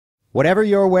Whatever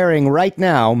you're wearing right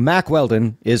now, Mack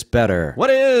Weldon is better. What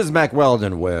is Mack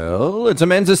Weldon? Well, it's a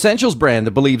men's essentials brand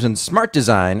that believes in smart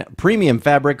design, premium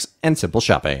fabrics, and simple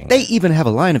shopping. They even have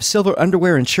a line of silver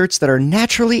underwear and shirts that are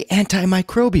naturally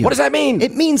antimicrobial. What does that mean?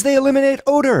 It means they eliminate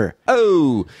odor.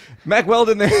 Oh, Mack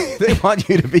Weldon, they want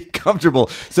you to be comfortable.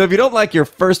 So if you don't like your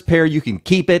first pair, you can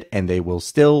keep it, and they will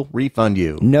still refund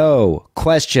you. No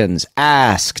questions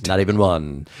asked. Not even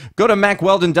one. Go to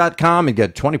MackWeldon.com and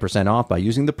get 20% off by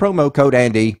using the promo code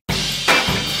Andy.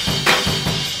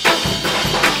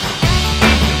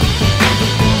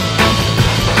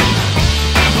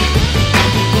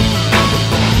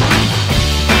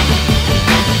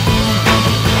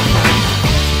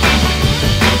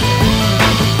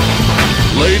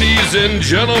 Ladies and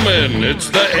gentlemen, it's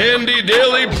the Andy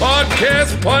Daly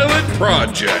Podcast Pilot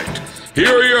Project. Here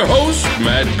are your hosts,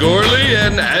 Matt Gorley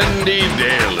and Andy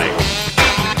Daly.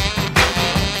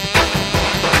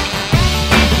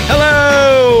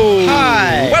 Hello!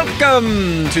 Hi!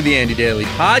 Welcome to the Andy Daly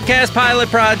Podcast Pilot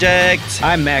Project.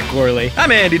 I'm Matt Gorley.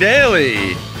 I'm Andy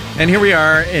Daly. And here we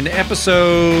are in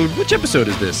episode... Which episode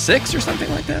is this? 6 or something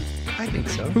like that? I think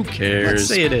so. Who cares? Let's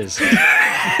say it is.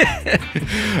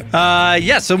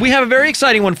 So we have a very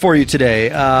exciting one for you today.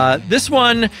 This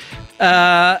one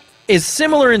is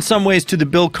similar in some ways to the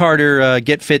Bill Carter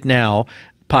Get Fit Now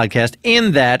podcast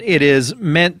in that it is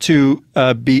meant to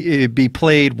be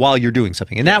played while you're doing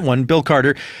something. In that one, Bill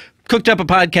Carter cooked up a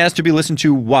podcast to be listened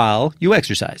to while you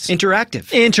exercise.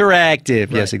 Interactive.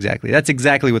 Right. Yes, exactly. That's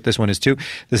exactly what this one is too.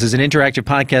 This is an interactive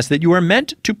podcast that you are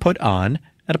meant to put on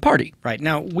at a party. Right.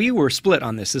 Now, we were split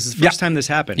on this. This is the first time this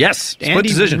happened. Yes. Split Andy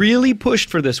decision. really pushed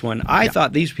for this one. I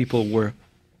thought these people were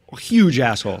huge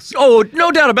assholes. Oh,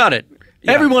 no doubt about it.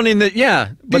 Yeah. Everyone in the,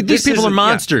 But these people are isn't-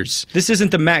 monsters. This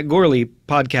isn't the Matt Gorley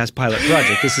Podcast Pilot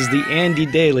Project. This is the Andy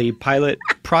Daly Pilot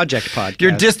Project Podcast.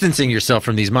 You're distancing yourself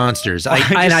from these monsters. I'm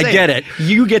just I saying, get it.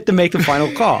 You get to make the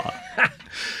final call.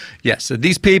 Yes,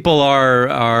 these people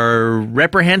are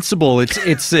reprehensible.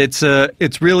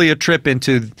 It's really a trip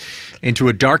into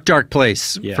a dark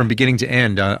place from beginning to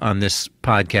end on this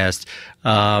podcast.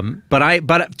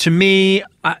 But to me,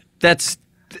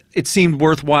 it seemed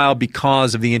worthwhile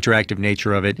because of the interactive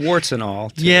nature of it. Warts and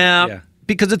all. Too. Yeah.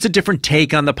 Because it's a different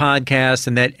take on the podcast,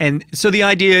 and so the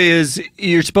idea is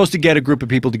you're supposed to get a group of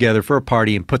people together for a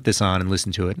party and put this on and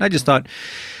listen to it. And I just thought,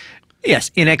 yes,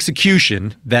 in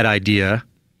execution, that idea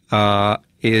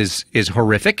is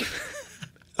horrific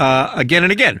again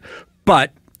and again,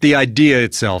 but the idea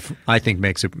itself, I think,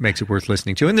 makes it worth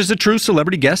listening to. And there's a true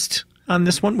celebrity guest on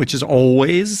this one, which is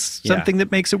always something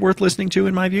that makes it worth listening to,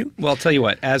 in my view. Well, I'll tell you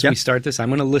what, as we start this, I'm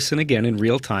going to listen again in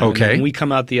real time. Okay. And when we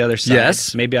come out the other side,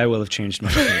 Yes. maybe I will have changed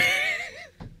my mind.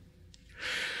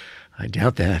 I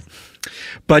doubt that.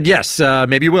 But yes,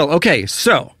 maybe you will. Okay,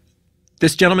 so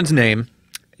this gentleman's name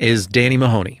is Danny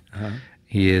Mahoney.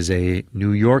 He is a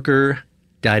New Yorker,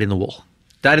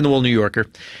 dyed-in-the-wool New Yorker.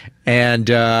 And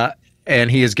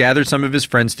he has gathered some of his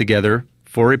friends together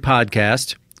for a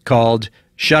podcast called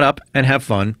Shut Up and Have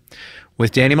Fun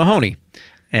with Danny Mahoney.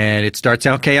 And it starts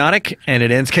out chaotic, and it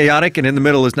ends chaotic, and in the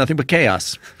middle is nothing but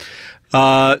chaos.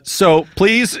 So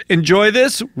please enjoy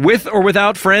this with or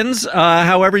without friends,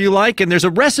 however you like. And there's a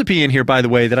recipe in here, by the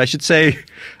way, that I should say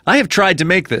I have tried to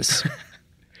make this.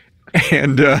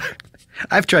 And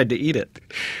I've tried to eat it.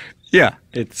 yeah,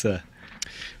 It's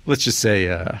let's just say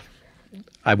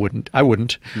I wouldn't.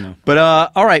 No. But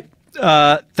all right.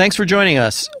 Thanks for joining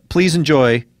us. Please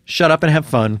enjoy Shut Up and Have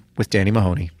Fun with Danny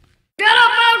Mahoney. Get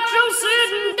up out you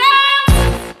sitting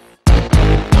down.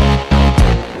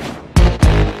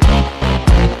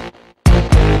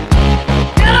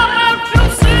 Get up out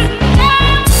you sitting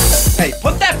down. Hey,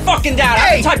 put that fucking down.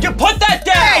 Hey! You put that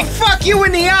down. Hey, fuck you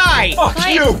in the eye! Fuck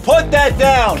you. Put that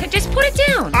down. Just put it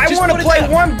down. I Just want to put it play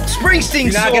down. one Springsteen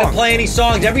You're not song. gonna play any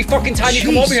songs. Every fucking time you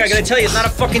come over here, I gotta tell you, it's not a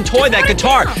fucking toy. That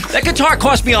guitar. That guitar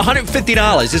cost me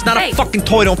 $150. It's not Hey. a fucking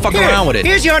toy. Don't fuck Here, around with it.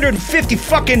 Here's your $150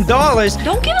 fucking dollars.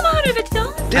 Don't give him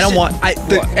 $150. I don't want.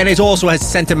 And it also has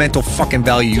sentimental fucking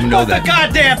value. You know that.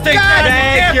 goddamn thing.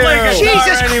 God,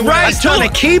 Jesus Christ on a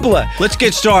Keebler. Let's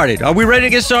get started. Are we ready to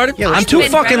get started? Yeah, let's I'm do too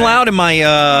it. fucking loud in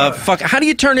my fuck. How do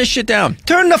you turn this shit down?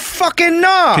 Turn the fucking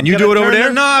knob. Can you do it over there?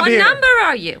 What number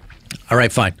are you? All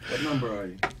right, fine. What number are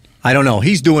you? I don't know.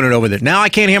 He's doing it over there. Now I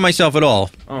can't hear myself at all.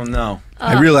 Oh, no.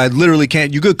 I literally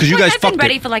can't. You good? Because you guys I've been fucked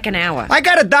ready it. for like an hour. I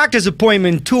got a doctor's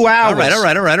appointment in 2 hours. All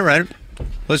right.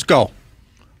 Let's go.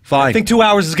 Fine. I think 2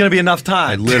 hours is going to be enough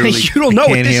I time. literally You don't know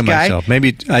can't with this hear guy. myself.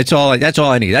 Maybe that's all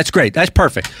I need. That's great. That's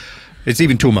perfect. It's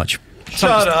even too much.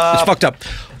 Shut up. It's fucked up.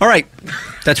 All right.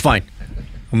 That's fine.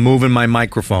 I'm moving my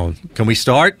microphone. Can we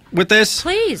start with this?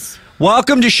 Please.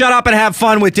 Welcome to Shut Up and Have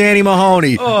Fun with Danny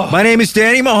Mahoney. My name is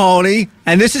Danny Mahoney,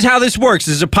 and this is how this works.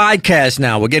 This is a podcast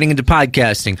now. We're getting into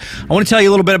podcasting. I want to tell you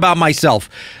a little bit about myself.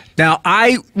 Now,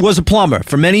 I was a plumber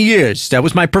for many years. That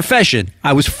was my profession.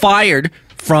 I was fired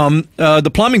from the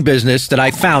plumbing business that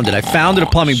I founded. I founded a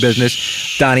plumbing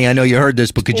business. Donnie, I know you heard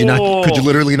this, but could you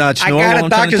literally not I snore? got a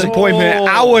doctor's appointment, an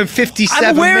hour and 57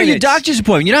 I'm aware of your minutes. doctor's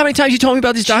appointment. You know how many times you told me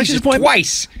about this doctor's Jesus, appointment?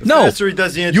 twice. No. faster he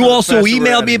does the intro, You the also faster we're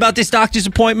emailed at me it. about this doctor's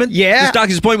appointment? Yeah. This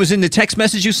doctor's appointment was in the text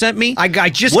message you sent me? I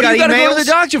just what got do you gotta go to emails.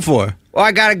 the doctor for? Well,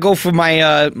 I gotta go for my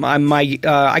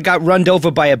I got runned over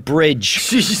by a bridge.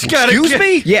 She's gotta Excuse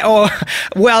me? Yeah,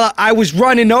 well, I was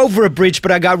running over a bridge,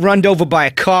 but I got runned over by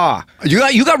a car.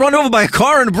 You got run over by a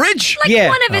car on a bridge? Like Yeah.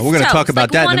 one of his we're gonna toes. talk about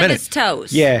like that in a one minute. of his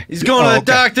toes. Yeah. He's going to the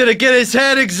doctor to get his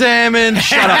head examined.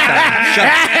 Shut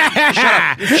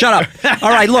up. All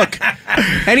right, look.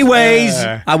 Anyways,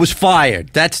 I was fired.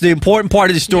 That's the important part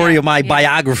of the story of my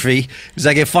biography, is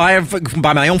I get fired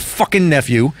by my own fucking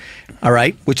nephew, all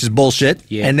right, which is bullshit.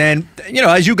 Yeah. And then,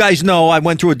 as you guys know, I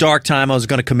went through a dark time. I was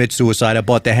going to commit suicide. I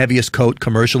bought the heaviest coat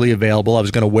commercially available. I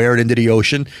was going to wear it into the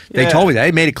ocean. They told me that.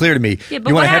 They made it clear to me. Yeah, but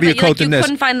you what want a heavier happened? coat You than this.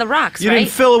 couldn't find the rocks, You right?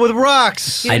 didn't fill it with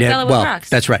rocks. You didn't fill it with well, rocks.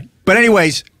 that's right. But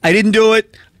anyways, I didn't do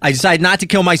it. I decided not to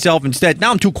kill myself instead. Now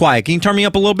I'm too quiet. Can you turn me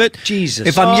up a little bit? Jesus.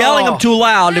 If I'm yelling, I'm too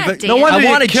loud. Yeah, If Dan. No wonder I you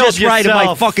want it killed just right in my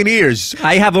yourself. fucking ears.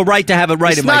 I have a right to have it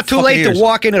right It's in my not too fucking late ears. to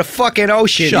walk into the fucking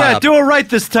ocean. Shut Yeah, up. do it right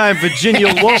this time,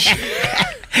 Virginia Woolf.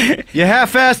 You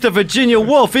half-assed a Virginia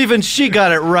Woolf. Even she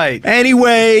got it right.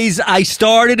 Anyways, I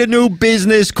started a new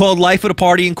business called Life of the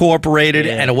Party Incorporated,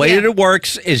 and the way that it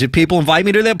works is that people invite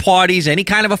me to their parties, any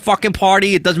kind of a fucking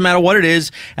party, it doesn't matter what it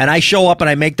is, and I show up and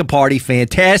I make the party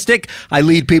fantastic. I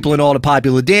lead people in all the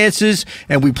popular dances,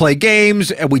 and we play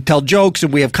games, and we tell jokes,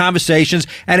 and we have conversations,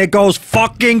 and it goes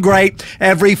fucking great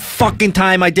every fucking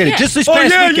time I did it. Yeah. Just this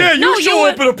past weekend. No, you-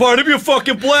 at a party, be a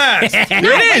fucking blast. No, It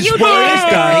but is. you Well, did it is,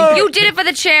 it. Donnie. You did it for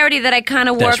the charity that I kind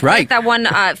of worked That's right. with. That one,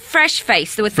 Fresh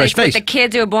Face, with Fresh with Face. the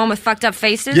kids who were born with fucked up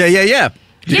faces. Yeah. You Yeah,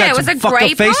 got it was some a fucked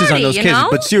great up faces on party, those you kids, know?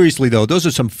 but seriously though, those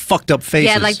are some fucked up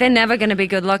faces. Yeah, like they're never going to be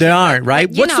good looking. They aren't, right?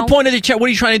 You What's the know. point of the chat? What are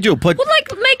you trying to do? Put Well, like,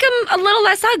 make them a little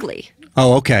less ugly.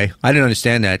 Oh, okay. I didn't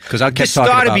understand that because I kept This talking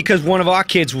started about. because one of our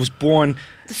kids was born.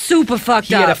 Super fucked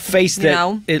He up. had a face you that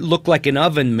know? it looked like an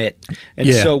oven mitt, and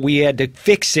Yeah. so we had to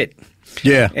fix it.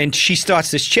 Yeah. And she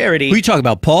starts this charity. Who are you talking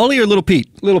about, Paulie or Little Pete?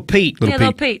 Little Pete. Yeah,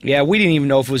 Little Pete. Yeah, we didn't even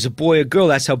know if it was a boy or girl.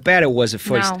 That's how bad it was at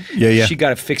first. No. Yeah. She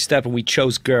got it fixed up, and we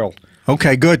chose girl.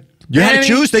 Okay, good. You had to Danny?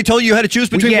 choose. They told you had to choose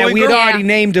between boy and we girl. had Yeah. already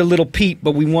named her Little Pete,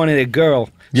 but we wanted a girl.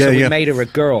 Yeah, so we yeah. made her a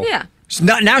girl. Yeah. So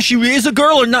now she is a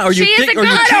girl or not? Or She is a or you girl.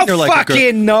 treating I her don't like a girl?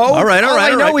 fucking know. All right. All I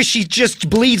know is she just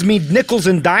bleeds me nickels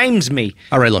and dimes me.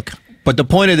 All right, look. But the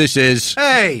point of this is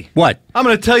Hey, what? I'm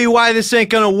going to tell you why this ain't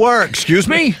going to work. Excuse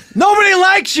me? Nobody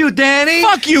likes you, Danny.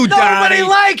 Fuck you, Nobody Donnie.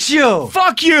 likes you.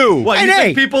 Fuck you. What, And you hey,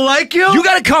 think people like you? You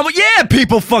got to come. Yeah,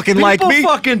 people fucking like me.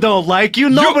 People fucking don't like you.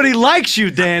 Nobody likes you,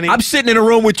 Danny. I'm sitting in a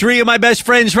room with 3 of my best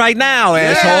friends right now,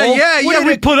 asshole. Yeah.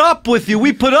 We put up with you.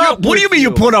 We put up. What do you with mean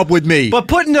you put up with me? But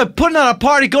putting on a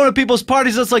party, going to people's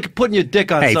parties, that's like putting your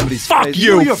dick on Hey, somebody's fuck face.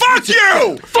 you! You're a Fuck piece of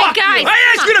you! shit. Fuck Hey, guys, you!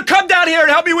 I asked you to come down here and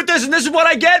help me with this, and this is what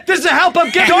I get. This is the help I'm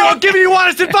giving you. I'm giving you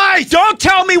honest advice. Don't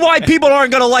tell me why people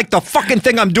aren't going to like the fucking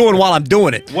thing I'm doing while I'm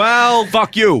doing it. Well,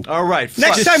 Fuck you. all right.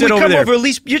 Next Just time we sit over come there. over, at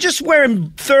least you're just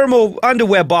wearing thermal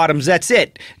underwear bottoms. That's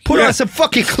it. Put Yeah. on some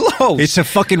fucking clothes. It's a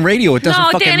fucking radio. It doesn't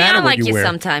No, fucking Danny, matter I what like you you wear.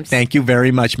 sometimes. Thank you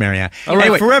very much, Marianne. All right,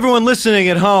 Anyway, for everyone listening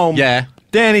at home, yeah,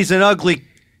 Danny's an ugly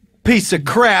piece of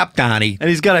crap, Donnie. and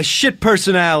he's got a shit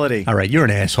personality. All right, you're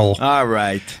an asshole. All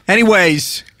right.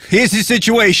 Anyways, here's the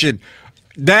situation.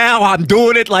 Now I'm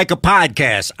doing it like a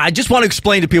podcast. I just want to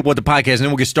explain to people what the podcast is, and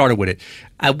then we'll get started with it.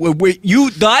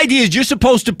 The idea is you're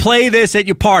supposed to play this at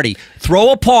your party.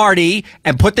 Throw a party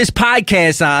and put this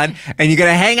podcast on, and you're going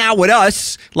to hang out with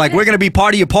us like we're going to be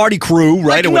part of your party crew,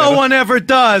 right? Like or no whatever. one ever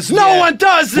does. No Yeah. one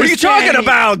does this. What are you talking Danny.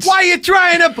 about? Why are you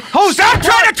trying to host? Stop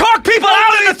trying to talk people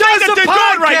out of the thing that they're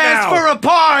doing right podcast now. for a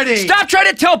party. Stop trying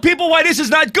to tell people why this is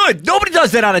not good. Nobody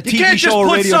does that on a You TV can't just show or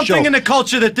put radio something show. in the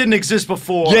culture that didn't exist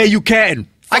before. Yeah, you can.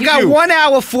 I Fuck got you. 1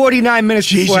 hour 49 minutes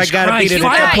before I Jesus got to be Christ. to the You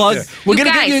Fuck guys. the plug. We're You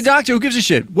going to get you a guys. doctor. Who gives a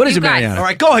shit? What is You it, guys. Mariana? All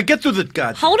right, go ahead. Get through the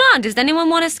god. Hold on. Does anyone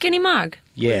want a skinny mug?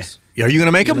 Yeah. Are you going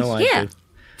to make them? No, I Yeah. do.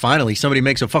 Finally, somebody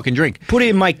makes a fucking drink. Put it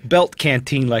in my belt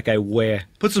canteen like I wear.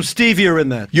 Put some stevia in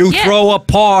that. You Yeah. throw a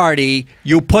party,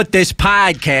 you put this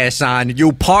podcast on,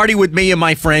 you party with me and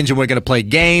my friends, and we're going to play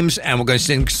games, and we're going to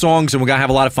sing songs, and we're going to have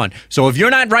a lot of fun. So if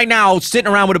you're not right now sitting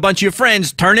around with a bunch of your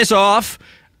friends, turn this off,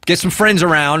 get some friends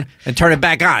around, and turn it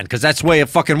back on, because that's the way it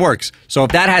fucking works. So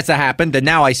if that has to happen, then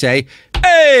now I say,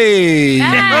 Hey!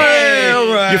 Hey!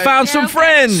 All right. You found some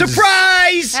friends.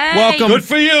 Surprise! Hey. Welcome. Good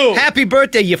for you. Happy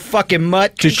birthday, you fucking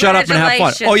mutt. To shut up and have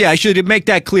fun. Congratulations. Oh yeah, I should make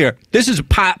that clear. This is a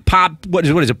what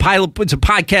is it? Pilot. It's a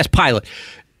podcast pilot.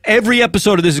 Every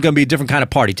episode of this is going to be a different kind of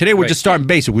party. Today we're just starting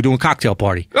basic. We're doing a cocktail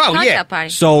party. Oh, Cocktail yeah. party.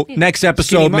 So Yeah. next Skinny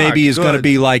episode Mark. maybe is going to Good.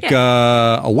 be like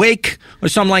a wake or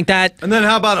something like that. And then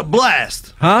how about a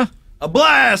blast? Huh? A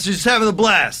blast. You're just having a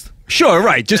blast. Sure,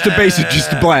 right. Just a basic,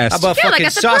 just a blast. How about Yeah, like fucking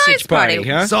a surprise sausage party, party.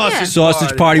 huh? Sausage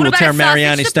sausage party What will about tear a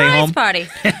Mariani sausage stay surprise home. party?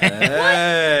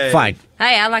 Hey. Fine.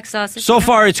 Hey, I like sausage. So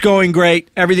far it's going great.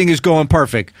 Everything is going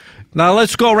perfect. Now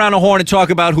let's go around the horn and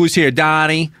talk about who's here.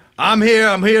 Donnie. I'm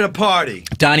here to party.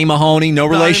 Donnie Mahoney. No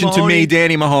relation to Mahoney. me,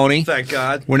 Danny Mahoney. Thank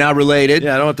God. We're not related.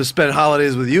 Yeah, I don't have to spend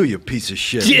holidays with you, you piece of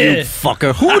shit. You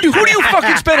fucker. Who do you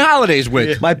fucking spend holidays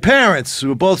with? My parents,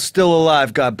 who are both still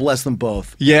alive, God bless them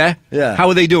both. Yeah? Yeah. How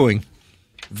are they doing?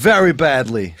 Very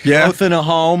badly. Yeah? Both in a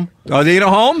home. Are they in a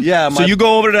home? Yeah, So my- you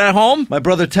go over to that home? My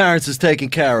brother Terrence is taking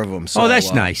care of them. So, Oh,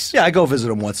 that's nice. Yeah, I go visit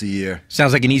them once a year.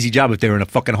 Sounds like an easy job if they're in a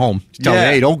fucking home. Tell them,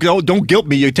 Yeah. hey, don't guilt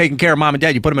me. You're taking care of mom and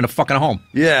dad. You put them in a fucking home.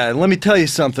 Yeah, and let me tell you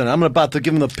something. I'm about to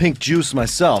give him the pink juice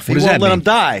myself. He What does won't that let mean? him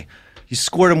die. You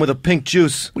squirt him with a pink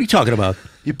juice. What are you talking about?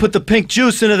 You put the pink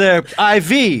juice into their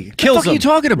IV. Kills fuck are them you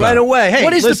talking about? right away. Hey,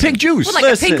 What is the listen. pink juice? What,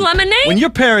 like a pink lemonade? When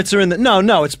your parents are in the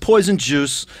no, it's poison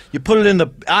juice. You put it in the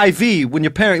IV when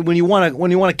you want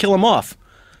to kill them off.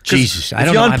 'Cause Jesus, I if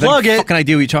don't you know. I have unplug no it, fucking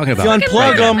idea what you're talking if you about. unplug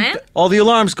murder, them, man. all the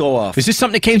alarms go off. Is this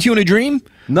something that came to you in a dream?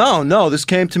 No, this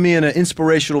came to me in an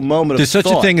inspirational moment There's of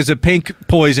such a thought. thing as a pink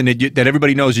poison that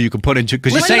everybody knows that you can put into,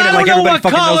 because you're Listen, saying I it don't like know everybody what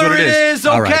fucking knows color what it is.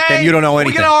 okay? All right, then you don't know We're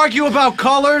anything. gonna argue about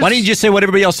colors. Why don't you just say what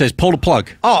everybody else says? Pull the plug.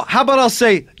 Oh, how about I'll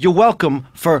say you're welcome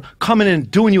for coming in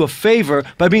and doing you a favor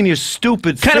by being your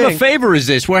stupid What kind of a thing. favor is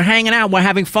this? We're hanging out. We're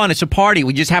having fun. It's a party.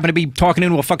 We just happen to be talking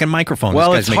into a fucking microphone.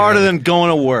 Well, This it's guy's making harder it- than going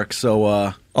to work,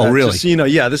 so Oh, really? Just,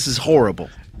 yeah, this is horrible.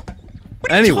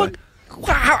 Anyway,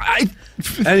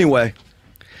 anyway,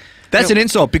 That's an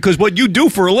insult, because what you do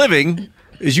for a living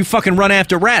is you fucking run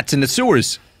after rats in the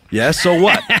sewers. yeah, so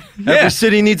what? Yeah. Every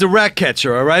city needs a rat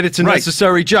catcher, all right? It's a Right.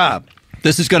 necessary job.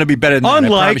 This is going to be better than that, I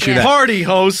Unlike promise you that. party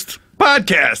host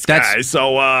podcast That's- guy.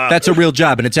 So That's a real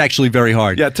job, and it's actually very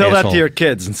hard. yeah, tell that asshole. to your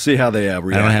kids and see how they react.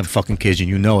 I don't have fucking kids, and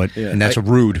you know it, and that's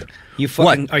rude. You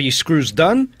fucking, What? are you screws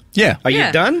done? Yeah. Are Yeah.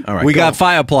 you done? All right, We go. got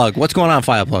Fireplug. What's going on,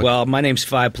 Fireplug? Well, my name's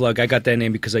Fireplug. I got that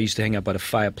name because I used to hang out by the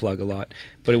Fireplug a lot,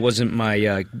 but it wasn't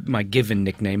my my given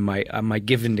nickname. My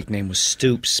given nickname was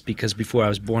Stoops, because before I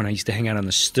was born, I used to hang out on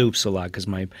the stoops a lot because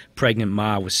my pregnant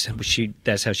ma was she.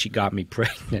 That's how she got me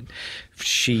pregnant.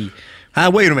 She.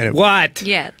 Wait a minute. What?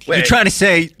 Yeah. You're trying to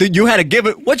say that you had to give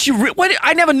it? What's your? What?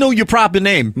 I never knew your proper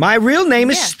name. My real name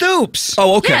is Yeah. Stoops.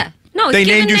 Oh, okay. Yeah. No, his they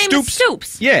given named you name is Stoops.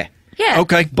 Stoops. Yeah. Yeah.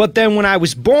 Okay. But then when I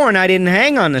was born, I didn't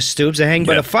hang on the stoops. I hang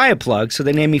by the fire plug, so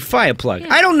they named me Fireplug.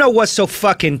 I don't know what's so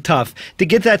fucking tough to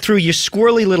get that through your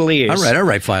squirrely little ears. All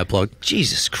right, Fireplug.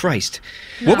 Jesus Christ.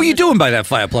 What were you doing by that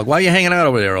Fireplug? Why are you hanging out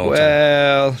over there all the time?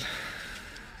 Well,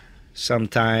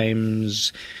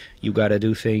 sometimes you got to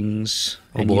do things,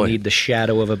 and boy. you need the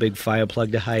shadow of a big fire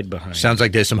plug to hide behind. Sounds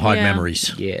like there's some hard Yeah.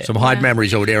 memories. Yeah. Some hard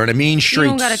memories over there in the mean You streets.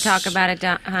 don't got to talk about it,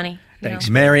 honey.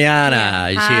 Thanks. Mariana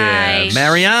is Hi. here.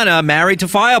 Mariana, married to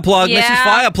Fireplug. Yeah, Mrs.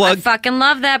 I Fireplug. fucking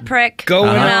love that prick. Going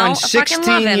You know, I on fucking love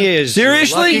 16 him. years.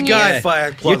 Seriously? Lucky guy, Yeah.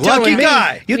 Fireplug. You're telling Lucky me,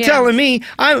 guy. You're Yeah. telling me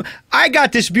I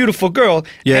got this beautiful girl,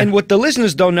 Yeah. and what the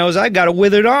listeners don't know is I got a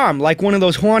withered arm, like one of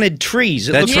those haunted trees.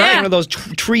 It That's looks like right. one of those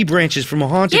tree branches from a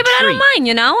haunted Yeah, but I tree. don't mind,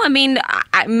 you know? I mean,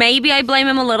 maybe I blame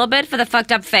him a little bit for the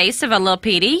fucked up face of a little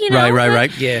Petey, you know? Right.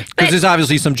 Yeah. Because But- there's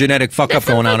obviously some genetic fuck up There's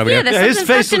going on something- over yeah, there. there's Yeah, his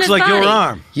something face fucked in looks his like your body.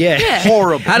 arm. Yeah. Yeah.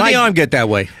 Horrible. How did the arm get that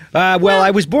way? Well,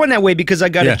 I was born that way because I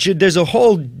got Yeah. there's a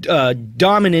whole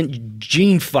dominant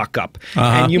gene fuck up.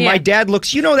 Uh-huh. And my Yeah. dad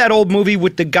looks, you know that old movie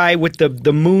with the guy with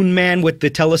the moon man with the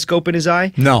telescope in his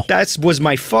eye? No. That was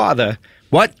my father.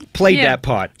 What? Played Yeah. that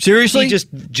part. Seriously? He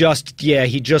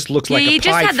he just looks Yeah, like a he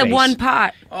just pie had the face. one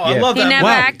part. Oh, I Yeah. love He that. never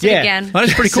Wow. acted Yeah. again. Well,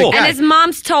 that's pretty cool. And his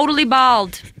mom's totally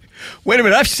bald. Wait a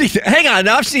minute, I've seen it. Hang on,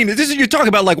 I've seen it. This is, you're talking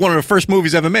about like one of the first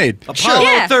movies ever made. Apollo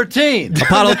Yeah. 13.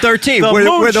 Apollo 13, The where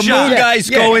moon the shot. moon guys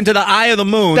Yeah. go into the eye of the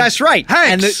moon. That's right.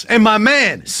 Hanks and my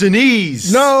man,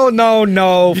 Sinise.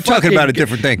 No. You're talking about a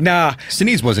different thing. Nah.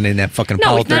 Sinise wasn't in that fucking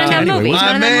No, Apollo he's not in 13 that anyway. movie. was He's he?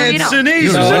 not My in that man, movie at all. Sinise.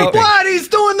 You don't know anything. What? He's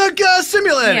doing the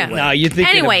simulator. Yeah. Anyway. No, you're thinking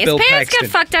Anyway, of Bill his parents Paxton.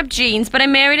 got fucked up genes, but I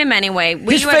married him anyway.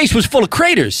 His face was full of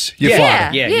craters, your father.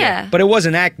 Yeah. But it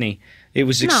wasn't acne. It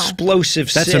was No.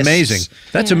 explosive That's cysts. amazing.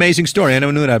 That's an amazing story. I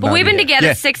never knew that about But we've been you. together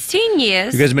Yeah. 16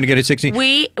 years. You guys have been together at 16?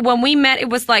 When we met, it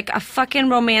was like a fucking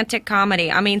romantic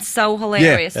comedy. I mean, so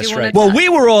hilarious. that's You wanna right. Well, die. we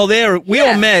were all there. We all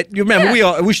Yeah. met. You remember,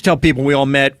 Yeah. we should tell people we all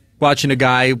met watching a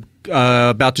guy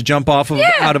about to jump off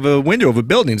out of a window of a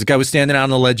building. The guy was standing out on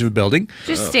the ledge of a building.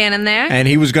 Just standing there. And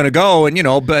he was going to go, and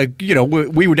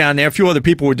we were down there. A few other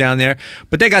people were down there,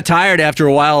 but they got tired after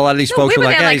a while. A lot of these folks we were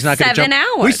were like, there "Hey, he's not going to jump." 7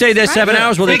 hours, We stayed there right? 7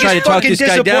 hours. Well, they tried to talk this guy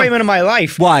down. Disappointment of my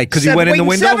life. Why? Because he went in the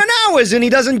window. 7 hours and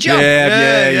he doesn't jump.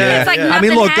 Yeah. It's like I mean, nothing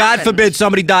look, God happened. forbid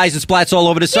somebody dies and splats all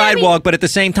over the I mean- sidewalk, but at the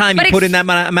same time, you But put in that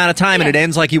amount of time and it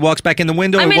ends like he walks back in the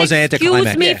window. I mean, it wasn't excuse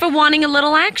anticlimactic. me for wanting a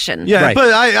little action. Yeah, Right.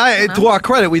 but I to our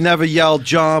credit, we never yelled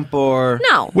jump or.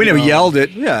 No. We never yelled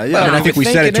it. Yeah. And I think we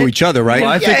said it to each other, right? Well,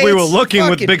 I think Yeah, we were it's looking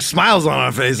with fucking- big smiles on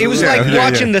our faces. It was like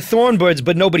watching the Thornbirds,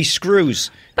 but nobody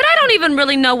screws. But I don't even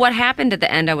really know what happened at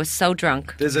the end. I was so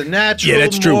drunk. There's a natural, Yeah,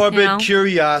 that's true. morbid You know?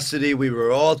 curiosity we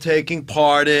were all taking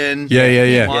part in. Yeah.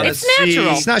 You wanna It's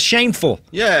natural. It's not shameful.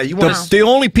 Yeah, you want to. The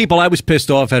only people I was pissed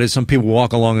off at is some people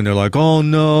walk along and they're like, "Oh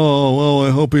no, oh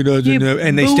I hope he doesn't,"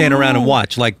 and they stand around and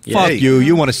watch. Like, fuck you.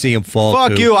 You want to see him fall?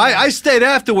 Fuck too. you! I stayed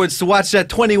afterwards to watch that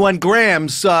 21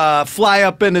 grams fly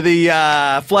up into the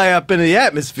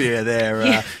atmosphere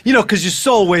there. Because your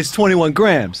soul weighs 21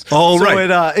 grams. Oh, so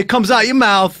right. it comes out your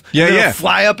mouth. Yeah, and it'll yeah.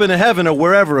 Fly up into heaven or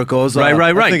wherever it goes. Right.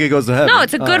 I think it goes to heaven. No,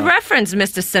 it's a good reference,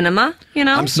 Mr. Cinema. You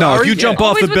know? I'm No, sorry. if you jump off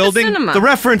Always a with building, the cinema. The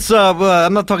reference,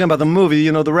 I'm not talking about the movie.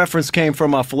 The reference came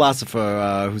from a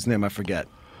philosopher whose name I forget.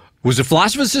 was a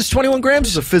philosopher's 21 grams?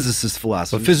 He's a physicist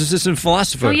philosopher. A physicist and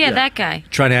philosopher. Oh, yeah, that guy.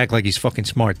 Trying to act like he's fucking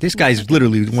smart. This guy's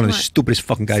literally one of the stupidest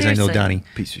fucking guys I know, Seriously. Donnie.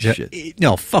 Piece of Yeah, shit.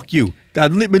 No, fuck you.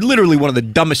 Literally one of the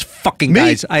dumbest fucking Me?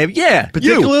 guys I have. Yeah,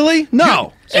 Particularly?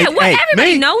 No. Yeah, well,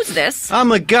 everybody me? knows this.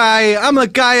 I'm a guy.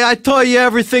 I tell you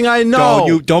everything I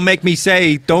know. Don't make me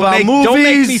say. Don't About make me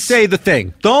movies. say the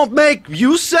thing. Don't make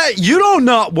you say you don't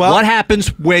know. Well, What happens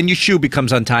when your shoe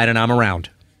becomes untied and I'm around?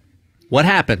 What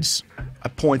happens? I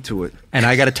point to it. And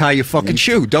I got to tie your fucking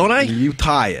shoe, don't I? You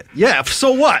tie it. Yeah.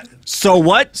 So what? So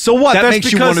what? So what? That That's makes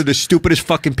you because- one of the stupidest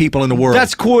fucking people in the world.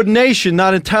 That's coordination,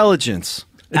 not intelligence.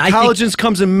 I think- Intelligence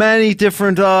comes in many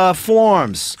different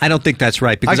forms. I don't think that's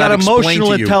right because I got I've explained emotional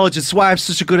to you. intelligence. That's why I'm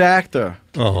such a good actor.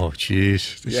 Oh,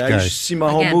 jeez. This Yeah, guy. you should see my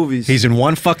whole Again. movies. He's in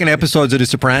one fucking episode of The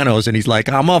Sopranos, and he's like,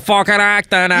 "I'm a fucking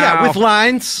actor now." yeah, with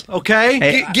lines. Okay.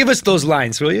 Hey, Give us those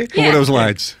lines, will you? what were those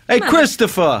lines? Hey,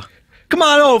 Christopher, come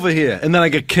on over here. And then I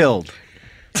get killed.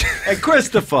 Hey,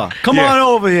 Christopher, come Yeah. on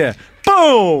over here.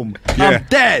 Boom. Yeah. I'm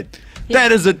dead.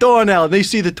 Dead as a doornail. They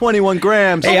see the 21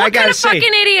 grams. Hey, What I kind gotta of say,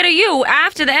 fucking idiot are you?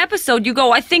 After the episode, you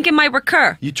go, I think it might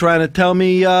recur. You trying to tell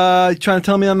me?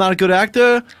 I'm not a good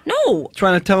actor? No.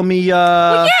 Trying to tell me?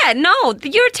 Well, yeah, no.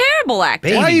 You're a terrible actor.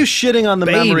 Why are you shitting on the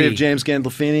memory Baby. of James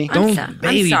Gandolfini? I'm sorry.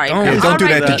 baby, I'm sorry. don't. Yeah, don't do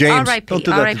that to R.I.P. James. R.I.P. Don't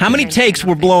do that to R.I.P. How many James takes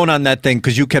were Gandolfini. blown on that thing?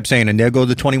 Because you kept saying, "And there go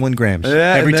the 21 grams." Yeah,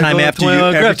 every and there time go the after you, 21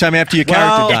 every grams. time after your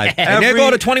Well, character died, and there every-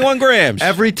 go the 21 grams.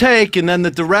 Every take, and then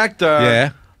the director. Yeah.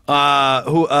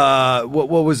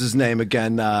 What was his name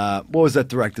again? What was that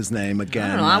director's name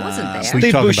again? I don't know. I wasn't there. What are you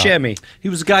Steve talking Buscemi. He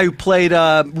was the guy who played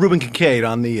Reuben Kincaid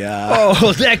on the.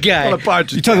 Oh, that guy. on the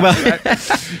Partridge You talking about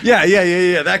Yeah.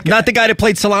 That guy. not the guy that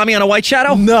played Salami on a White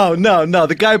Shadow? No.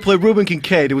 The guy who played Reuben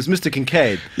Kincaid. It was Mr.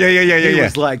 Kincaid. Yeah. He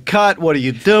was like, "Cut! What are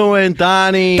you doing,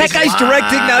 Donnie?" That guy's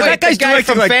directing now. Wait, That guy's the guy directing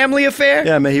from like. Family Affair?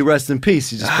 Yeah, may he rest in peace.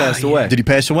 He just passed away. Did he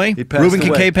pass away? He passed Reuben away.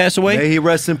 Kincaid passed away. May he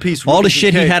rest in peace. All Reuben the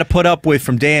shit he Kincaid. had to put up with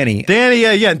from Danny. Danny,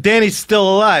 yeah. Danny's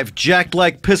still alive. Jacked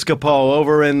like Piscopo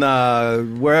over in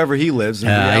wherever he lives. In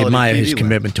I reality admire his TV land.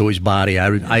 commitment to his body.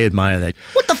 I admire that.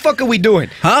 What the fuck are we doing?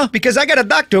 Huh? Because I got a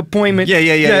doctor appointment. Yeah.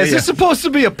 Yeah, is this supposed to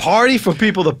be a party for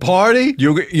people to party?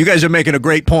 You guys are making a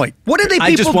great point. What are they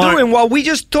I just people wanna- doing while we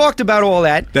just talked about all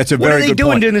that? That's a What very are they good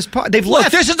doing point. during this part? They've Look,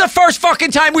 left. this is the first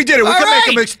fucking time we did it. We All can make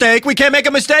right. a mistake. We can't make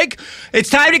a mistake. It's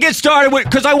time to get started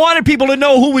because I wanted people to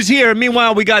know who was here. And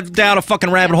meanwhile, we got down a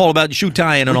fucking rabbit hole about shoe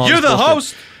tying and all. You're this the bullshit.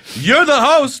 host. You're the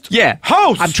host. Yeah,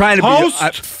 Host. I'm trying to be.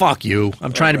 Host. Fuck you.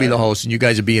 I'm trying to be the host, and you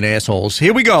guys are being assholes.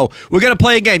 Here we go. We're gonna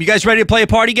play a game. You guys ready to play a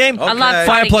party game? I love Okay.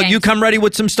 party Fireplug, you games. come ready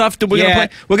with some stuff that we're Yeah. gonna play.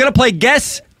 We're gonna play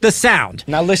Guess the Sound.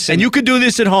 Now listen. And you could do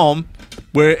this at home,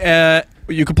 where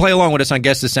you can play along with us on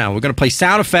Guess the Sound. We're gonna play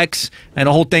sound effects, and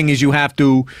the whole thing is you have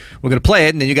to. We're gonna play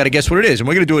it, and then you got to guess what it is, and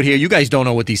we're gonna do it here. You guys don't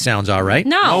know what these sounds are, right?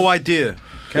 No. No idea.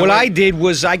 What I did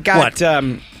was I got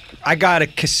What? I got a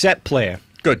cassette player.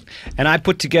 Good. And I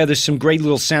put together some great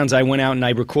little sounds. I went out and I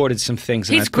recorded some things.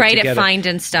 And He's I put great at together-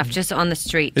 finding stuff just on the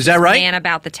street. Is that Just right? Man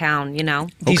about the town, you know.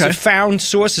 These Okay. are found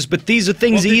sources, but these are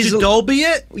things Did you easily. Dolby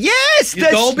it? Yes, You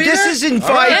this, Dolby this it? is in All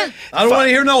five. right. I don't want to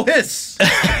hear no hiss.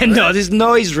 No, there's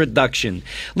noise reduction.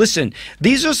 Listen,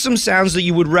 these are some sounds that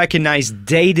you would recognize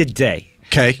day to day.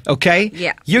 Okay. Okay?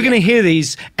 Yeah. You're going to hear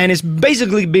these, and it's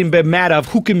basically been a matter of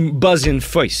who can buzz in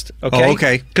first. Okay? Oh,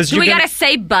 okay. Because Do we gotta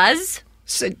say buzz?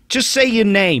 just say your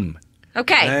name.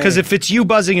 Okay. Because if it's you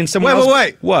buzzing and someone else...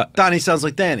 Wait. What? Donnie sounds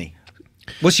like Danny.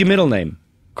 What's your middle name?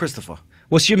 Christopher.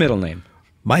 What's your middle name?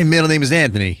 My middle name is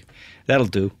Anthony. That'll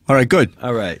do. All right, good.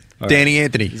 All right. Danny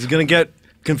Anthony. This is going to get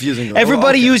confusing.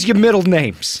 Everybody okay. use your middle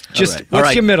names. Just right.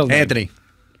 what's your middle name? Anthony.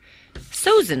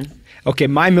 Susan. Okay,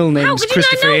 my middle name How is could you not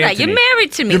Christopher know that? Anthony. You're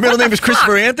married to me. Your middle What the name is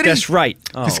Christopher fuck? Anthony? That's right.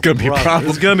 This is going to be a problem.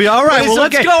 It's going to be all right. Well, It's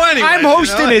let's okay. go anyway. I'm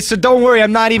hosting it, so don't worry.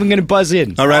 I'm not even going to buzz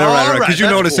in. All right. All right, Because you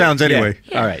know what it that's sounds anyway.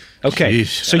 All right. Okay. Jeez.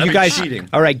 So That'd you be guys. cheating.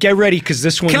 All right. Get ready because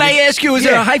this one. Can I ask you, is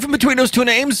there a hyphen between those two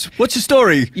names? What's the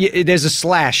story? There's a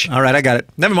slash. All right, I got it.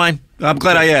 Never mind. I'm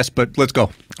glad I asked, but let's go.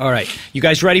 All right. You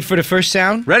guys ready for the first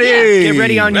sound? Ready? Get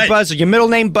ready on your buzzer. Your middle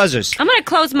name buzzers. I'm going to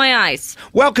close my eyes.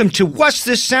 Welcome to What's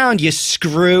This Sound, you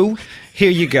screw.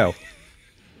 Here you go.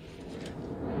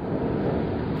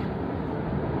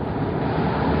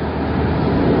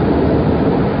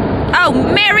 Oh,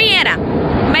 Mariana.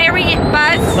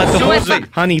 Buzz. Let the whole With- thing,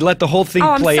 honey, let the whole thing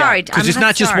Oh, I'm play sorry. out. Because it's I'm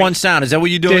not just sorry. one sound. Is that what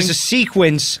you're doing? There's a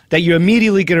sequence that you're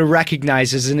immediately going to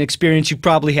recognize as an experience you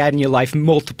probably had in your life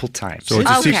multiple times. So it's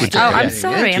a Okay. sequence. Oh, I'm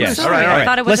sorry. I'm Yes. sorry. All right. I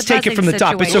thought it was Let's a take it from the buzzing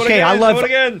top. It's situation. okay. Do it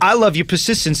again. I love your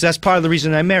persistence. That's part of the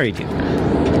reason I married you.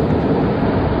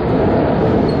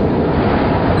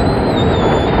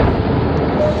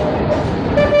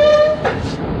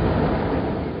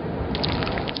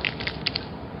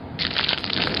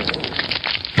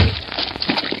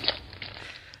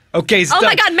 Okay, it's Oh done.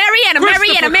 my God, Mariana.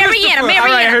 All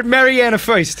right, I heard Mariana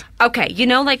first. Okay, you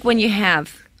know, like when you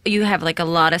have like a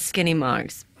lot of skinny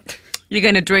margs, you're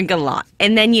gonna drink a lot,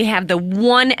 and then you have the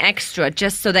one extra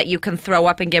just so that you can throw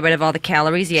up and get rid of all the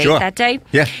calories you Sure. ate that day.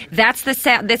 Yeah. That's the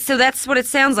sound. So that's what it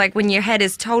sounds like when your head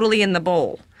is totally in the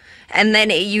bowl, and then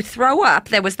you throw up.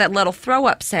 There was that little throw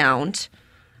up sound,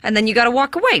 and then you got to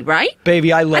walk away, right?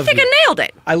 Baby, I love I think you. I nailed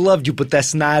it. I loved you, but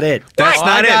that's not it. That's What?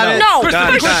 not it. No,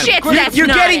 Christopher, for shit, that's You're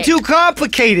not getting it. too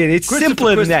complicated. It's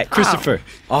simpler than that, Christopher.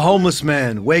 A homeless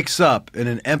man wakes up in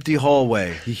an empty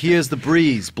hallway. He hears the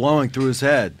breeze blowing through his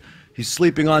head. He's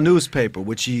sleeping on newspaper,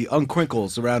 which he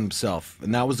uncrinkles around himself,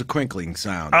 and that was a crinkling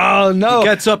sound. Oh, no. He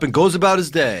gets up and goes about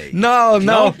his day. No.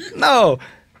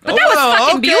 But that was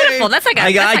fucking beautiful. That's like a,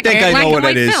 I that's like think a I know black and what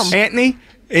white it is. film. Anthony?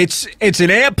 It's an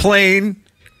airplane,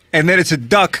 and then it's a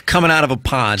duck coming out of a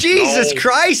pond. Jesus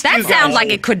Christ. That you sounds guys. like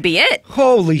it could be it.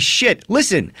 Holy shit.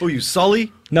 Listen. Oh, you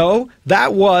Sully? No,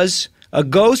 that was a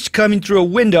ghost coming through a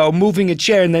window, moving a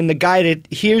chair, and then the guy that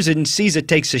hears it and sees it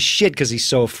takes a shit because he's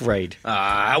so afraid.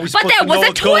 How we But supposed there to was know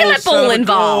a toilet ghost, son bowl of a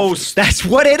involved. ghost? That's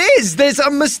what it is. There's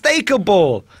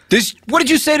unmistakable. What did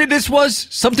you say that this was?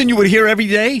 Something you would hear every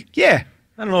day? Yeah.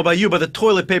 I don't know about you, but the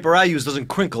toilet paper I use doesn't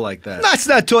crinkle like that. That's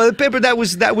not toilet paper. That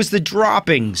was the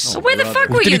droppings. Where the fuck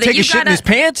were Did you he that take you a shit in got his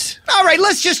pants? All right,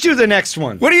 let's just do the next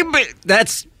one. What do you mean?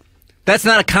 That's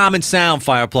not a common sound,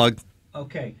 Fireplug.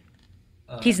 Okay.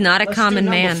 He's not a common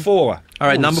number man. 4. All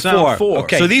right, Ooh, number sound 4. four.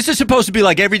 Okay. So these are supposed to be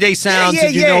like everyday sounds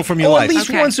that you know from your or life. at least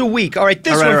Okay. once a week. All right,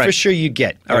 this All right, one all right. for sure you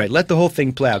get. All right, let the whole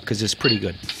thing play out because it's pretty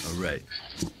good. All right.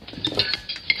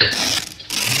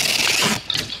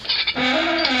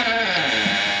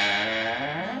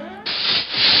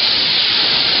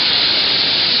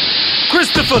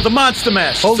 Christopher, the Monster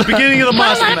Mash. Hold It's the on. beginning of the Well,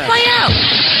 Monster let it play Mash.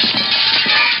 out.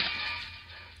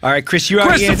 All right, Chris, you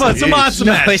already Christopher, answered. it's a Monster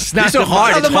No, Mash. it's not. These are the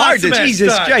hard. Monster It's hard Mash. to- Jesus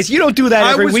Mash. Christ, you don't do that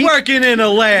I every was week. working in a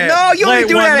lab. No, you only late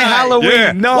do one that at night. Halloween.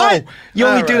 Yeah. No, What? you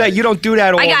only All do right. that. You don't do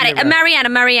that all I got year it. round.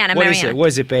 Mariana. What is it? What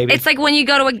is it, baby? It's like when you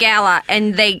go to a gala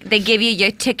and they give you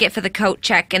your ticket for the coat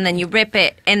check and then you rip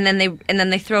it and then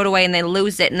they throw it away and they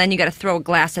lose it and then you got to throw a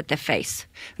glass at their face.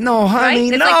 No, honey,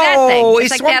 Right? It's no. like that thing.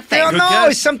 It's like that something- thing. No, Good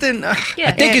it's something. Yeah.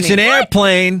 I think it's an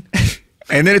airplane,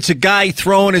 and then it's a guy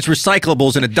throwing his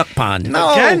recyclables in a duck pond.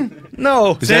 No, Again?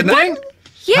 no. Is that Same thing?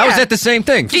 Yeah. How is that the same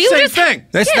thing? Do you Same just thing.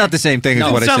 That's Yeah. not the same thing as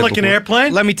Doesn't what I sound said like an before.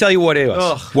 airplane. Let me tell you what it was.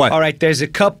 Ugh. What? All right, there's a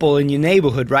couple in your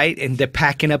neighborhood, right? And they're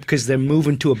packing up because they're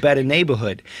moving to a better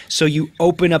neighborhood. So you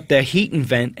open up their heating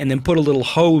vent and then put a little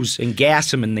hose and gas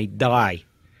them and they die.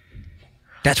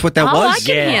 That's what that Oh, I was?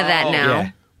 can hear Oh, that now. yeah.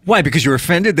 Why? Because you're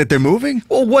offended that they're moving?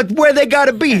 Well, where they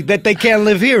gotta be that they can't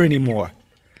live here anymore?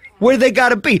 Where they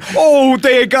gotta be? Oh,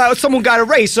 someone got a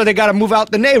race, so they gotta move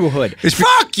out the neighborhood.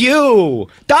 Fuck you!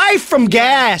 Die from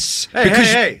gas. Hey,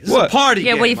 Because- hey, this what? is a party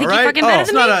Yeah, game, what, you think all you're right? fucking better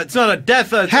it's than not me? it's not a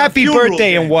death. It's Happy a funeral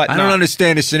birthday game. and whatnot. I don't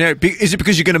understand this scenario. Is it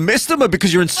because you're going to miss them or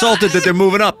because you're insulted that they're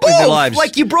moving up in their Both, lives?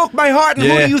 like you broke my heart, and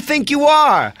who Yeah. do you think you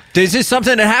are? Is this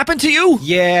something that happened to you?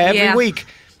 Yeah, every Yeah. week.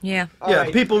 Yeah. Yeah,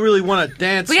 people really want to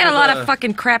dance. We got a with lot of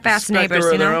fucking crap ass specter neighbors,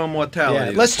 of you their know. own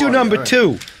mortality. Yeah. Let's do number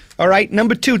 2. All right,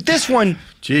 number 2. This one,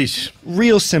 Jeez.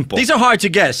 real simple. These are hard to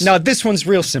guess. No, this one's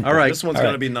real simple. All right. This one's All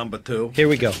gonna right. be number 2. Here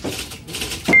we go.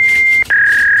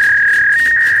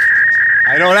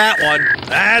 I know that one.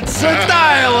 That's a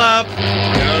dial-up.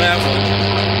 I know that one.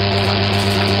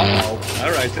 Uh-oh.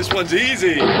 All right, this one's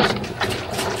easy.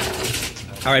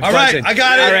 All right, All buzz right, in. I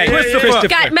got it. All right, Christopher.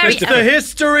 Got Mary- The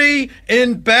history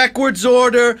in backwards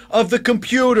order of the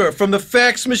computer, from the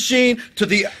fax machine to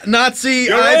the Nazi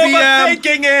You're IBM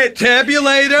overthinking it.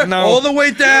 tabulator, No. all the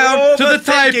way down to the overthinking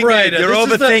typewriter. it. You're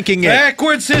This is the overthinking it.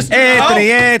 Backwards history.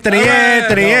 Anthony, Oh. Anthony, All right.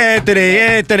 Anthony, Anthony,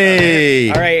 Anthony.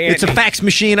 All right, It's a Anthony. fax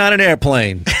machine on an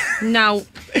airplane. No,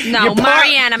 You're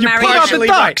Mariana. You're partially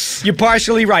right. You're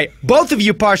partially right. Both of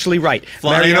you partially right.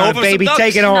 Flying Mariana, over some baby, ducks.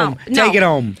 take it home. No. Take it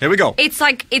home. Here we go. It's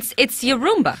like it's your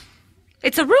Roomba.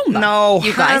 It's a Roomba. No,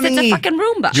 you guys, it's honey. a fucking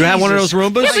Roomba. Do you have one of those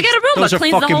Roombas? Yeah, we got a Roomba. Those are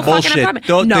Cleans the fucking whole fucking bullshit. apartment.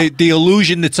 Don't- No. the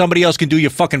illusion that somebody else can do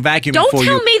your fucking vacuuming Don't for you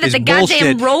tell me that is the goddamn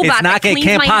bullshit. robot It's that not. It cleans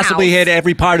can't my possibly house. hit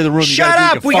every part of the room. You Shut gotta do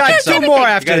up. your We fucking got two self. more You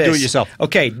after gotta this. do it yourself.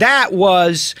 Okay, that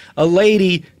was a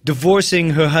lady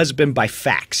divorcing her husband by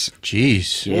fax.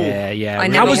 Jeez. Yeah. I really.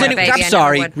 never How was had a any, baby, I I'm never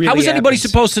sorry. would. How Really was anybody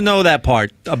happens. supposed to know that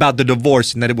part about the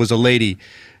divorce and that it was a lady?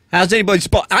 How's anybody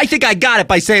supposed? I think I got it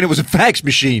by saying it was a fax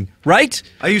machine, right?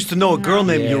 I used to know a girl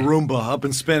named Yorumba up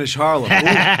in Spanish Harlem. Ooh,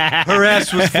 her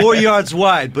ass was 4 yards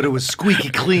wide, but it was squeaky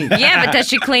clean. Yeah, but does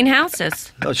she clean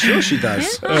houses? Oh, sure she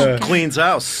does. She cleans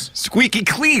house. Squeaky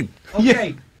clean.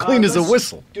 Okay. Clean as a let's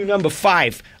whistle. Do number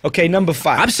 5. Okay, number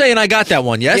 5. I'm saying I got that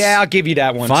one. Yes. Yeah, I'll give you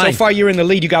that one. Fine. So far, you're in the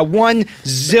lead. You got one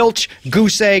zilch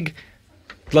goose egg.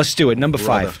 Let's do it. Number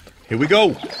 5. Here we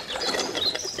go.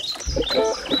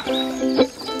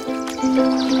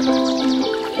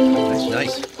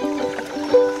 Nice.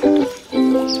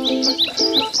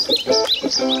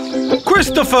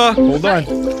 Christopher! Hold on.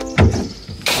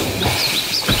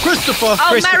 Christopher!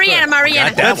 Oh,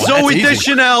 Mariana. That's one. Zoe That's easy.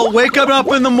 Deschanel waking up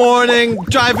in the morning,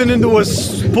 driving into a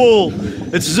pool.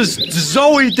 It's just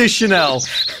Zoe Deschanel.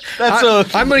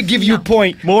 That's I'm going to give you a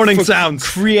point. Morning for sounds.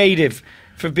 creative.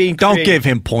 For being Don't creative. give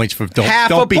him points for Half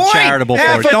don't a be point. charitable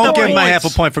Half for it. a Don't give him a point. half a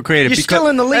point for creative. You're because- still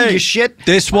in the lead, Hey, you shit.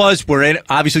 We're in,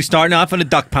 obviously starting off in a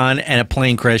duck pond and a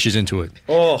plane crashes into it.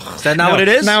 Oh, Is that not what it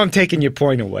is? Now I'm taking your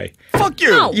point away. Fuck you.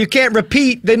 No. You can't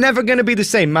repeat. They're never going to be the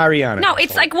same, Mariana. No,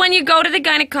 it's like when you go to the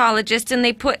gynecologist and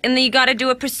then you got to do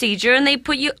a procedure and they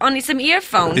put you on some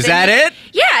earphones. Is and that you- it?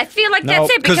 Yeah, I feel like that's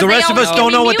it Because the they rest of always us give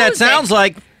don't me know what that music. sounds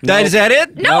like. Is that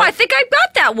it? No, I think I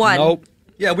got that one. Nope.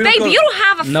 yeah, we Babe, don't go you don't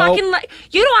have a Nope. fucking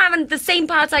you don't have the same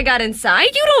parts I got inside.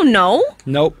 You don't know.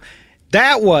 Nope.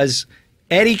 That was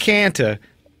Eddie Cantor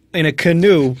in a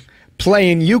canoe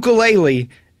playing ukulele,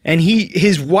 and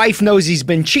his wife knows he's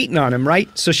been cheating on him, right?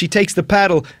 So she takes the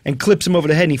paddle and clips him over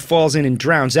the head, and he falls in and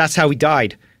drowns. That's how he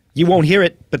died. You won't hear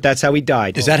it, but that's how he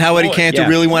died. Is that how Eddie Cantor Yeah.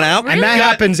 really went out? And that Really?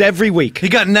 happens every week. He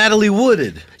got Natalie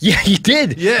Wooded. Yeah, he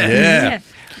did. Yeah. Yeah.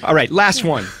 All right, last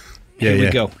one. Here yeah. we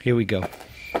go. Here we go.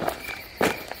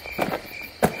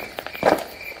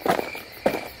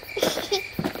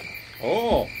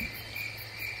 Oh.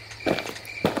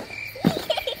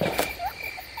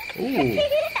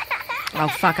 Oh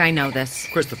fuck, I know this.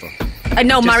 Christopher.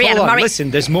 No, Just Mariana. hold on. Mariana.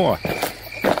 Listen, there's more.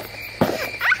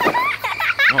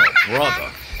 Oh,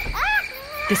 brother.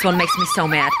 This one makes me so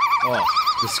mad. Oh,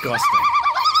 disgusting.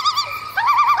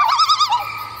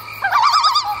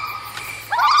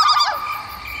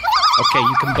 Okay,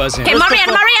 you can buzz in. Okay,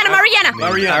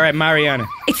 Mariana. All right, Mariana.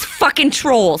 It's fucking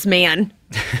trolls, man.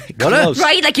 Close.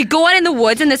 Right? Like you go out in the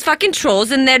woods and there's fucking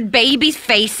trolls and their babies'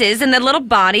 faces and their little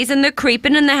bodies and they're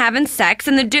creeping and they're having sex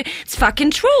and it's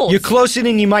fucking trolls. You're closer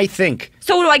than you might think.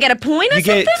 So do I get a point or You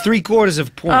something? get 3/4 of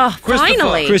a point. Oh,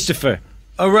 finally. Christopher.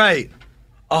 All right.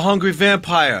 A hungry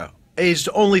vampire, aged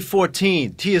only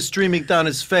 14, tears streaming down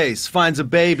his face, finds a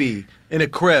baby in a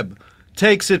crib,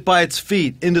 takes it by its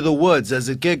feet into the woods as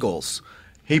it giggles.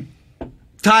 He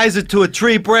ties it to a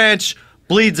tree branch,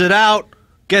 bleeds it out,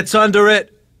 gets under it,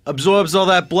 absorbs all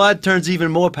that blood, turns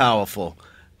even more powerful.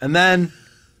 And then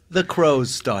the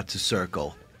crows start to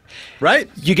circle. Right?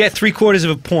 You get 3/4 of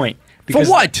a point. For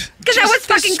what? Because that was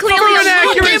fucking clearly for an a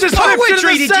accurate movie. description of Poetry, the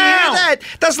did you hear sound. that?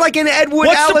 That's like an Edward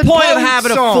What's Allan the point Poe of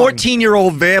having song. a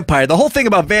 14-year-old vampire? The whole thing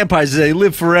about vampires is they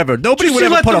live forever. Nobody Did would you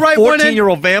ever let put the a right one in?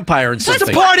 14-year-old vampire in It's something.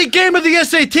 the party game of the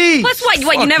SAT. Plus, what you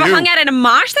Fuck never you. hung out in a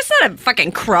marsh? That's not a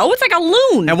fucking crow. It's like a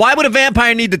loon. And why would a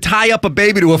vampire need to tie up a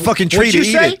baby to a fucking tree What'd to you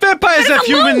eat say? it? Vampires have It's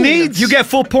a human loon. needs. You get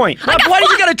full point. I got Why do you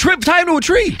fuck- got to tie him to a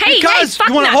tree? Because fuck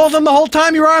you want to nuts. hold them the whole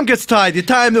time your arm gets tied. You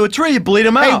tie him to a tree, you bleed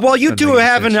him Hey, out. while you two are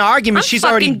having an I'm argument, she's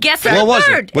fucking already guessing What a was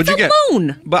it? bird. What'd It's you a get?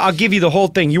 loon. But I'll give you the whole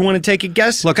thing. You want to take a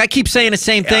guess? Look, I keep saying the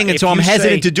same thing, and if so I'm you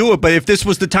hesitant say- to do it. But if this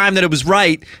was the time that it was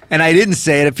right, and I didn't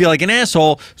say it, I feel like an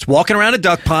asshole. It's walking around a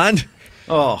duck pond,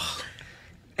 Oh,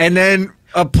 and then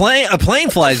A plane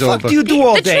flies over. What do you do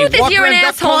all The day? truth is Walk you're an around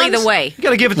duck asshole ponds? either way. You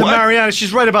gotta give it to Mariana.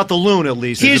 She's right about the loon, at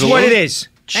least. Here's what it is.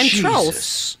 And Jesus.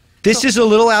 trolls. This is a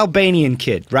little Albanian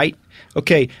kid, right?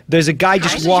 Okay, there's a guy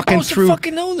just walking through.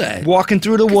 fucking know that. Walking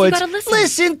through the woods. gotta listen.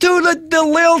 Listen to the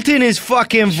lilt in his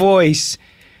fucking voice.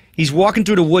 He's walking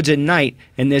through the woods at night,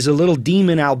 and there's a little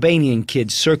demon Albanian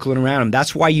kid circling around him.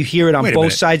 That's why you hear it on Wait a both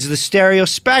minute. sides of the stereo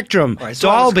spectrum. Right, so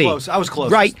I was Dolby. close. I was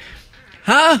close. Right.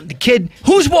 Huh? The kid.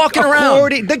 Who's walking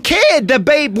around? The kid. The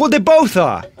babe. Well, they both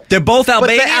are. They're both But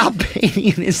Albanian? the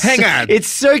Albanian is. Hang on. It's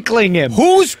circling him.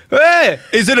 Who's... Hey.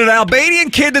 Is it an Albanian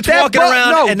kid that's That walking bo-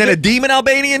 around no, and then the- a demon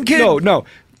Albanian kid? No.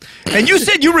 And you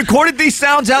said you recorded these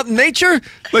sounds out in nature?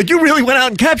 Like you really went out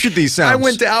and captured these sounds? I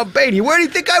went to Albania. Where do you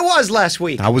think I was last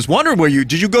week? I was wondering where you...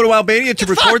 Did you go to Albania to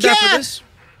record that for this?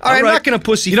 All right, I'm All right. not going to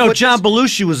pussyfoot. You know, John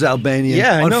Belushi was Albanian.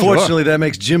 Yeah, I know. Unfortunately, that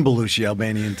makes Jim Belushi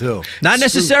Albanian, too. Not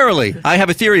necessarily. I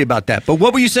have a theory about that. But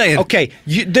what were you saying? Okay,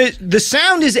 the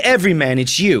sound is everyman.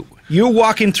 It's you. You're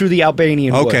walking through the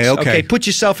Albanian Okay, woods. okay. Put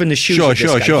yourself in the shoes Sure, of this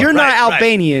sure, guy. sure. You're not Right,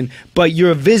 Albanian, but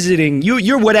you're visiting.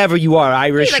 You're whatever you are,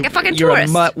 Irish. You're like a fucking you're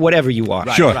tourist. Whatever you are.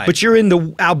 Sure. right. But you're in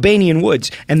the Albanian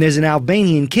woods, and there's an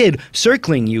Albanian kid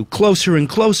circling you closer and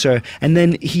closer, and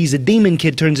then he's a demon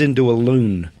kid turns into a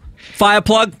loon.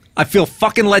 Fireplug, I feel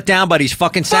fucking let down by these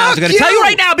fucking sounds. Fuck I'm going to tell you you!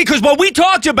 right now because what we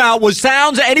talked about was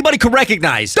sounds that anybody could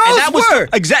recognize. Those and that was were!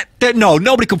 No,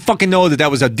 nobody could fucking know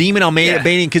that was a demon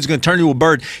Albanian kid's going to turn into a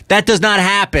bird. That does not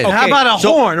happen. How about a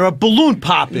horn or a balloon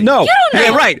popping? No. You don't know.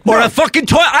 Yeah, right. Or a fucking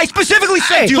toilet. I specifically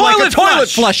said Hey, to you like a toilet toilet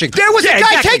flush. flushing. There was a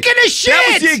guy taking a shit! That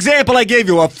was the example I gave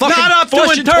you. A fucking Not up to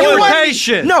flushing toilet.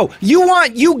 interpretation. No,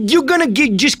 you're gonna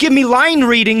just give me line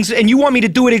readings, and you want me to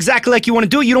do it exactly like you want to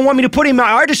do it. You don't want me to put in my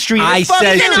artistry. I Fucking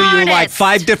said to you like artist.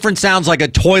 5 different sounds like a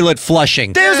toilet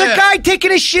flushing. There's a guy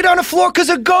taking a shit on the floor because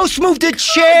a ghost moved a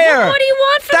chair. What do you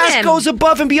want from That him? goes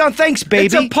above and beyond. Thanks, baby.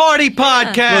 It's a party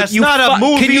podcast, Look, you not a fu-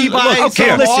 movie. can you- by look, Okay,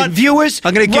 Come listen, on. viewers,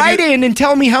 I'm gonna give write you- in and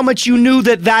tell me how much you knew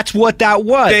that's what that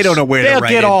was. They don't know where They'll to write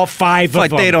get it. all 5 But of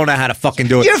them. they don't know how to fucking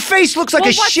do it. Your face looks like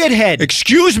Well, a what's- shithead.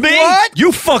 Excuse me? What?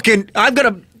 You fucking... I'm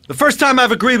going to... The first time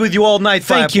I've agreed with you all night,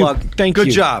 Thank you. Fireplug. Thank Good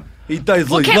you. job. He does.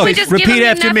 Well, can't look, we just give him Repeat your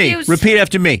after me. nephews? Repeat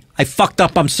after me. I fucked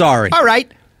up. I'm sorry. All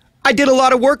right. I did a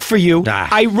lot of work for you. Ah.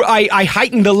 I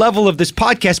heightened the level of this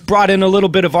podcast, brought in a little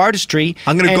bit of artistry.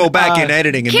 I'm going to and, go back in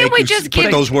editing and can't make we you just put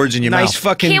give- those words in your nice mouth.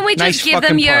 fucking. Can't we nice just give them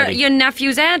fucking your, party. your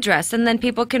nephew's address and then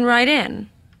people can write in?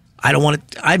 I don't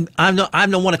want to... I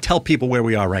don't want to tell people where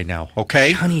we are right now,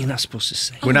 okay? Honey, you're not supposed to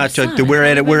say. We're not... son, we're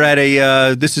at I a... We're at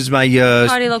a... this is my...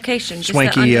 Party location. Just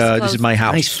swanky... the this is undisclosed- my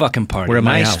house. Nice fucking party. We're at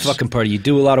my nice house. fucking party. You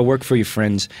do a lot of work for your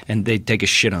friends, and they take a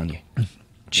shit on you.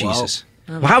 Jesus.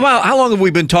 Well, how long have we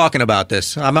been talking about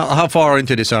this? How far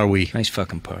into this are we? Nice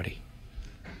fucking party.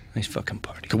 Nice fucking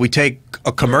party. Could we take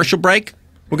a commercial break?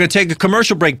 We're going to take a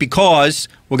commercial break because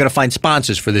we're going to find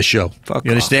sponsors for this show. Fuck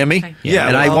you understand me? Okay. Yeah,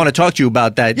 And I well- want to talk to you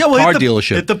about that yeah, well, car hit the,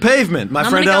 dealership. Hit the pavement. My I'm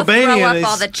friend gonna go Albanian throw up is.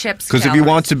 all the chips. Because if he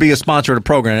wants to be a sponsor of the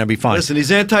program, that'd be fine. Listen,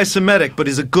 he's anti-Semitic, but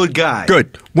he's a good guy.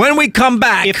 Good. When we come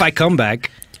back, If I come back,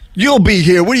 you'll be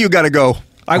here. Where do you got to go?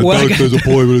 When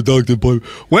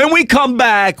we come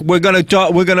back, we're gonna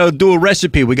talk. We're gonna do a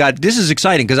recipe. This is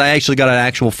exciting because I actually got an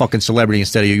actual fucking celebrity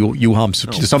instead of you humps.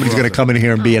 Somebody's gonna come in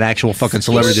here and be an actual fucking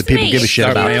celebrity that people give a shit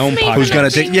Start about. my own podcast. Who's gonna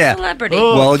take? take? Yeah. Celebrity.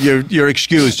 Well, you're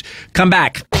excused. Come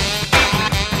back.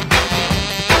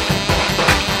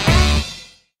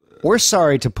 We're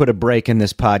sorry to put a break in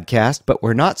this podcast, but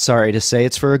we're not sorry to say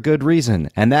it's for a good reason,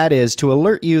 and that is to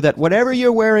alert you that whatever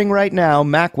you're wearing right now,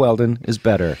 Mack Weldon is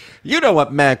better. You know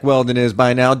what Mack Weldon is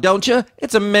by now, don't you?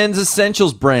 It's a men's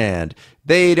essentials brand.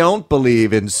 They don't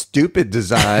believe in stupid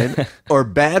design or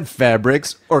bad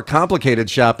fabrics or complicated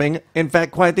shopping. In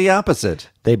fact, quite the opposite.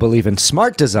 They believe in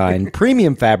smart design,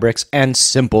 premium fabrics, and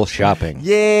simple shopping.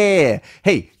 Yeah.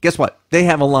 Hey, guess what? They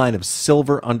have a line of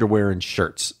silver underwear and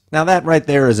shirts. Now that right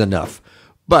there is enough.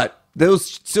 But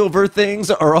those silver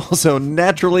things are also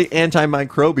naturally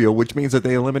antimicrobial, which means that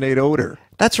they eliminate odor.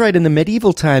 That's right, in the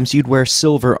medieval times, you'd wear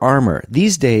silver armor.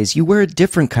 These days, you wear a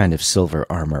different kind of silver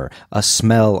armor, a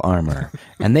smell armor.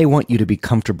 And they want you to be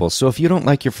comfortable. So if you don't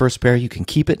like your first pair, you can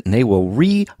keep it, and they will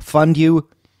refund you.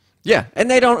 Yeah, and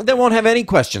they won't have any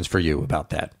questions for you about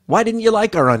that. Why didn't you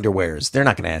like our underwears? They're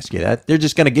not going to ask you that. They're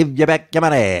just going to give you back your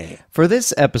money. For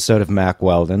this episode of Mack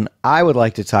Weldon, I would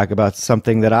like to talk about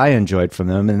something that I enjoyed from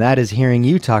them, and that is hearing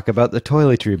you talk about the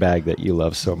toiletry bag that you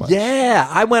love so much. Yeah,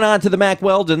 I went on to the Mack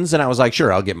Weldons, and I was like,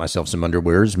 sure, I'll get myself some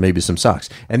underwears, maybe some socks.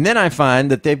 And then I find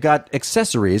that they've got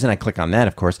accessories, and I click on that,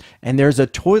 of course, and there's a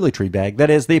toiletry bag that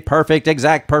is the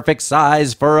perfect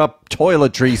size for a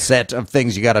toiletry set of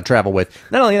things you got to travel with.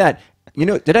 Not only that, You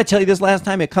know, did I tell you this last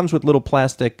time? It comes with little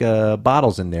plastic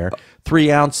bottles in there,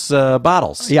 3-ounce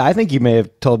bottles. Yeah, I think you may have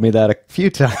told me that a few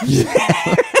times.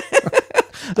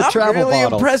 The travel really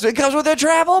bottle. impressed. It comes with the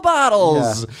travel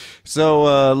bottles. Yeah.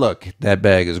 So, look, that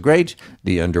bag is great.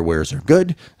 The underwears are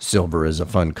good. Silver is a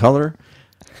fun color.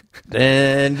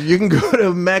 And you can go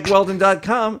to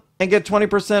MacWeldon.com and get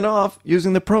 20% off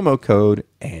using the promo code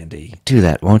Andy. Do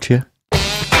that, won't you?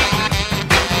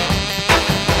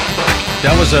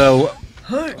 That was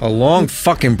a long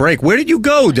fucking break. Where did you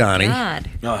go, Donnie? God.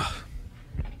 I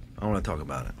don't want to talk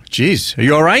about it. Jeez, are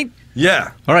you all right?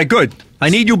 Yeah. All right, good. I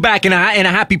need you back in a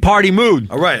happy party mood.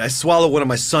 All right, I swallowed one of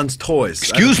my son's toys.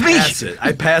 Excuse me?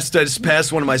 I just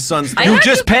passed one of my son's I You heard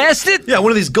just passed it? Yeah,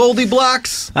 one of these Goldie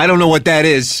blocks. I don't know what that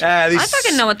is. I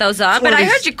fucking know what those are, It's but one of I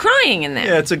these- heard you crying in there.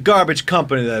 Yeah, it's a garbage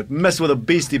company that mess with the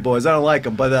Beastie Boys. I don't like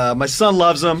them, but my son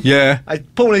loves them. Yeah. I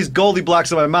put one of these Goldie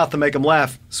blocks in my mouth to make him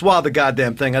laugh. Swallow the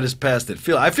goddamn thing. I just passed it.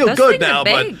 I feel Those good things are now,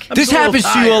 but big. I'm This just a little happens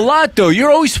to you a tired. lot, though.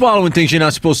 You're always swallowing things you're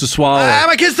not supposed to swallow.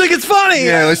 My kids think it's funny.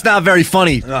 Yeah, it's not very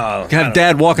funny. I Have don't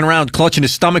Dad walking around clutching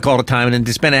his stomach all the time, and then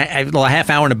to spend a half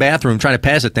hour in the bathroom trying to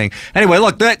pass a thing. Anyway,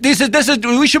 look, this is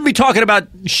we shouldn't be talking about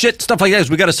shit stuff like that.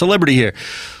 We got a celebrity here.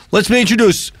 Let's be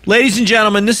introduced, ladies and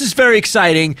gentlemen. This is very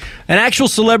exciting. An actual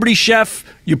celebrity chef.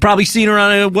 You've probably seen her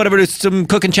on whatever it is, some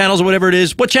cooking channels or whatever it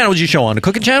is. What channel did you show on? The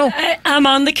cooking channel? I'm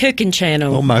on the cooking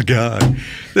channel. Oh my God.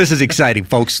 This is exciting,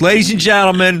 folks. Ladies and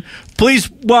gentlemen, please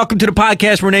welcome to the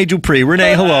podcast, Renee Dupree.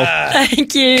 Renee, hello.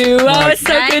 Thank you. Oh, it's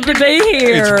so good to be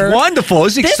here. It's wonderful.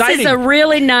 It's This exciting. is a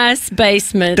really nice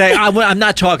basement. I'm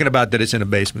not talking about that it's in a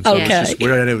basement. So it's Okay. just-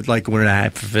 we're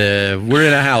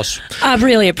in a house. I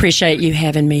really appreciate you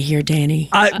having me here, Danny.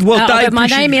 I but my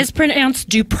appreciate- name is pronounced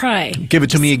Dupre. Give it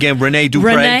to me again, Renee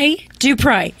Dupree. Renee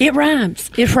Dupre. It rhymes.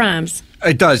 It rhymes.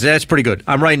 It does. That's pretty good.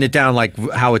 I'm writing it down like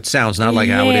how it sounds, not like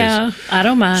how it Yeah, is. I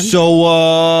don't mind.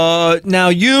 So now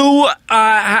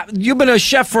you've been a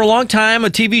chef for a long time,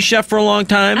 a TV chef for a long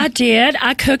time. I did.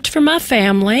 I cooked for my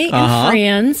family and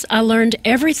friends. I learned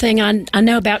everything I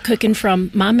know about cooking from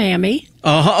my mammy.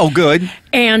 Oh, good.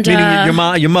 And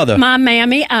Meaning your mother. my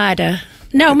mammy, Ida.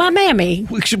 No, my mammy.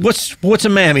 What's a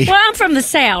mammy? Well, I'm from the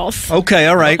South. Okay,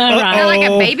 all right. All right. They're like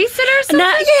a babysitter or something? No,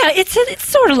 yeah, it's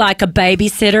sort of like a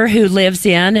babysitter who lives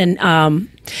in and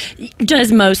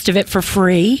does most of it for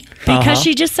free because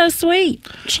she's just so sweet.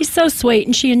 She's so sweet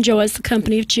and she enjoys the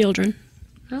company of children.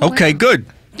 Okay, good.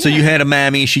 So you had a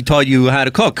mammy. She taught you how to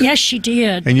cook. Yes, she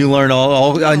did. And you learned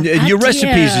and your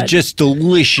recipes are did. just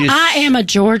delicious. I am a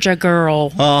Georgia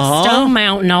girl. Stone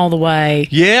Mountain all the way.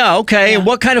 Yeah, okay. And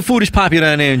what kind of food is popular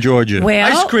down there in Georgia?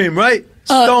 Well, Ice cream, right?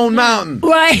 Stone Mountain.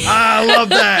 Right. I love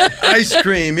that. Ice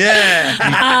cream,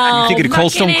 yeah. You think of the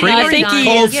Cold Stone Creamery? I think he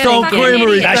Cold is. Stone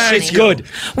Creamery. That Thank shit's you. good.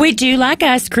 We do like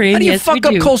ice cream. How do you yes, fuck we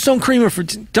up do. Cold Stone Creamery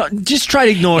just try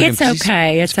to ignore him. It's 'cause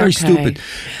okay. It's It's very okay. stupid.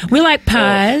 We like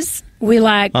pies. We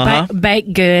like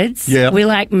baked goods. Yeah. We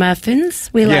like muffins.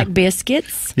 We Yeah. like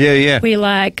biscuits. Yeah, yeah. We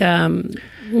like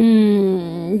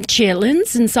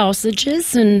chitlins and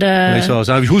sausages and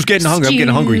Who's getting hungry? I'm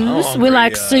getting hungry. stews. We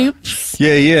like soups.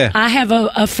 Yeah, yeah. I have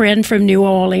a friend from New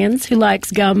Orleans who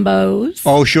likes gumbos.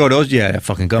 Oh, sure. Those, yeah,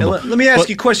 fucking Hey, gumbo. let me ask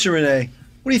you a question, Renee.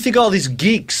 What do you think of all these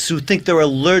geeks who think they're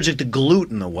allergic to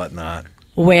gluten or whatnot?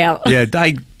 Well, Yeah,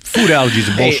 food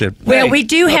allergies are bullshit. well, we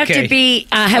do have okay. to be.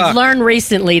 I have learned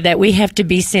recently that we have to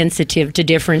be sensitive to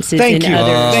differences Thank in you.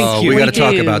 others. Thank you. We got to We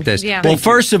talk do. about this. Yeah. Well,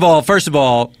 first of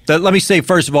all, let me say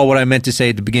first of all what I meant to say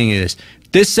at the beginning of this.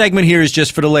 This segment here is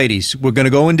just for the ladies. We're going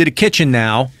to go into the kitchen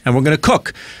now, and we're going to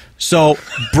cook. So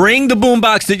bring the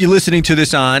boombox that you're listening to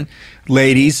this on,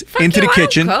 ladies, Fuck into you, the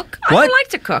kitchen. I don't cook. I What? don't like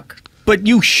to cook. But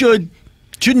you should.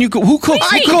 Shouldn't you cook? Who cooks?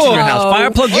 I Who cooks in your cook. house?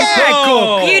 Fireplug? You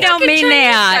cook. You don't Fucking mean Chinese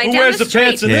that. guy Who down wears the the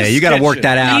pants street. in Yeah, this you got to work kitchen?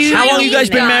 that out. You How long you guys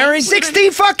been guys. married? 60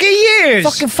 fucking years.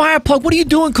 Fucking Fireplug. What are you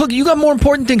doing cooking? You got more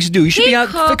important things to do. You should He be out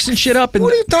cooks. fixing shit up. And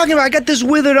What are you talking about? I got this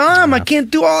withered arm. I can't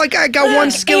do all. I got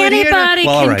one skillet here. Anybody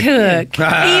Well, all can right.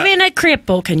 cook. Even a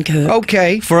cripple can cook.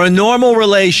 Okay. For a normal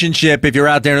relationship, if you're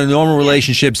out there in a normal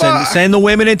relationship, send the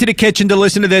women into the kitchen to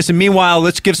listen to this. And meanwhile,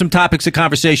 let's give some topics of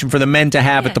conversation for the men to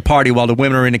have at the party while the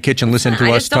women are in the kitchen listening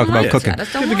to I us just don't talk about like cooking. it. I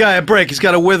just don't Give the like guy a break. He's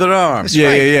got a withered arm. Yeah,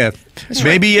 right. yeah.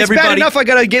 Maybe It's bad everybody. enough I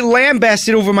gotta get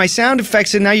lambasted over my sound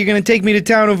effects, and now you're gonna take me to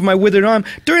town over my withered arm.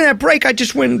 During that break, I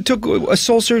just went and took a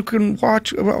soul circle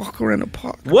walk around the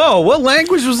park. Whoa, what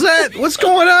language was that? What's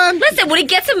going on? Listen, when he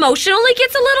gets emotional, he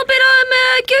gets a little bit,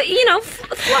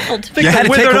 fluffled. You had to take a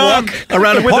Withered walk arm-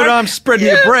 around the withered park. arm spreading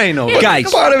your brain over.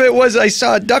 Guys, Part of it was I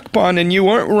saw a duck pond, and you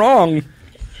weren't wrong.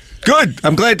 good.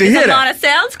 I'm glad to hear There's a that. lot of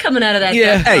sounds coming out of that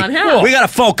Yeah. duck Hey, pond, huh? we got to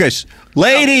focus.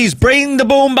 Ladies, bring the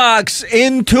boombox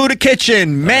into the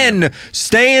kitchen. Men,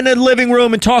 stay in the living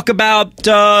room and talk about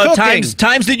times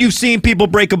that you've seen people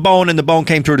break a bone and the bone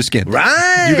came through the skin.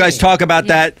 Right. You guys talk about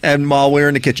that and while we're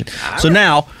in the kitchen. So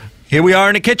now, here we are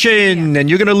in the kitchen, and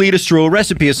you're going to lead us through a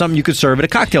recipe of something you could serve at a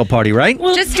cocktail party, right?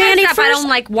 Well, Just Danny, heads up, I first- don't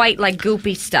like white, like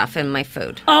goopy stuff in my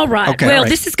food. All right. Okay, well, all right.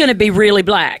 this is going to be really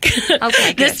black.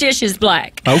 Okay, This good. dish is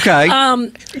black. Okay.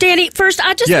 Danny, first,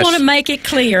 I just Yes. want to make it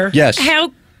clear Yes.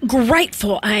 how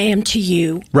grateful I am to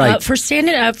you Right. for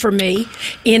standing up for me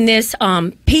in this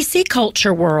PC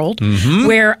culture world Mm-hmm.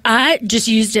 where I just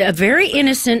used a very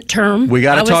innocent term. We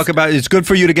got I to was- talk about. It's good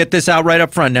for you to get this out right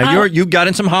up front. Now you got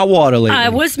in some hot water lately. I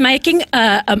was making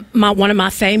one of my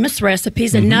famous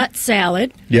recipes, a nut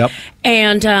salad. Yep.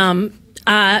 And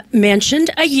I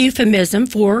mentioned a euphemism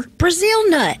for Brazil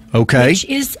nut. Okay. Which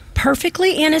is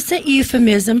perfectly innocent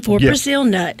euphemism for Yep. Brazil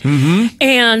nut. Mm-hmm.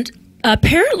 And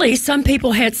apparently some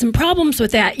people had some problems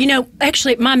with that. You know,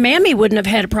 actually, my mammy wouldn't have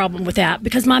had a problem with that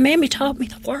because my mammy taught me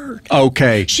the word.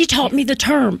 Okay. She taught me the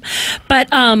term. But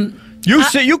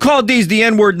You called these the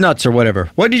N-word nuts or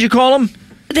whatever. What did you call them?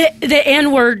 the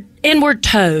N-word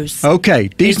toes.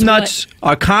 Okay. These Is nuts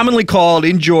are commonly called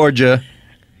in Georgia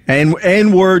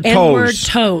N-word toes. N-word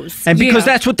toes. And because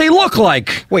Yeah. that's what they look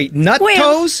like. Wait, nut Well,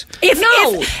 toes? If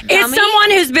No, if dummy.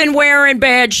 someone who's been wearing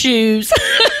bad shoes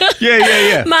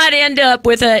Yeah. might end up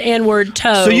with an N-word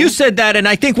toe. So you said that, and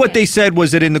I think what they said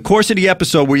was that in the course of the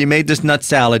episode where you made this nut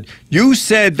salad, you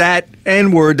said that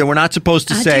N-word that we're not supposed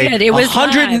to I say did. It was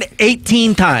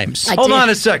 118 times. I Hold did. on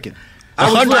a second.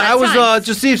 I was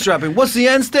just eavesdropping. What's the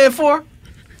N stand for?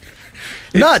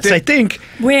 Nuts, I think.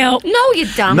 Well, No, you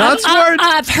dumb. Nuts?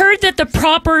 I've heard that the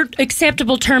proper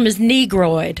acceptable term is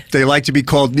negroid. They like to be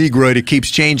called Negroid. It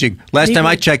keeps changing. Last time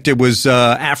I Negroid. checked, it was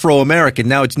Afro-American.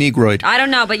 Now it's Negroid. I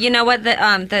don't know, but you know what?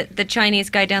 The Chinese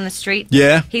guy down the street.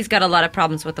 Yeah? He's got a lot of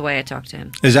problems with the way I talk to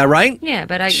him. Is that right? Yeah,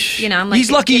 but I'm like,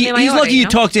 He's lucky. give me my He's order, lucky you know?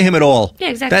 talk to him at all. Yeah,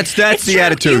 exactly. That's It's the true.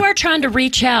 attitude. You are trying to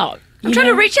reach out. I'm trying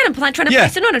to reach out. I'm trying to Yeah.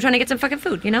 place an order. I'm trying to get some fucking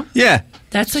food. You know. Yeah.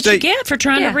 That's what Stay- you get for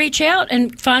trying Yeah. to reach out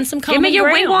and find some common Give me your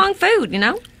ground. wing wong food. You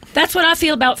know. That's what I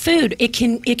feel about food. It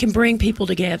can bring people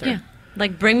together. Yeah.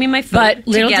 Like bring me my food. But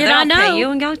little together, did I I'll know- pay you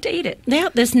and go to eat it. Yeah,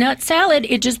 this nut salad,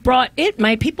 it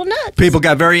made people nuts. People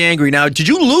got very angry. Now, did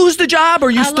you lose the job, or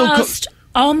you I still? lost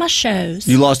all my shows.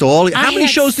 You lost all. I How many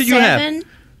had shows did you have?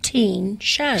 17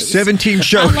 shows. 17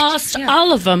 shows. I lost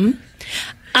all of them.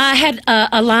 I had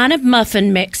a line of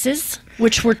muffin mixes,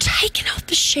 which were taken off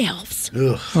the shelves.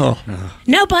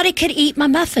 Nobody could eat my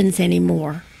muffins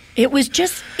anymore. It was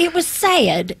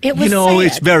sad. It was You know, sad.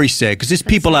 it's very sad because there's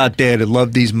people out there that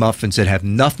love these muffins that have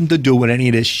nothing to do with any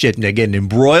of this shit, and they're getting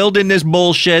embroiled in this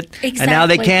bullshit. And now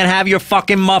they Exactly. can't have your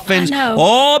fucking muffins. I know.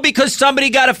 All because somebody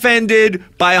got offended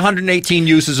by 118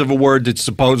 uses of a word that's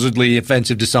supposedly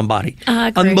offensive to somebody. I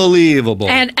agree. Unbelievable.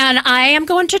 And I am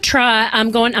going to try.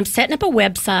 I'm setting up a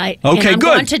website. Okay, and I'm good.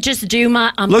 going to just do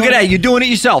my. Look at that. You're doing it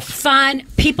yourself. Find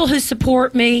people who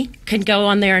support me can go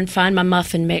on there and find my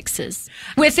muffin mixes.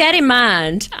 With that in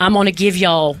mind, I'm going to give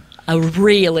y'all a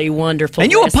really wonderful.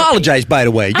 And you recipe. apologized, by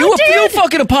the way. You did.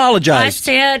 fucking I apologized.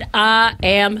 said I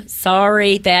am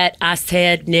sorry that I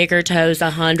said nigger toes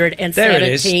 117 There it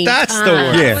is. That's the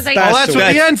word. Yeah. Was I- That's That's the what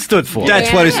word. the N stood for.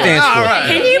 That's what it stands for.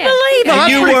 Can you believe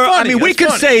And it? you pretty were. I funny. mean, we That's could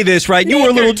funny. say this, right? You were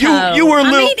a little. Nigger You were a toe.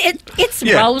 little. I mean, it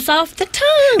Yeah. rolls off the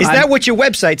tongue. Is that what your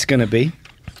website's going to be?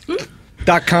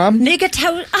 .com? Nigger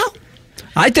toe? Oh,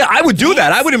 I would do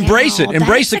that. I would embrace it. Oh,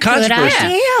 Embrace the that's a good controversy.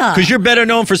 idea. Because you're better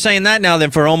known for saying that now than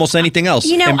for almost anything else.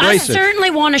 you know, embrace I it.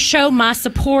 certainly want to show my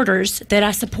supporters that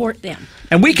I support them.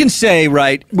 And we can say,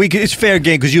 right, it's fair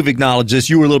game because you've acknowledged this.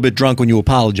 You were a little bit drunk when you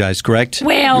apologized, correct?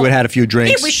 Well, you had a few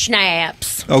drinks. It was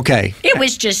schnapps. Okay. It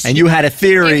was just. And you had a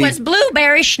theory. It was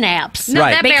blueberry schnapps. No,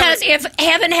 Right. that Because if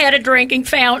heaven had a drinking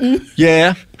fountain,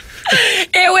 Yeah.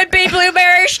 it would be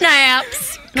blueberry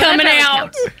schnapps No, that coming doesn't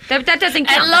out. count. That doesn't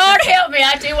count. And Lord help me,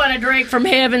 I do want to drink from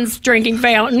heaven's drinking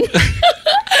fountain.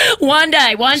 One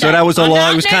day. So that was a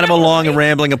long. It was kind of a long and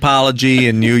rambling apology,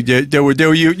 and you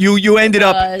ended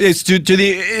up. was. It's to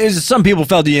the. Some people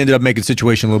felt that you ended up making the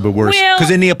situation a little bit worse Well- because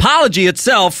in the apology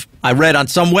itself, I read on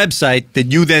some website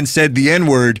that you then said the N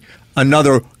word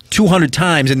another 200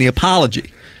 times in the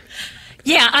apology.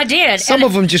 Yeah, I did. Some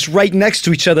of them just right next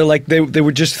to each other, like they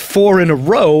were just four in a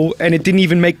row, and it didn't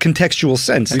even make contextual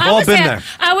sense. We've all been there.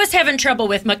 I was having trouble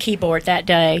with my keyboard that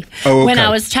day Oh, when okay. I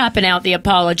was typing out the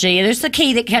apology. There's a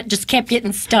key that just kept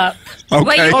getting stuck.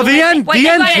 Okay. Oh, the end key. The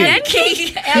end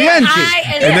key.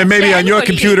 And then maybe on your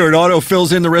computer it auto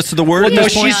fills in the rest of the word. Well, at no,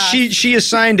 this point? she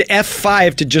assigned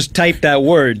F5 to just type that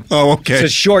word. Oh, okay. It's a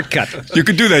shortcut. You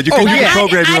could do that. You can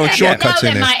program your own shortcuts I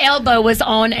in didn't know there. that my elbow was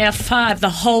on F5 the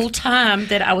whole time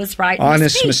that I was writing the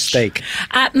Honest speech. mistake.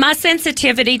 My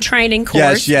sensitivity training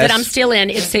course Yes. that I'm still in,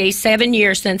 it's a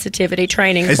 7-year sensitivity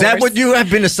training course. Is that what you have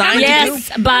been assigned to do? Yes,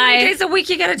 How many by days a week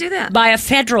you got to do that? by a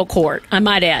federal court, I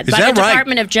might add. Is by that the right?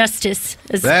 Department of Justice.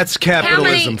 That's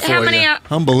capitalism for How many you.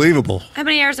 Unbelievable. how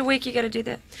many hours a week you got to do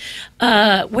that?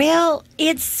 Well,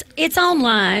 it's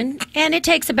online, and it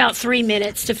takes about 3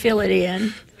 minutes to fill it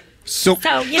in. So,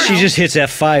 So, you know. She just hits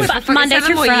F5. Fucking Monday 7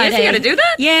 through more years Friday. you got to do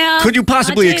that? Yeah. could you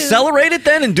possibly I do. accelerate it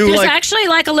then and do There's like? actually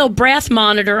like a little breath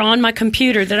monitor on my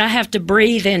computer that I have to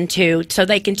breathe into so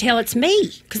they can tell it's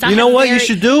me. Because You know what you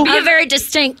should do? I have a very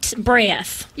distinct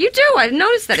breath. You do. I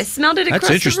noticed that. I smelled it across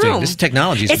That's interesting. the room. This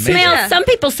technology is It amazing. smells. Yeah. Some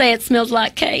people say it smells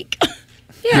like cake.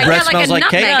 Yeah, I breath got like smells a like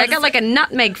nutmeg. cake? I got like a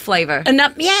nutmeg flavor.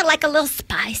 Yeah, like a little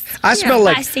spice. I smell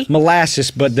like spicy. molasses,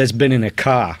 but that's been in a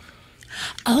car.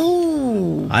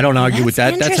 Oh. I don't argue with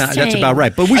that. That's That's interesting. about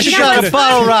right. But we I should just go got to a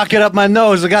bottle rocket up my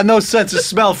nose. I got no sense of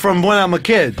smell from when I'm a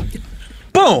kid.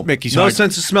 Boom. Mickey's no hard.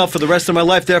 sense of smell for the rest of my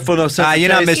life. Therefore, no sense. You're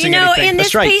of not taste. missing You know, anything. in this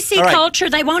That's right. PC All right. culture,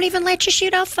 they won't even let you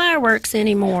shoot off fireworks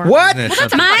anymore. What?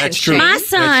 That's true. My That's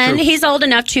son, true. he's old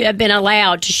enough to have been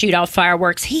allowed to shoot off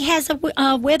fireworks. He has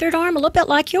a withered arm, a little bit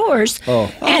like yours.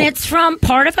 And it's from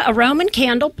part of a Roman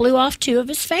candle blew off 2 of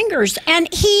his fingers. And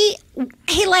he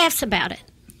laughs about it.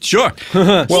 Sure.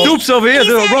 Stoops over here.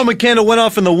 The Roman candle went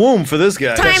off in the womb for this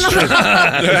guy.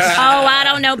 Oh, I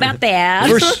don't know about that.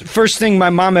 First thing my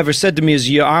mom ever said to me is,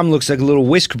 "Your arm looks like a little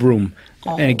whisk broom,"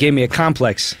 and it gave me a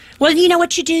complex. Well, you know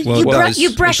what you do? Well, you, it does. you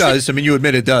brush it does. I mean, you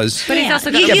admit it does. But he's Yeah.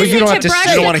 also You got use but you it don't to have to brush say-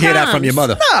 You don't the want to hear that from your crumbs.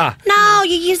 mother. Ah, No,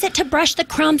 you use it to brush the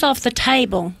crumbs off the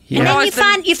table, and know, then it's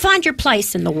you find your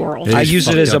place in the world. It I is use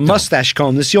it fucked as a up, though. mustache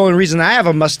comb. That's the only reason I have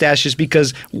a mustache is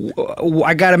because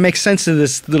I got to make sense of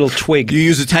this little twig. You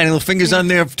use the tiny little fingers on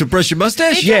there to brush your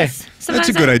mustache? Yeah. That's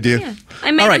a good idea. Yeah.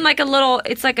 I made All right. him like a little.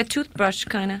 It's like a toothbrush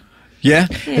kind of. Yeah?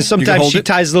 And You can sometimes hold she it?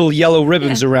 ties little yellow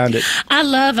ribbons around it. I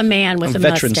love a man with On a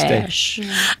Veterans Day. mustache.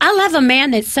 I love a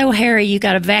man that's so hairy you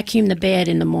got to vacuum the bed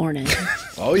in the morning.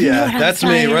 Oh You know yeah, what I'm that's me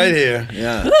saying? right here.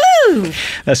 Yeah. Woo!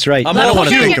 That's right. I don't want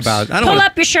to Pull think your- about it. I don't Pull want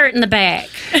up your shirt in the back.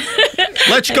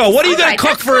 Let's go. What are you All going right, to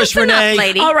cook that's for us, close enough, Renee?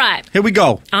 lady. All right. Here we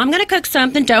go. I'm going to cook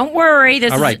something. Don't worry.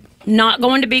 This All right. is not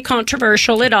going to be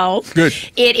controversial at all. Good.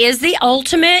 It is the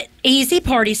ultimate easy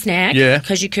party snack. Yeah.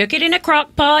 Because you cook it in a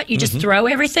crock pot. You just throw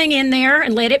everything in there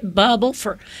and let it bubble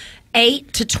for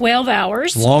 8 to 12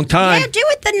 hours. Long time. Yeah, do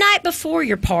it the night before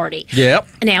your party. Yep.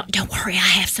 Now, don't worry, I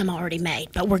have some already made,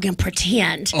 but we're going to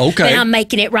pretend Okay. that I'm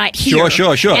making it right here.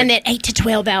 Sure. And that 8 to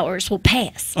 12 hours will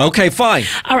pass. Okay, fine.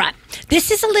 All right.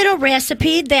 This is a little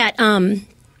recipe that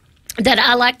that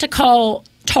I like to call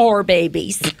tar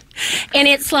babies. And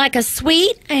it's like a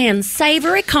sweet and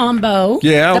savory combo.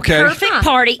 Yeah, okay. The perfect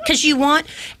party, because you want,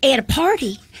 at a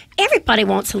party, everybody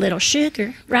wants a little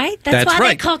sugar, right? That's why they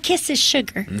right. call kisses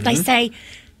sugar. They say,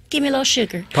 give me a little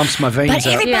sugar. Pumps my veins But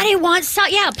out. everybody wants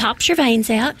salt. Yeah, pops your veins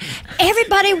out.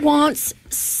 Everybody wants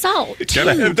salt, too.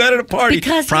 Gotta have that at a party.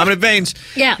 Because Prominent veins.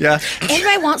 yeah. Yeah.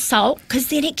 Everybody wants salt because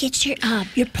then it gets your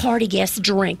party guests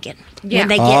drinking. Yeah. When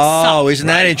they get Oh, salt. isn't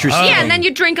that interesting? Yeah, and then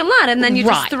you drink a lot, and then you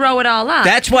Right. just throw it all out.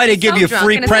 That's why they give So you drunk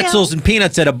free and it's pretzels and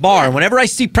peanuts at a bar. And whenever I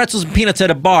see pretzels and peanuts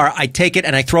at a bar, I take it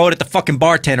and I throw it at the fucking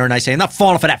bartender and I say, I'm not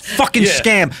falling for that fucking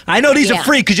scam. I know these are Yeah.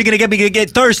 free because you're going to get me to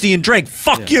get thirsty and drink.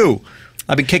 Fuck you.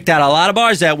 I've been kicked out of a lot of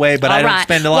bars that way, but I All don't right.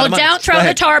 spend a lot of money. Well, don't Go throw the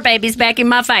ahead. tar babies back in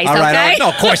my face, All right. okay? No,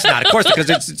 of course not. Of course, because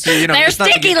it's you know. They're it's not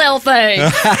to sticky get- little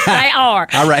things. They are.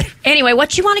 All right. Anyway,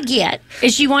 what you want to get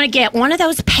is you want to get one of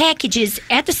those packages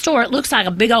at the store. It looks like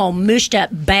a big old mushed up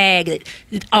bag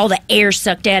that all the air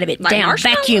sucked out of it, Like down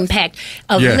marshmallows? vacuum packed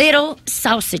of Yeah. little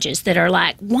sausages that are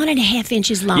like 1.5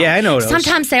 inches long. Yeah, I know those.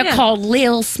 Sometimes they're called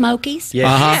Lil Smokies.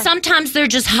 Yeah. Uh-huh. Sometimes they're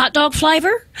just hot dog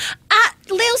flavor.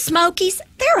 Lil Smokies,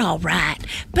 they're all right,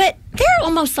 but they're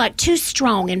almost like too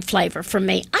strong in flavor for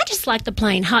me. I just like the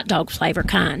plain hot dog flavor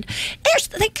kind.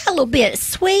 They got a little bit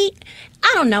sweet.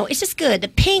 I don't know. It's just good. The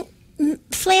pink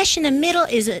flesh in the middle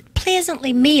is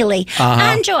pleasantly mealy.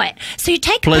 I enjoy it. So you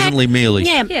take Pleasantly a pack, mealy.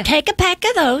 Yeah, take a pack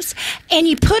of those and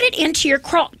you put it into your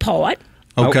crock pot.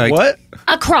 Okay. What?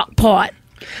 A crock pot.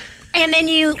 And then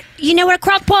you know what a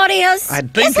crock pot is? I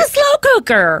think It's a slow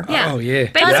cooker. Yeah. Oh, yeah.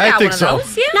 Baby's I got think one so. of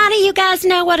those. Yeah. None of you guys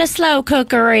know what a slow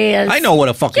cooker is. I know what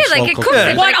a fucking Yeah, like slow it cooker cooks is.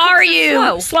 it. What Like are cooks it you?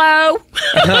 slow. Slow?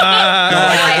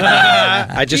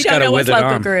 I I just You don't got a know what withered slow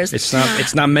arm. cooker is.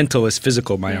 It's not mental. It's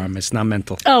physical. My arm. It's not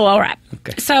mental. Oh, all right.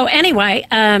 Okay. So anyway,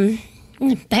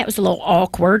 that was a little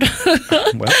awkward.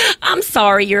 I'm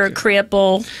sorry you're a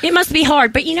cripple. It must be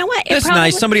hard, but you know what? That's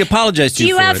nice. Somebody apologized to Do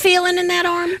you you for have it. feeling in that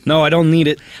arm? No, I don't need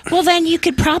it. Well, then you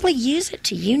could probably use it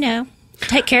to,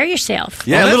 take care of yourself.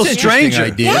 Yeah, a that's little an interesting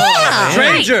stranger. idea.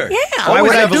 Stranger. Yeah. Why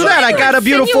would I do that? I got a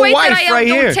beautiful Insinuate wife that I right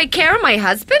don't here. take care of my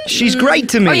husband? She's great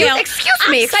to me. Oh, you, excuse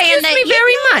me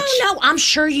very much. No, I'm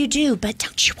sure you do, but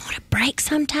don't you want a break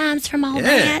sometimes from all Yeah.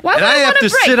 that? Why would And I have want a to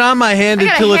break? sit on my hand I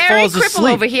got until a it hairy falls cripple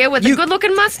asleep. over here with a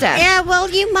good-looking mustache. Yeah, well,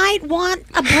 you might want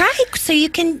a break so you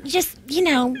can just,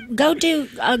 go do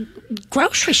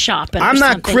grocery shopping. I'm or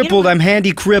not something. crippled. I'm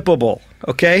handy crippable.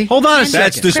 Okay. Hold on a That's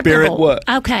second. the spirit. Crippable. What?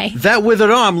 Okay. That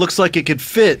withered arm looks like it could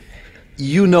fit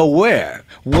you know where.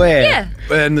 Where?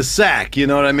 Yeah. In the sack, you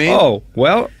know what I mean? Oh,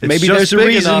 well, maybe just there's a big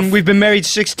reason enough. we've been married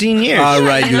 16 years. All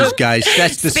right, you guys.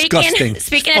 That's disgusting.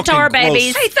 Speaking of Fucking tar gross.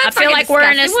 babies, Hey, that's I feel fucking like we're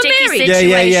in a disgusting. We're sticky married.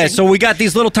 situation. Yeah. So we got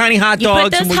these little tiny hot You put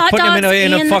dogs, those and we hot put them in dogs a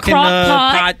in the fucking crock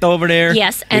pot. pot over there.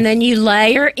 Yes, and then you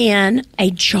layer in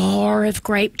a jar of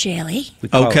grape jelly,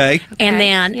 Okay. and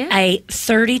then yeah. a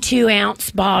 32-ounce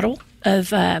bottle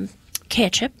of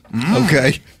ketchup.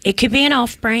 Okay. It could be an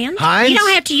off-brand. Heinz? You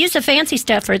don't have to use the fancy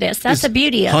stuff for this. That's the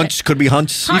beauty of Hunts it. could be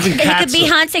hunts. It could be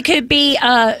Hunt's. It could be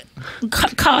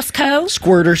Costco.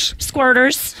 Squirters.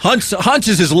 Squirters. Hunts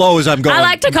is as low as I'm going. I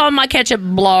like to call my ketchup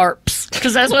blarps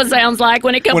because that's what it sounds like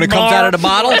when it comes out of the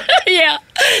bottle. Yeah.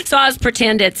 So I was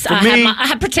pretend it's.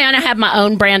 I pretend I have my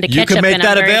own brand of You ketchup. can make and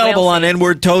that I'm very available on wealthy.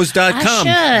 nwordtoes.com.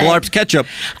 I should. Blarps ketchup.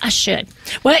 I should.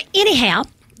 Well, anyhow,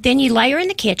 then you layer in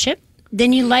the ketchup.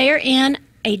 Then you layer in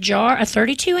a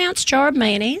 32-ounce jar of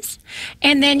mayonnaise,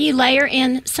 and then you layer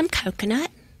in some coconut,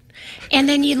 and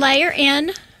then you layer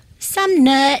in some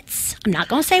nuts. I'm not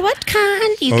going to say what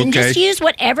kind. You can just use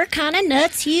whatever kind of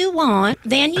nuts you want.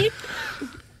 Then you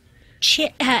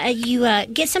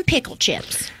get some pickle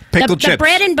chips. Pickle The chips.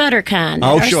 bread and butter kind.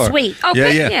 Oh, that are sure. sweet.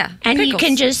 Okay, Yeah. yeah. And you Pickles.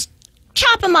 can just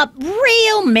chop them up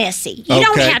real messy. You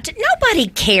don't Okay. have to. Nobody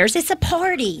cares. It's a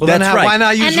party. Well, then That's right. why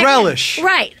not use And then- relish?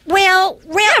 Right. Well,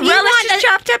 Yeah, you relish want is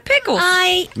chopped up pickles.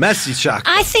 Messy chocolate.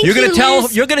 I think You're gonna you tell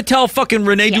lose- you're gonna tell fucking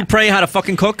Rene Yeah. Dupre how to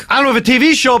fucking cook? I don't have a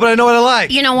TV show, but I know what I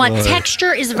like. You know what?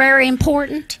 Texture is very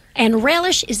important, and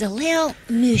relish is a little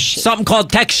mushy. Something called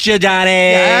texture, Johnny.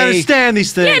 I understand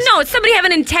these things. yeah, no, it's somebody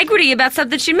having integrity about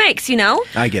something she makes, you know?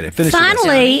 I get it. Finish the rest.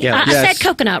 Finally, Yeah. I Yes. said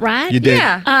coconut, right? You did.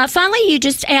 Yeah. Finally, you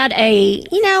just add a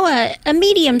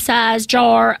medium-sized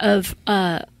jar of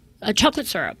a chocolate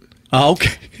syrup. Oh,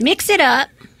 okay. Mix it up.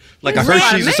 Like a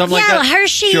Hershey's or something like Yeah, that?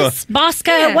 Hershey's, Sure. Bosco,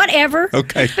 Yeah. whatever.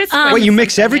 Okay. Wait, you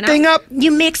mix everything up?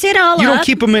 You mix it all You up. don't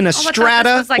keep them in a Oh, I thought this strata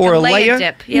was like or a layer layer?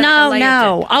 dip. Yeah, no, like a layer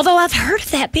no. dip. Although I've heard of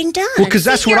that being done. Well, 'cause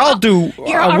that's what I'll do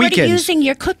You're on already weekends. using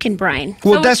your cooking brain.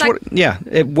 Well, So that's it's what. Yeah.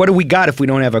 What do we got if we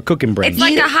don't have a cooking brain? It's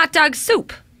like a hot dog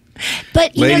soup.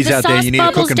 But you Ladies know, the out there, sauce you need a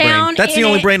bubbles cooking down. brain. That's the and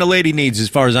only it- brain a lady needs, as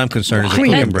far as I'm concerned, is a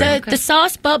Clean cooking it. brain. The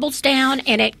sauce bubbles down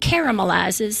and it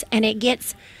caramelizes and it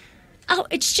gets. Oh,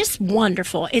 it's just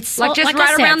wonderful. It's Like just I right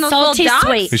said, around those salty little dots?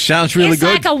 sweet. It sounds really it's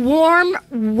good. It's like a warm,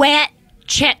 wet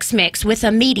Chex Mix with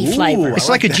a meaty flavor. It's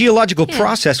like a geological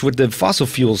process with the fossil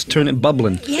fuels turning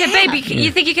bubbling. Yeah, baby,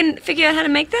 you think you can figure out how to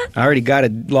make that? I already got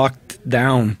it locked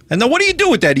down. And then what do you do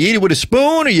with that? You eat it with a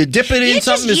spoon or you dip it in You just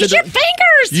something? Is use it your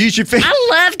fingers. Use your fingers. I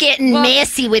love getting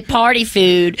messy with party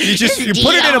food. You Just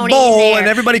put it in a on bowl there. and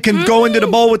everybody can go into the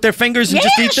bowl with their fingers and Yeah,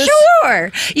 just eat this?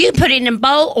 sure. You can put it in a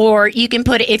bowl, or you can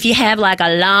put it if you have like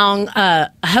a long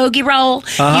hoagie roll.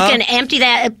 You can empty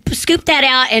that, scoop that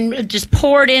out, and just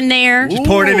pour it in there. Just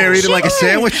pour it in there, eat it like a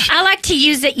sandwich? I like to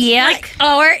use it, yeah.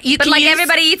 Or you But can like use,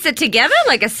 everybody eats it together,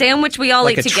 like a sandwich we all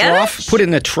Like eat a together. trough? Put it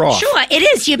in a trough. Sure, it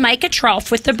is. You make a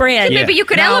trough with the bread. Maybe you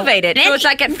could elevate it, so it's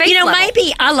like at face You know, level.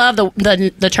 maybe I love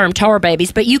the term tar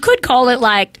babies, but you could call it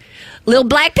like little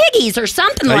black piggies or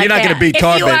something No, like you're that. not gonna beat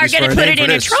tar if you are babies going for to a put name it for in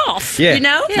a this. trough, Yeah. you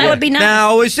know, that would be nice.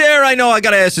 Now, is there, I know I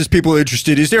got to ask this, people are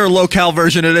interested, is there a low-cal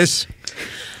version of this?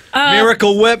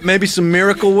 Miracle Whip, maybe some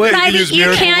Miracle Whip. Maybe use you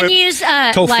Miracle can Whip. use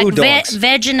Tofu like dogs.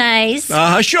 Vegenaise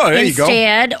Sure, there you go.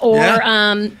 instead, or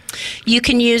Yeah. you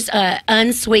can use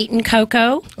unsweetened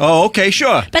cocoa. Oh, okay,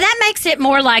 sure. But that makes it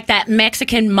more like that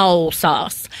Mexican mole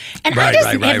sauce. And Right, I just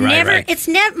right, have right, never. right. It's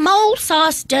never mole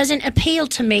sauce doesn't appeal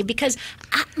to me because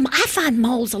I find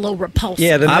moles a little repulsive.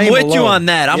 Yeah, the I'm name with you alone. on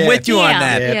that. I'm Yeah. with you on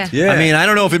Yeah. that. Yeah. I mean, I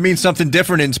don't know if it means something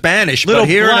different in Spanish, Little but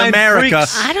here in blind America,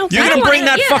 freaks. I don't you're think- gonna bring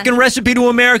that Yeah. fucking recipe to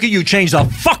America. You change the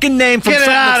fucking name from Get it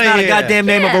something that's outta not a here. goddamn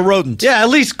name of a Yeah. rodent. Yeah, at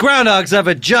least groundhogs have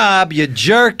a job, you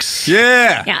jerks.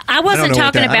 Yeah. Yeah, I don't wasn't know what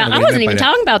talking that- I don't about. know I what he wasn't meant even by that.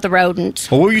 talking about the rodent.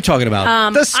 Well, what were you talking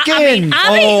about? The I skin. mean,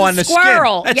 on the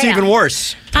squirrel. skin. That's yeah. even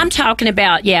worse. I'm talking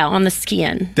about on the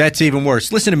skin. That's even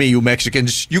worse. Listen to me, you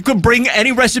Mexicans. You can bring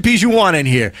any recipes you want in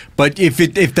here, but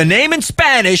if the name in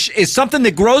Spanish is something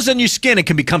that grows on your skin and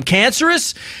can become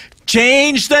cancerous,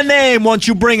 change the name once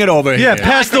you bring it over Yeah, here.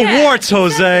 pass the warts,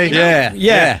 Jose. Yeah,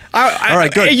 Yeah. All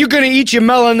right, good. Are you going to eat your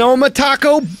melanoma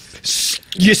taco?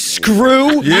 You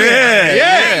screw?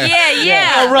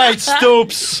 Yeah. All right,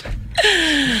 Stoops.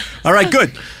 All right,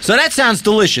 good. So that sounds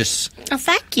delicious. Oh,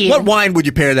 thank you. What wine would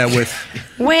you pair that with?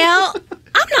 Well,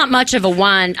 I'm not much of a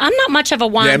wine. I'm not much of a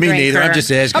wine Yeah, me drinker. neither. I'm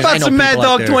just asking. How I about know some Mad people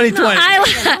out Dog there.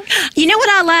 2020? You know what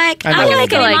I like? I know I what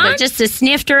like you like. just a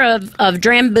snifter of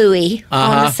Drambuie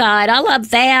on the side. I love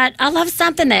that. I love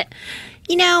something that,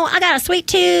 I got a sweet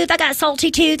tooth. I got a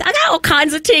salty tooth. I got all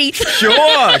kinds of teeth. Sure.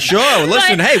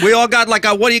 Listen, But- hey, we all got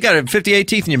what do you got? 58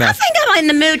 teeth in your I mouth. think I'm in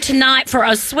the mood tonight for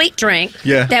a sweet drink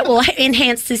Yeah. that will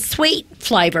enhance the sweet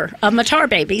flavor of my tar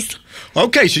babies.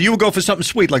 Okay, so you would go for something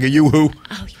sweet like a yoo-hoo.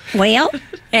 Well,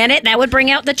 and that would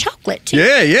bring out the chocolate too.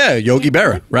 Yeah, Yogi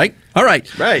Berra, right? All right.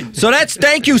 Right. So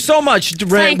thank you so much.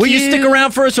 Thank Will you you. stick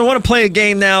around for us? I want to play a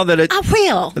game now that I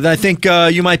will. that I think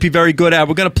you might be very good at.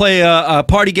 We're going to play a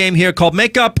party game here called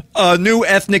Make Up a New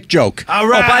Ethnic Joke. All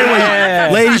right. Oh, by the way,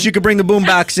 that's ladies, fun. you can bring the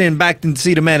boombox in back and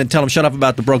see the men and tell them shut up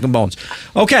about the broken bones.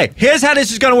 Okay, here's how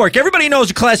this is going to work. Everybody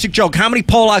knows a classic joke. How many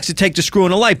Polacks it take to screw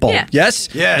in a light bulb? Yeah. Yes?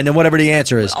 Yeah. And then whatever the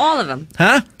answer is. All of them.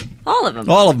 Huh? All of them.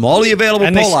 All of them. All the available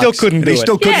And they Polacks. still couldn't And they do it.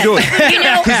 still couldn't do it.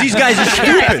 Because these guys are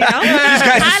stupid. These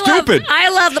guys are stupid. I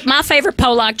love my favorite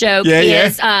Polak joke Yeah.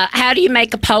 is how do you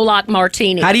make a Polak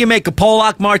martini? How do you make a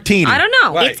Polak martini? I don't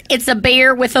know. It's a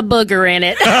beer with a booger in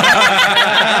it.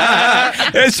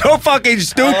 It's so fucking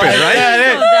stupid, right?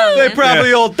 Yeah, So dumb, they man.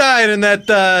 probably all died in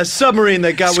that submarine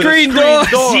they got with a Screen screen doors.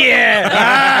 door.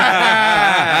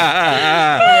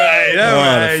 All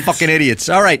right. Fucking idiots.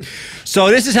 All right. So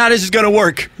this is how this is going to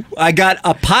work. I got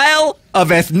a pile of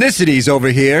ethnicities over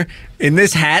here in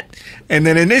this hat. And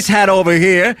then in this hat over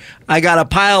here, I got a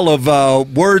pile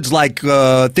of words like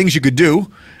things you could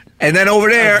do. And then over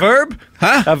there. A verb?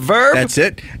 Huh? A verb? That's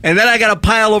it. And then I got a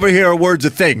pile over here of words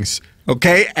of things.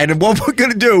 Okay? And then what we're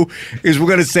going to do is we're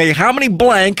going to say how many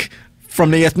blank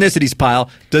from the ethnicities pile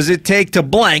does it take to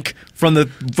blank from the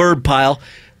verb pile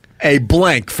a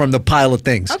blank from the pile of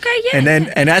things. Okay, yeah,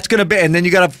 And that's going to be, and then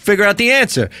you got to figure out the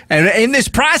answer. And in this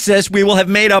process, we will have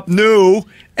made up new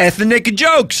ethnic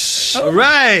jokes. All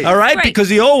right. All right? Right. Because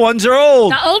the old ones are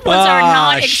old. The old ones are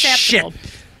not shit.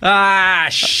 acceptable.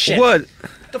 Shit. What?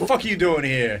 What the fuck are you doing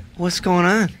here? What's going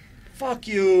on? Fuck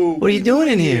you. What are you doing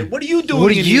in here? What are you doing What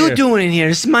are in you here? doing in here?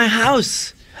 This is my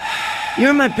house.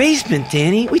 You're in my basement,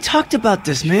 Danny. We talked about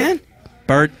this, man.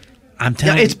 Bert, I'm No,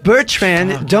 telling you. it's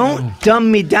Bertrand. Don't dumb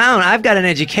me down. I've got an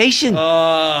education.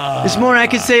 There's more I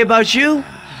could say about you.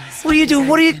 What are you doing?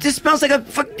 What are you? This smells like a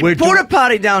fucking We're porta doing-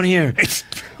 potty down here.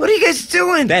 What are you guys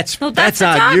doing? That's No, that's the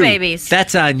on tar you. babies.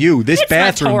 That's on you. This It's my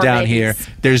bathroom tar down babies. here,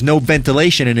 there's no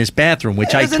ventilation in this bathroom, which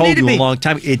It I doesn't told need to you a be. long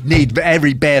time.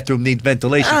 Every bathroom needs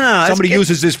ventilation. I don't know, Somebody it's-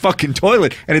 uses this fucking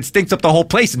toilet and it stinks up the whole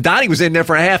place. And Donnie was in there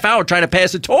for a half hour trying to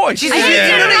pass a toy. Jesus, I hate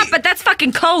none to of interrupt, but that's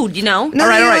fucking code, you know? None All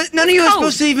right, of all you, right. none of you are Code.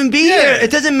 supposed to even be here. It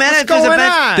doesn't matter if there's a going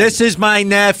vent. on? This is my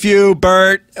nephew,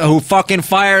 Bert, who fucking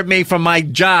fired me from my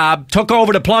job, took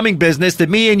over the plumbing business that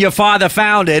me and your father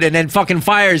founded, and then fucking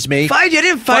fires me. Fired you? I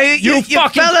didn't fire you. You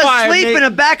fucking fell fired asleep me. in the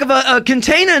back of a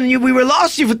container, and we were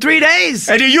lost you for 3 days.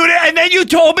 And then you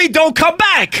told me don't come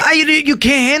back. You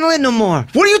can't handle it no more.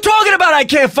 What are you talking about? I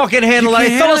can't fucking handle it. You I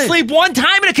can't fell handle it. asleep one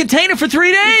time in a container for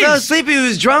 3 days. You fell asleep. You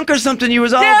was drunk or something. You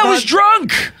was all. Yeah, I was bugged.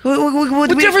 drunk. What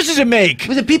What difference does it make?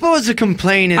 The people was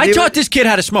complaining. I They taught this kid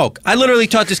how to smoke. I literally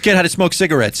taught this kid how to smoke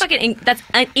cigarettes. That's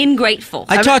ingrateful.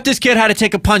 I taught this kid how to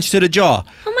take a punch to the jaw.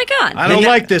 Oh my God. I don't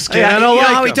like this kid. Yeah, I don't you know like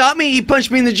how he him. taught me? He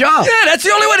punched me in the jaw. Yeah, that's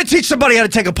the only way to teach somebody how to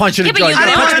take a punch to the Yeah, but jaw. you You gotta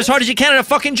don't punch wanna- him as hard as you can in the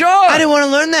fucking jaw. I didn't want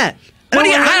to learn that. What do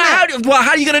you, how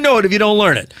are you going to know it if you don't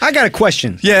learn it? I got a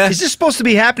question. Yeah. Is this supposed to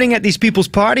be happening at these people's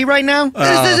party right now?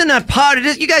 This isn't a party.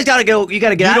 You guys gotta go. You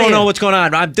gotta get You out don't of here. know what's going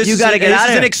on. You gotta get out of This is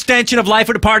an here. extension of Life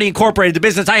of the Party Incorporated, the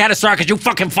business I had to start because you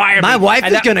fucking fired me. My wife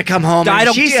And is gonna come home. I and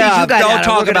don't she sees yeah, you guys don't out,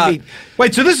 talk we're gonna about be-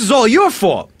 Wait, so this is all your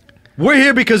fault? We're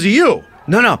here because of you.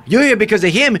 No. You're here because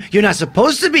of him. You're not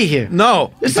supposed to be here.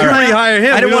 No. This is Somebody my- hire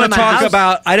him. I didn't We want to go to my talk house.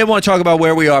 about. I didn't want to talk about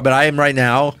where we are, but I am right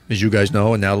now, as you guys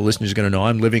know, and now the listeners are going to know.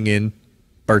 I'm living in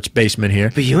Bert's basement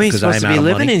here. But you ain't 'cause supposed I to am be out of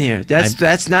living money. in here.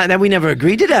 That's not that we never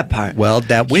agreed to that part. Well,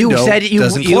 that window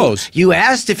doesn't close. You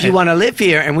asked if you want to live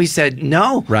here, and we said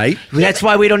no. Right. That's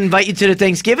why we don't invite you to the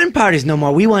Thanksgiving parties no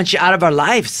more. We want you out of our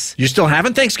lives. You still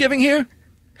having Thanksgiving here?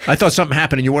 I thought something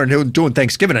happened and you weren't doing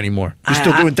Thanksgiving anymore. You're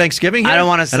still doing Thanksgiving here? I don't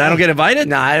want to. And I don't get invited?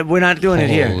 No, we're not doing it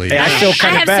here. Holy Hey, I feel I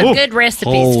kind of have bad. some good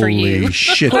recipes for you. Holy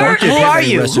shit. Who Don't give him are any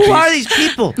you? recipes. Who are these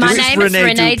people? My This is name is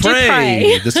Renee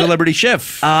Dupre. the celebrity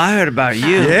chef. Oh, I heard about you.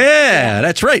 Yeah,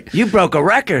 that's right. You broke a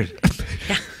record.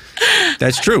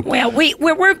 That's true. Well, we're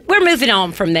moving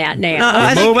on from that now.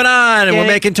 I think- Moving on, and we're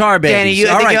making tar babies.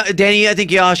 Danny, I think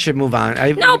y'all should move on.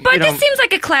 No, but this seems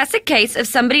like a classic case of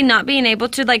somebody not being able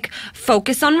to like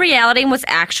focus on reality and what's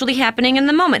actually happening in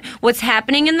the moment. What's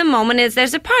happening in the moment is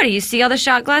there's a party. You see all the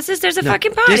shot glasses? There's a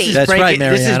fucking party. This is That's breaking, right,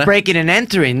 This is Mariana. breaking and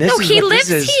entering. This No, is he what lives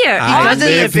this is. here. He I doesn't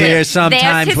live here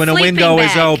sometimes his when a sleeping window is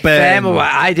bag. open. Fam,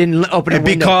 I didn't open a And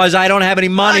window. because I don't have any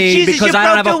money, Jesus, because you I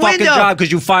don't have broke a the fucking window. job,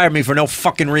 because you fired me for no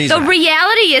fucking reason. The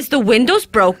reality is the window's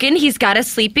broken. He's got a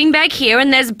sleeping bag here,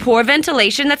 and there's poor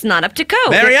ventilation that's not up to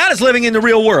code. Mariana's living in the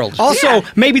real world. Also,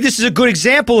 maybe this is a good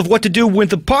example of what to do with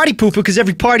the party pooper, because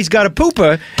every party's got a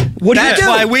pooper. What do you That's do?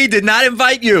 why we did not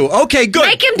invite you. Okay, good.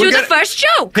 Make him We're do gonna- the first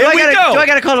joke. Here we go. Do I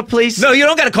gotta call the police? No, you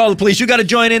don't got to call the police. You got to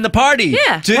join in the party.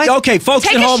 Yeah. Okay, folks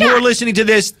Take at a home who shot. are listening to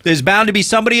this, there's bound to be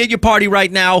somebody at your party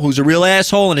right now who's a real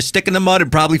asshole and is stick in the mud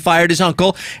and probably fired his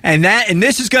uncle. And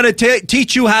this is going to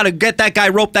teach you how to get that guy,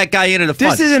 rope that guy into the fun.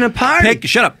 This isn't a party.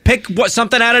 Shut up. Pick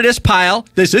something out of this pile.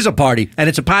 This is a party, and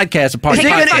it's a podcast. A party.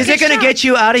 Is it gonna get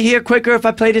you out of here quicker if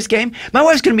I play this game? My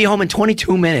wife's gonna be home in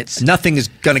 22 minutes. Nothing is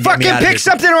going to get me Fucking out of pick this.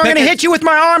 something or I'm Pick going to it. hit you with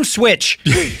my arm switch.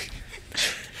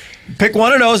 Pick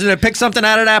one of those and then pick something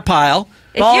out of that pile.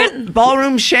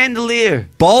 Ballroom chandelier.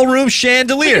 Ballroom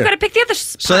chandelier. You got to pick the other.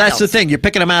 So that's the thing. You're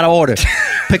picking them out of order.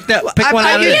 Pick one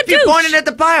out of you it. You're pointing at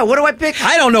the pile. What do I pick?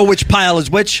 I don't know which pile is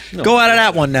which. Go out of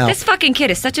that one now. This fucking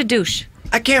kid is such a douche.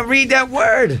 I can't read that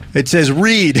word. It says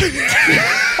read.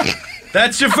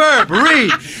 That's your verb.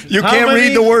 Read. You How can't many-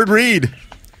 read the word read.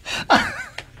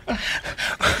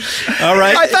 All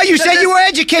right. I thought you said you were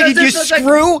educated, you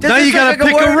screw. Now you gotta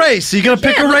pick a race. You gonna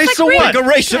pick Yeah, a it looks race like or read. what? Pick a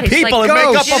race of God, he's people like, and make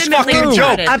go. up a Legitimately fucking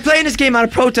joke. retarded. I'm playing this game out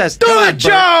of protest. Do the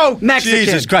joke. Mexican.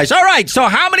 Jesus Christ. All right. So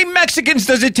how many Mexicans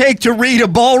does it take to read a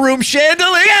ballroom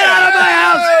chandelier? Get out of my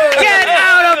house! Get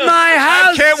out of my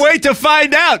house! I can't wait to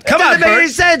find out. Come on, Doesn't make any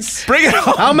Bert. sense. Bring it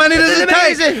on. How many does it Doesn't make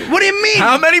any take? sense. What do you mean?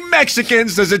 How many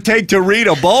Mexicans does it take to read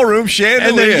a ballroom chandelier?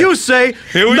 And then you say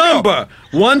Here we go. number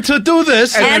one to do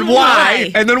this. and then And why?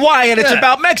 why? And then why? And it's Yeah.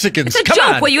 about Mexicans. It's a Come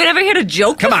joke. on. Well, you ever heard a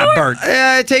joke Come before? on, Bert.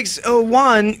 It takes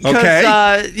one because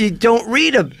Okay. you don't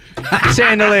read a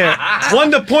chandelier.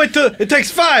 One to point to. It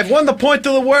takes 5. 1 to point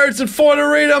to the words and 4 to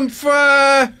read them.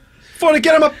 For to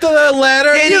get them up to the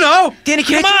ladder. Danny, you know. Danny,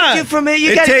 can Come I talk on. to you for a minute?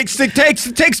 You It got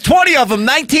takes 20 of them.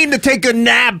 19 to take a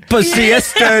nap, a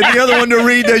siesta, and the other one to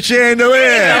read the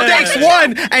chandelier. It takes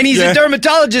one, and he's Yeah. a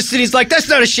dermatologist, and he's like, that's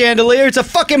not a chandelier, it's a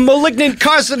fucking malignant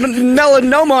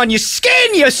melanoma on your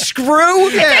skin, you screw.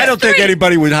 I don't think 3.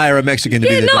 anybody would hire a Mexican to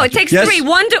Yeah, be the no, it doctor. takes Yes? 3.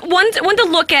 One to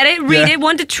look at it, read Yeah. it,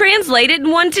 one to translate it,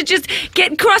 and one to just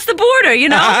get across the border, you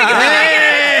know?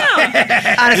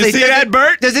 honestly, You see does that, it-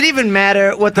 Bert? Does it even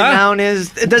matter what the Huh? noun is?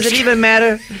 Does it even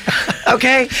matter?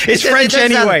 Okay, It's French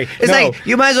doesn't sound- anyway. It's No. like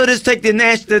you might as well just take the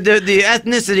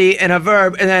ethnicity and a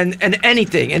verb and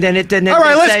anything, and then it. Then All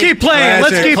right, let's say- keep playing. That's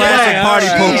Let's it. keep Classic playing. party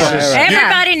pooper.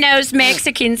 Everybody knows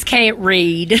Mexicans can't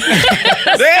read.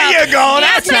 There you go.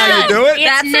 That's how you do it.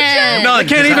 That's a No, I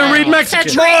can't even read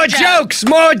Mexican. More jokes,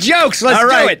 more jokes, let's All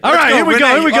right. do it. All right, here we go.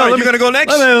 Renee. Here we go. All right, Let you me- gonna go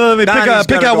next? Let me Donnie's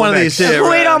pick gonna out go one of next. these here.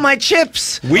 Who ate all my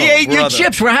chips? We ate your brother.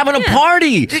 chips. We're having a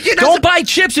party. you not Don't sup- buy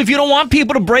chips if you don't want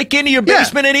people to break into your Yeah.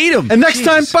 basement and eat them. And next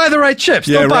time, buy the right chips.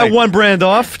 Yeah, Don't buy right. one brand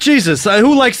off. Jesus,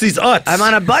 who likes these Utz? I'm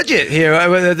on a budget here.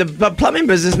 The plumbing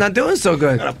business is not doing so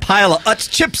good. A pile of Utz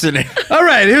chips in it. All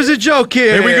right, here's a joke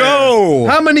here. Here we go.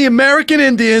 How many American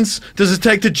Indians does it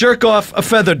take to jerk off a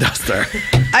feather duster?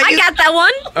 I got that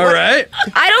one. All right.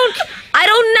 I don't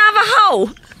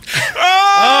Navajo.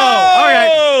 All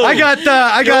right.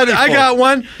 I got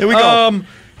one. Here we go.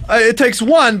 It takes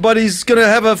one, but he's gonna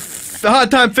have a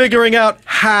hard time figuring out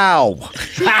how. All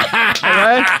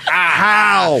right.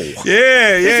 How?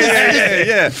 Yeah.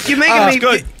 You're making me.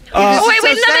 good. Oh, wait,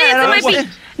 let me sad. answer. I Might don't- be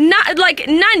not like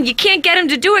none. You can't get them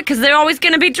to do it because they're always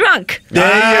going to be drunk. There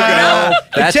you go. It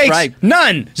That's takes right.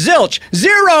 none, zilch,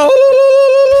 zero.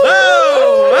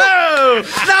 Oh,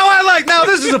 Now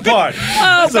this is a part.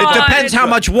 Oh, It depends how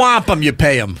much wampum you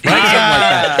pay him. Right? Something like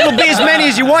that. It'll be as many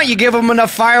as you want. You give them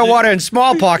enough fire, water, and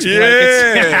smallpox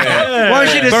blankets. Why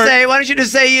don't you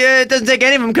just say it doesn't take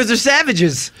any of them because they're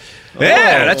savages?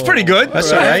 Yeah, that's pretty good.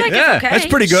 That's all right. Like Yeah, it's okay. that's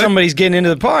pretty good. Somebody's getting into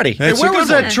the party. Hey, where was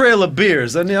that trail of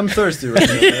beers? I mean, I'm thirsty right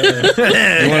now. You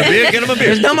want a beer? Get him a beer.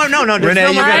 There's no more. No. There's Renee, no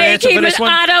you more. got an Hey, answer for this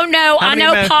one? I don't know. How I many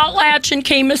know men? potlatch and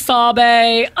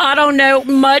Kemosabe. I don't know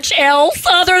much else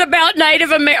other than about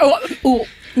Native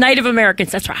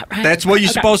Americans. That's right. That's what you're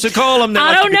supposed to call them.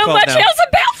 I don't know much else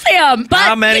about them. But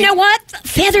How many? you know what?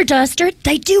 Feather duster,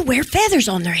 they do wear feathers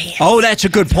on their heads. Oh, that's a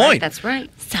good point. That's right.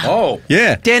 So,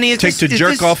 Yeah. Danny, is Take this- to is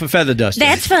jerk this- off a feather duster.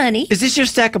 that's funny. Is this your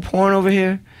stack of porn over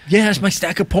here? Yeah, that's my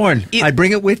stack of porn. I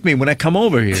bring it with me when I come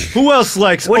over here. Who else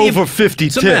likes What do you- over 50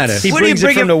 What's the matter? tits? He Where do you brings it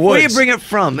bring from the Where do you woods. bring it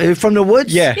from? From the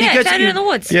woods? Yeah. Yeah, Because down you- in the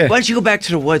woods. Yeah. Why don't you go back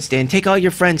to the woods, Dan? Take all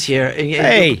your friends here and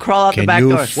Hey, crawl out the can back you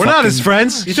door. We're not his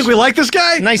friends. You think we like this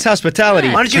guy? Nice hospitality.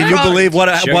 Why don't you Can you crawl, believe what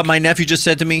Jerk. my nephew just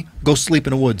said to me? Go sleep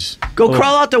in the woods. go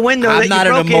crawl out the window? I'm that not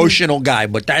you an broke in? emotional guy,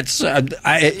 but that's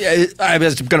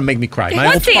it's going to make me cry. My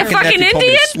What's own he, a fucking nephew told me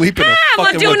to Indian? sleep in a I'm gonna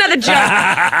fucking do woods. another joke.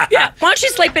 Yeah, why don't you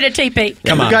sleep in a teepee?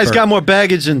 Come You on, guys Bert. got more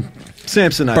baggage than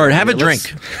Samson. Bert, have a Let's-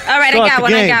 drink. All right, Start I got the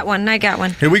one. game. I got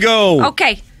one. Here we go.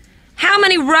 Okay. How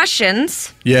many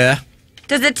Russians Yeah.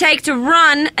 does it take to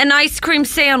run an ice cream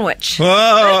sandwich?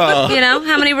 Oh. You know,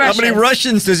 how many How Russians? many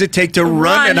Russians does it take to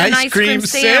run an ice cream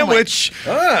sandwich?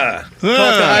 Talk to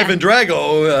Ivan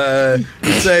Drago.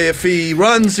 Say if he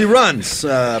runs, he runs.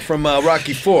 From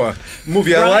Rocky IV.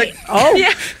 Movie I like. Oh,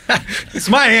 Yeah. It's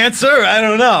my answer. I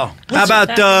don't know. How about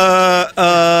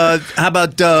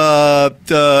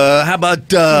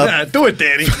Do it,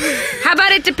 Danny. How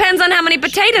about it depends on how many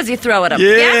potatoes you throw at him?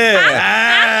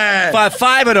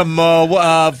 five of them.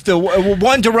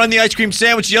 One to run the ice cream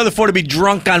sandwich, the other four to be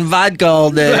drunk on vodka all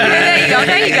day. There you go.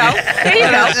 There you go. There you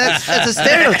go. that's a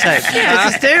stereotype.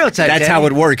 That's a stereotype. That's how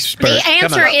it works. Bert. The Come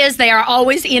answer on. is they are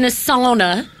always in a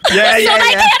sauna. Yeah, so yeah, they yeah.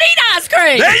 can't eat ice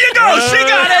cream. There you go. She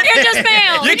got it. You just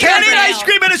failed. You can't eat just ice failed.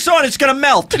 cream in a sauna. It's going to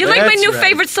melt. You're like my That's new right.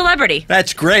 favorite celebrity.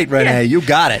 That's great, Renee. You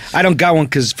got it. I don't got one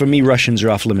because for me, Russians are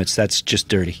off limits. That's just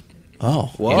dirty.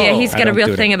 Oh. Yeah, he's I got a don't real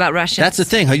do thing about Russians. That's the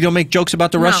thing. Huh? You don't make jokes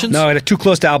about the No. Russians? No, they're too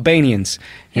close to Albanians.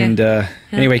 And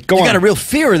anyway, go You on. got a real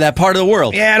fear of that part of the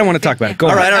world. Yeah, I don't want to talk about it. Go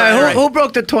All on. right, all right. Who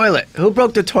broke the toilet? Who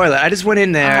broke the toilet? I just went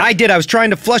in there. I did. I was trying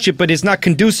to flush it, but it's not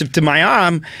conducive to my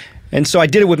arm, and so I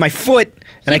did it with my foot,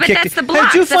 and Yeah, I but kicked that's it. the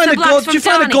blocks. Did you That's find the the blocks gold? from Did you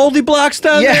find the Tony. Goldie blocks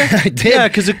down Yeah, there? I did. Yeah,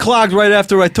 because it clogged right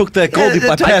after I took that Goldie.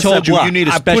 I I passed told that you block. you need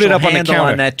a I put special it up on the handle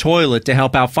counter. on that toilet to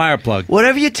help out fire plug.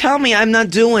 Whatever you tell me, I'm not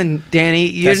doing, Danny.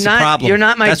 You're That's not. the problem. You're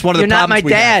not my. That's one of the you're not problems my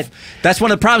we dad. have. That's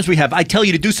one of the problems we have. I tell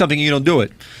you to do something and you don't do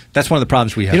it. That's one of the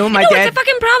problems we have. You know what my no, dad. it's a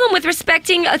fucking problem with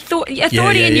respecting authority yeah,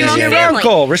 in your yeah, own yeah. family.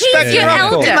 Your uncle. Respect He's your your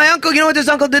uncle. elder. My uncle, you know what this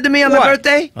uncle did to me on my What?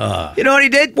 birthday? You know what he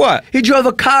did? What? He drove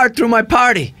a car through my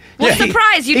party. Well,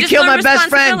 surprise, you he just killed my learned best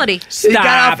friend. responsibility. He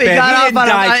got off. He Stop it. got He off didn't on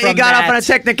die a. He from got off on a that.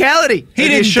 technicality. He You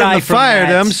didn't shouldn't die have from fired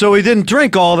that. him, so he didn't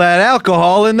drink all that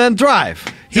alcohol and then drive.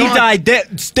 He died.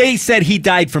 They said he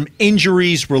died from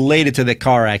injuries related to the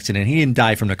car accident. He didn't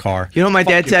die from the car. You know what my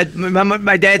dad said?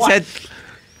 My dad said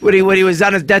when he was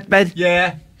on his deathbed.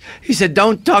 Yeah, He said,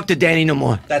 "Don't talk to Danny no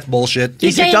more." that's bullshit.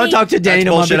 He said, Danny- "Don't talk to Danny That's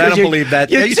no more." bullshit. I because don't believe that.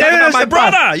 You're You're talking about my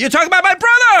brother. You're talking about my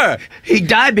brother. He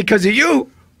died because of you.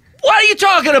 What are you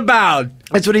talking about?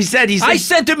 That's what he said. He said, I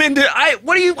sent him into.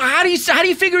 What do you? How do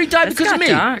you figure he died That's because of got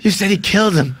me? dark. "You said he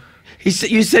killed him."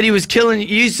 You said he was killing.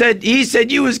 He said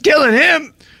you was killing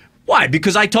him. Why?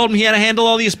 Because I told him he had to handle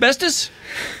all the asbestos?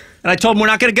 And I told him we're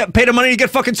not going to pay the money to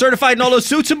get fucking certified in all those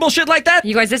suits and bullshit like that?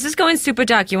 You guys, this is going super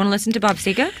dark. You want to listen to Bob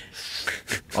Seger?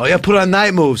 Oh yeah, put on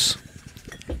night moves.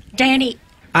 Danny,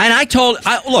 And I told,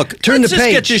 look, Turn let's the just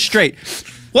get page. this straight.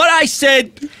 What I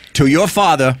said to your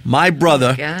father, my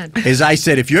brother, God. is I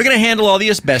said, if you're going to handle all the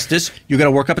asbestos, you're going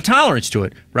to work up a tolerance to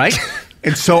it, right?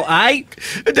 And so And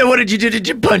then what did you do? Did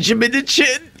you punch him in the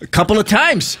chin? a couple of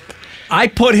times, I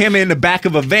put him in the back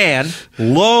of a van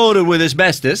loaded with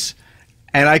asbestos.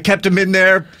 And I kept him in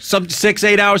there some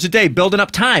 6-8 hours a day, building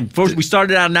up time. First, we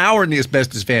started out an hour in the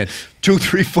asbestos van, 2,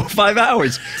 3, 4, 5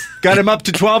 hours. Got him up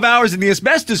to 12 hours in the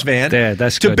asbestos van. Yeah,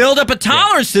 that's to good. build up a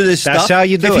tolerance to this That's stuff. how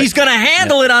you do if it. he's going to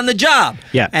handle it on the job.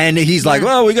 Yeah. And he's like,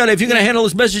 well, if you're going to handle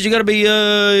asbestos, you got to be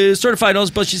certified on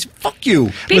asbestos. Fuck you.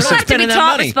 People Listen, have to be spending that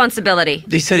taught money. responsibility.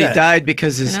 They said he died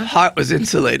because his heart was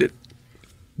insulated.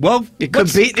 Well, It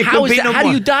couldn't beat- it how couldn't is beat that- no how do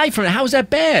more. you die from it? How is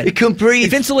that bad? He couldn't breathe.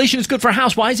 If insulation is good for a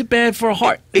house, why is it bad for a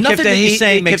heart? It Nothing kept the that you heat.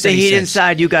 say It makes kept the any heat sense.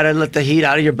 inside. You got to let the heat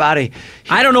out of your body.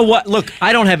 I don't know what. Look,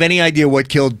 I don't have any idea what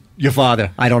killed your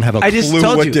father. I don't have a I just clue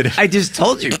told what you. did it. I just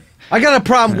told you. I got a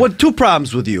problem. What? Two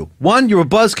problems with you. One, you're a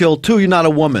buzzkill. Two, you're not a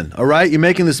woman. All right, you're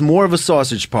making this more of a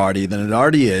sausage party than it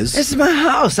already is. This is my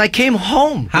house. I came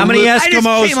home. How many I just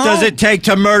Eskimos came does home. it take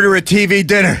to murder a TV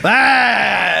dinner?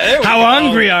 How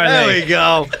hungry are There they? we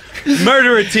go.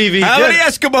 Murder a TV. How many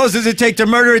Eskimos does it take to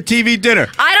murder a TV dinner?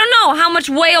 I don't know. How much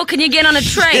whale can you get on a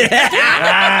tray?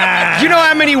 Do you know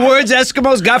how many words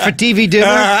Eskimos got for TV dinner?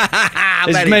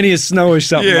 As many as snow or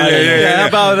something. Yeah, I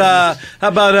don't know. yeah. How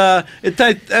about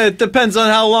it depends on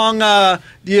how long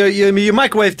your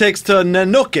microwave takes to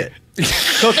nanook it.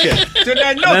 Cook it.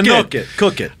 Nanook it.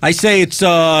 Cook it. I say it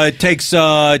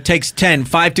takes 10.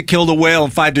 5 to kill the whale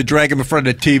and 5 to drag him in front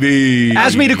of the TV.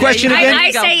 Ask me the question again.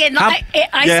 I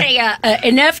say Yeah.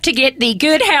 enough to get the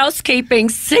good housekeeping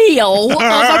seal of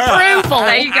approval.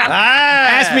 There you go.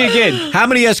 Ask me again. How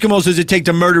many Eskimos does it take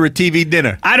to murder a TV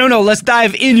dinner? I don't know. Let's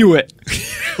dive into it.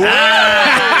 Good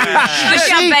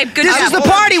job, babe. Good This job. is the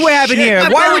party we're having here.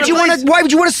 I'm Why calling would the you want police. to? Why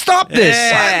would you want to stop this?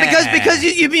 Because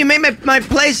you made my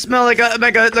place smell like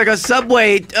a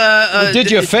subway.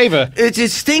 Did you a favor. It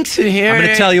just stinks in here. I'm going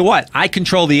to tell you what. I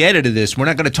control the edit of this. We're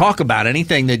not going to talk about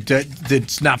anything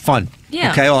that's not fun.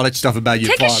 Yeah. Okay, all that stuff about your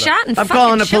Take father. a shot and I'm fucking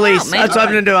calling the chill police. out, man. That's what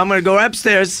I'm going to do. I'm going to go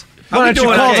upstairs. How we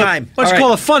doing on time? Why don't you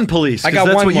call a fun police? I 'Cause got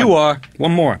that's one what you more. are.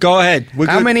 One more. Go ahead. We're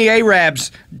How good. many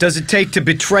Arabs does it take to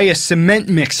betray a cement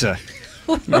mixer?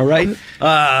 All right.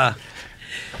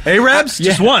 Arabs?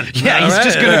 Just one. Yeah, he's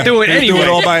just gonna do it He's anyway. doing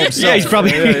it all by himself. Yeah, he's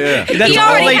probably. That's He all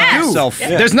already they has. do.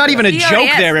 There's not even a He already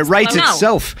joke there. It has. writes Well, no.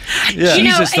 itself. You know,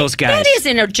 Jesus, those guys. That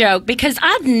isn't a joke because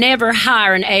I'd never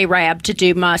hire an Arab to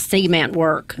do my cement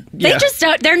work. They Yeah. just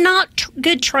don't. They're not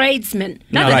good tradesmen.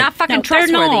 No, they're not fucking No, they're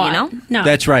trustworthy, not. you know? No,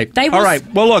 That's right. They will all right.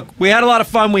 Well, look, we had a lot of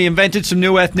fun. We invented some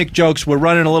new ethnic jokes. We're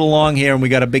running a little long here, and we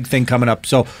got a big thing coming up.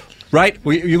 So, right?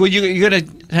 You going to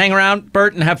hang around,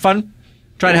 Bert, and have fun?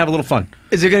 Try to have a little fun.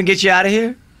 Is it going to get you out of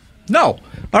here? No.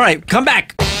 All right, come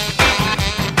back.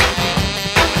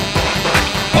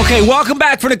 Okay, welcome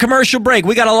back for the commercial break.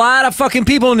 We got a lot of fucking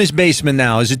people in this basement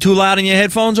now. Is it too loud in your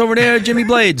headphones over there, Jimmy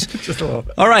Blades? Just a little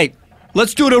bit. All right,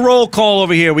 let's do the roll call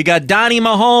over here. We got Donnie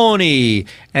Mahoney,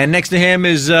 and next to him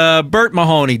is Bert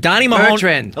Mahoney. Donnie Mahoney.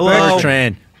 Bertrand. Hello.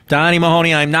 Bertrand. Donnie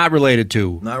Mahoney, I'm not related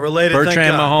to. Not related, thank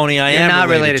Bertrand God. Mahoney, I You're am not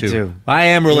related related to. to. I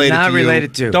am related not to you.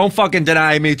 related to. Don't fucking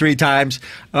deny me 3 times.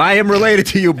 I am related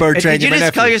to you, Bertrand. Did you You're my just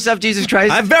nephew. call yourself Jesus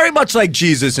Christ? I'm very much like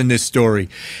Jesus in this story.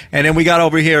 And then we got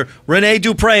over here Rene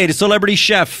Dupre, the celebrity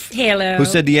chef. Hello. Who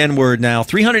said the N-word now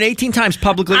 318 times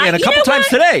publicly and a you couple know times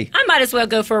what? today. I might as well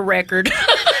go for a record.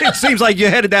 It seems like you're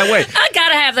headed that way. I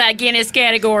gotta have that Guinness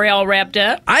category all wrapped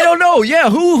up. I don't know. Yeah,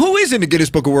 who is in the Guinness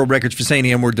Book of World Records for saying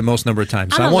the N-word the most number of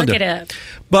times? I'm I gonna wonder. look it up.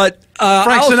 But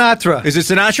Frank Sinatra. Is it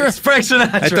Sinatra? It's Frank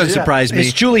Sinatra. That doesn't yeah. surprise me.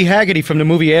 It's Julie Haggerty from the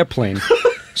movie Airplane.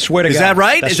 Swear to Is God. that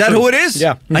right? That's Is that true. who it is?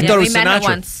 Yeah. I Yeah, thought it we was met her Sinatra.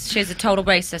 once. She's a total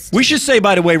racist. We should say,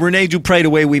 by the way, Rene Dupre, the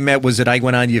way we met was that I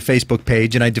went on your Facebook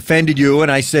page and I defended you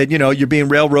and I said, you're being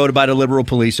railroaded by the liberal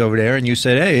police over there. And you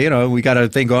said, hey, we got a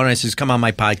thing going. And I says, come on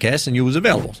my podcast. And you was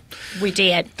available. We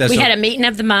did. That's We a- had a meeting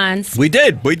of the minds. We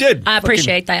did. I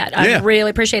appreciate that. yeah. I really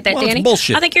appreciate that, Well, it's Danny.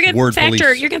 bullshit, I think you're word gonna factor.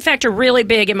 police. You're gonna factor really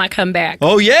big in my comeback.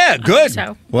 Oh, yeah. Good.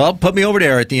 so. Well, put me over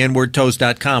there at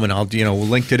thenwordtoast.com and I'll, we'll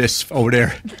link to this over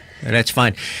there. And that's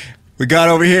fine. We got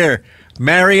over here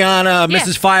Mariana, Yeah.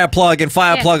 Mrs. Fireplug, and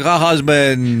Fireplug, her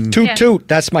husband. Toot Yeah. toot.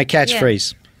 That's my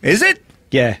catchphrase. Is it?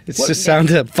 Yeah, it's the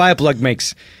sound a fireplug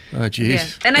makes. Oh, jeez. Yeah.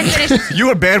 And I finished. You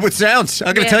are bad with sounds.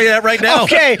 I'm going to Yeah. tell you that right now.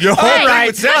 Okay. You're All horrible right.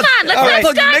 with sounds. Come on, let's All not right.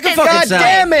 start Make a this. fucking God sound.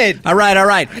 damn it. All right, all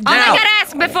right. Oh, Now, I gotta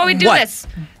ask before we do What? this.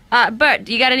 Bert,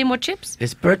 you got any more chips?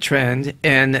 It's Bertrand,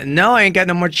 and no, I ain't got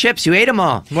no more chips. You ate them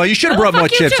all. well, you should have Oh, brought more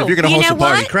fuck you chips too. if you're going to You host know a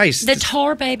party. what? Christ. The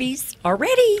tar babies are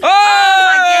ready. Oh,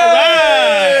 all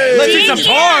right. Let's eat Dig some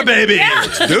tar, in. baby. Yeah.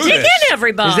 Let's do Dig this. in,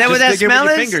 everybody. Is that what that dig in with smell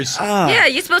your is? fingers. Ah. Yeah,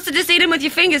 you're supposed to just eat them with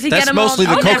your fingers. You That's get them mostly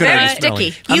all. the they're coconut very is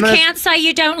smelling. sticky. You gonna- can't say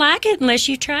you don't like it unless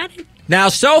you tried it. Now,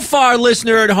 so far,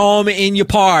 listener at home in your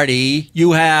party,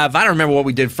 you have, I don't remember what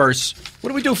we did first. What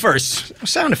did we do first?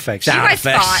 Sound effects. Sound You guys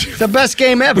effects. thought. The best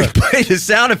game ever. Played the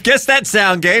sound of Guess That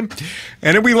Sound game.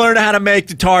 And then we learned how to make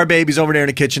the tar babies over there in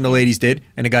the kitchen, the ladies did.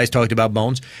 And the guys talked about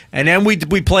bones. And then we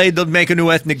played the Make a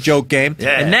New Ethnic Joke game.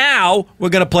 Yeah. And now we're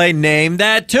going to play Name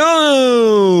That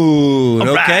Tune.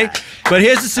 Okay? But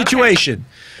here's the situation.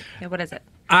 Yeah, what is it?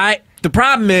 The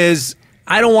problem is,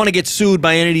 I don't want to get sued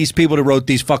by any of these people that wrote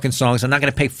these fucking songs. I'm not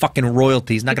going to pay fucking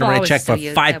royalties. I'm not People going to write a check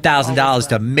always for sue you. $5,000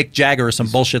 to Mick Jagger or some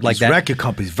bullshit like These that. record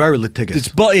companies very litigious.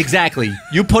 Exactly.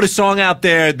 You put a song out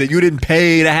there that you didn't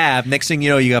pay to have. Next thing you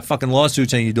know, you got fucking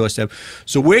lawsuits on your doorstep.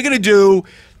 So we're going to do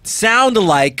sound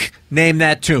alike, Name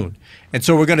That Tune. And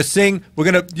so we're going to sing.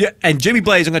 And Jimmy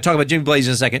Blaze, I'm going to talk about Jimmy Blaze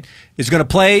in a second, is going to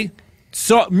play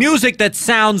music that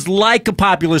sounds like a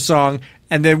popular song,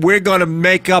 and then we're going to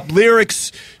make up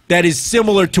lyrics that is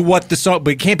similar to what the song,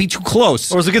 but it can't be too close.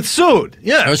 Or else it gets sued.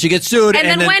 Yeah. Or else you get sued. And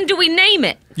then when do we name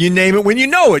it? You name it when you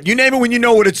know it. You name it when you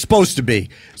know what it's supposed to be.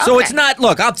 So Okay. it's not,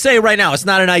 look, I'll say it right now, it's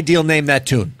not an ideal name, that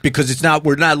tune, because it's not,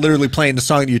 we're not literally playing the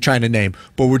song that you're trying to name,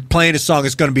 but we're playing a song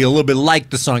that's going to be a little bit like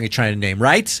the song you're trying to name,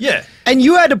 right? Yeah. And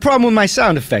you had a problem with my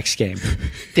sound effects game.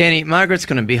 Danny, Margaret's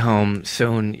gonna be home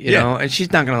soon, you know, and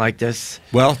she's not gonna like this.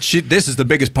 Well, this is the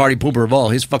biggest party pooper of all,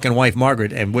 his fucking wife,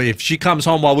 Margaret, and if she comes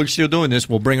home while we're still doing this,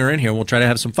 we'll bring her in here and we'll try to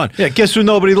have some fun. Yeah, guess who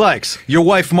nobody likes? Your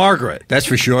wife, Margaret. That's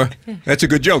for sure. That's a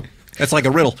good joke. That's like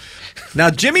a riddle. Now,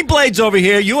 Jimmy Blades over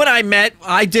here, you and I met.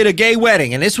 I did a gay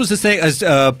wedding, and this was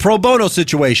a pro bono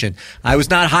situation. I was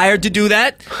not hired to do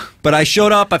that, but I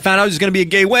showed up. I found out it was going to be a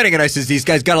gay wedding, and I says, these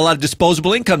guys got a lot of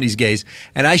disposable income, these gays.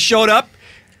 And I showed up,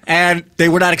 and they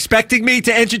were not expecting me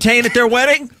to entertain at their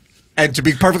wedding. And to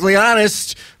be perfectly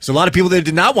honest, there's a lot of people that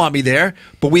did not want me there,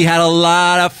 but we had a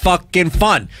lot of fucking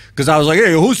fun. Because I was like,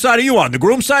 hey, whose side are you on? The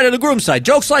groom side or the groom side?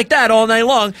 Jokes like that all night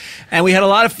long. And we had a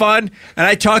lot of fun. And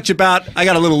I talked about, I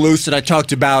got a little loose, and I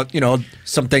talked about, you know,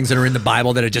 some things that are in the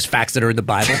Bible that are just facts that are in the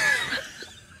Bible.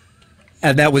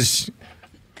 And that was...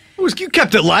 You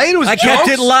kept it light. It was I kept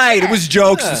it light. It was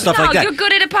jokes and stuff No, like that. you're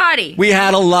good at a party. We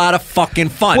had a lot of fucking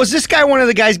fun. Was this guy one of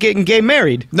the guys getting gay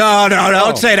married? No,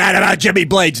 don't say that about Jimmy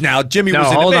Blades now. Jimmy No,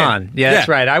 was in hold the band. on. Yeah, that's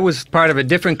right. I was part of a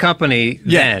different company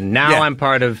then. Now Yeah. I'm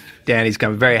part of Danny's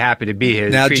company. Very happy to be here.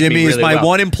 Now Treat Jimmy me is really my well.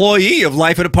 one employee of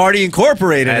Life at a Party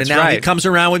Incorporated, That's and now he right. comes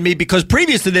around with me because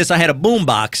previous to this I had a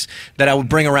boombox that I would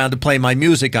bring around to play my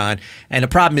music on, and the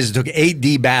problem is it took 8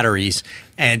 D batteries,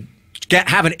 and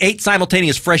having 8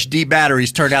 simultaneous fresh D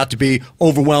batteries turned out to be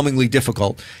overwhelmingly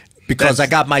difficult because I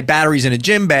got my batteries in a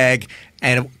gym bag,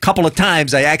 and a couple of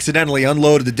times I accidentally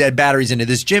unloaded the dead batteries into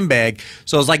this gym bag,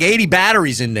 so it was like 80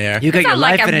 batteries in there. You got your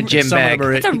life in a gym Some of bag. them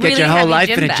are- It's a You really got your whole heavy life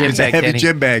gym in a bag. gym It's a bag, heavy Danny.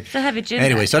 gym bag. It's a heavy gym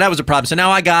Anyway, bag. so that was a problem. So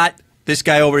now I got this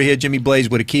guy over here, Jimmy Blaze,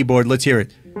 with a keyboard. Let's hear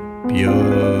it.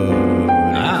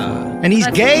 And he's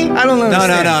gay? I don't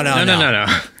understand.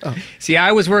 No. See,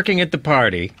 I was working at the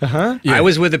party. Uh-huh. Yeah. I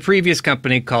was with a previous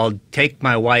company called Take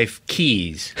My Wife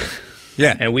Keys.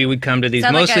 Yeah. And we would come to these,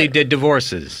 Sound like mostly a- did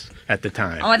divorces at the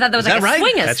time. Oh, I thought that was Is like that a right?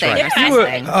 swingers That's thing. right. or Yeah,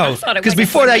 something. Oh, thought it because was a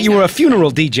before that you swinger. were a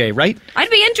funeral DJ, right? I'd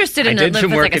be interested in I did it if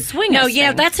some it's like work a at- swingers No, yeah,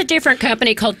 thing. that's a different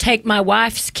company called Take My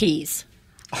Wife's Keys.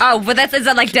 Oh, but is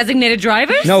that like designated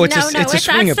drivers? No, it's no, a swinger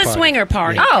that's the party. swinger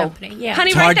party. Oh, company. Yeah. honey,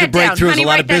 It's write hard to that break down. through. There's Honey, a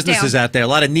lot write of that businesses down. out there, a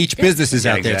lot of niche businesses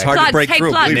out there. It's hard to Plugs, break hey, through.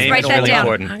 plugs, believe me. write that Really down.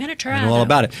 important. I'm gonna try. I know all that.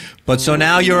 about it. But so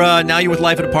now you're with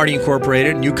Life at a Party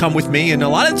Incorporated, and you come with me. And a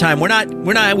lot of the time,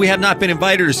 we have not been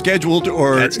invited or scheduled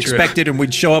or That's true. expected, and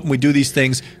we'd show up and we do these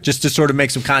things just to sort of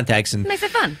make some contacts. And Makes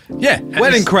it fun. yeah,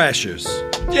 Wedding crashers.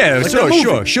 yeah,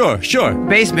 sure.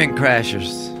 Basement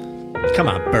crashers. Come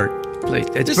on, Bert. Please.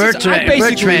 It's This is- Bertrand. I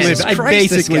basically Bertrand. live. I Christ,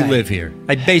 this basically guy. live here.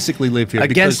 I basically live here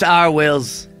Against because our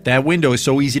wills. that window is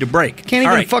so easy to break. Can't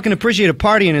All even right. fucking appreciate a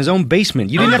party in his own basement.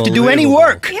 You didn't have to do any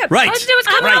work. Yeah, Right. all you do is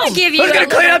come I home. want to give you. Who's a gonna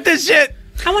clean little- up this shit?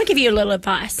 I want to give you a little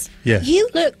advice. Yeah. You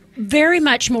look very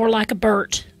much more like a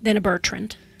Bert than a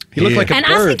Bertrand. You look Yeah. like a And I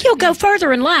bird. think you'll go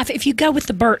further in life if you go with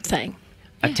the Bert thing.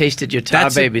 I tasted your tar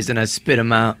That's a- babies and I spit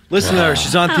them out. Listen to her.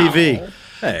 She's on TV.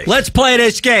 Hey. Let's play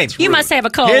this game. You must have a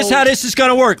cold. Here's how this is going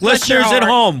to work. Bless your Listeners at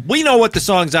heart. home, we know what the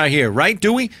songs are here, right?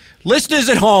 Do we? Listeners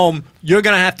at home, you're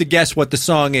going to have to guess what the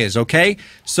song is, okay?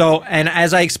 So, and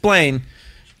as I explained,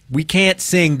 we can't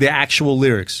sing the actual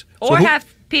lyrics. So Or who- have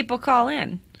people call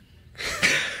in.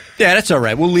 Yeah, that's all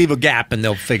right. We'll leave a gap and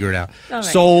they'll figure it out. All right.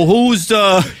 So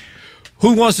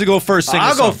who wants to go first? Sing I'll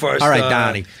the song? go first. All right,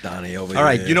 Donnie. Donnie over All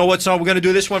right, here. you know what song we're going to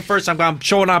do this one first? I'm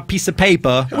showing on a piece of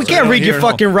paper. We can't read your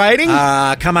fucking writing.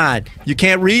 Come on. You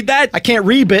can't read that? I can't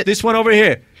read it. This one over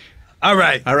here. All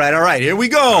right. All right. Here we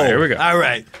go. Here we go. All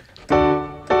right.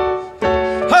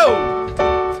 Ho!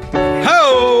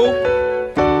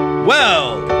 Ho!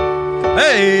 Well,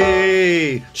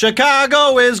 hey,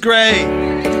 Chicago is great.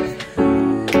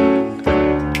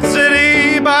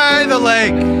 City by the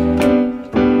lake.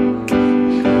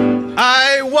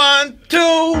 I want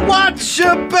to watch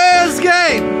a Bears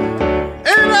game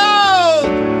in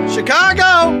old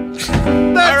Chicago.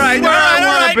 That's where I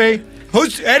want to be.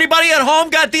 Who's anybody at home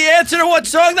got the answer to what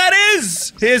song that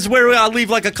is? Here's where I'll leave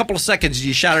like a couple of seconds.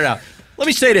 You shout it out. Let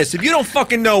me say this: if you don't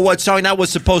fucking know what song that was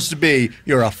supposed to be,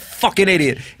 you're a fucking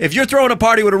idiot. If you're throwing a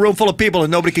party with a room full of people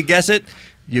and nobody could guess it,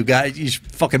 you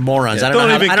fucking morons. Yeah, I don't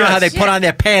know don't how they guess. put on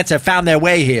their pants and found their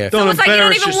way here. Don't It's like you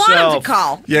don't embarrass even want them yourself. to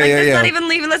call. Yeah, like, yeah, let's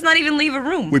yeah. Let's not even leave a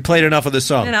room. We played enough of the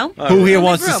song. You know? Who here Don't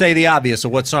wants leave to room. say the obvious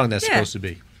of what song that's Yeah. supposed to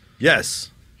be? Yes.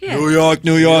 Yeah. New York,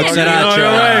 New York, Yeah,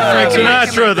 Sinatra. All right,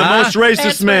 Frank Sinatra, the most racist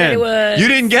That's man. what it was. You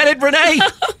didn't get it, Renee?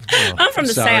 I'm from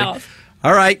the sorry. South.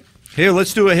 All right. Here,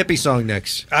 let's do a hippie song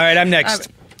next. All right, I'm next.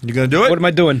 You going to do it? What am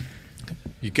I doing?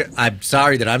 I'm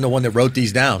sorry that I'm the one that wrote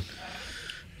these down.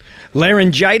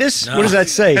 Laryngitis? No, What does that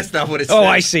say? that's not what it Oh, says.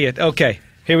 I see it. Okay,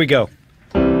 here we go.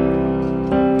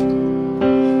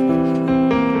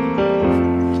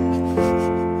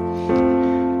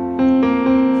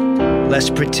 Let's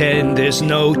pretend there's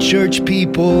no church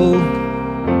people.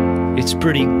 It's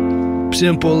pretty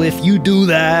simple if you do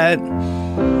that.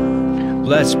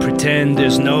 Let's pretend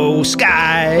there's no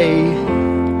sky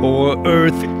or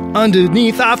earth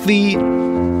underneath our feet.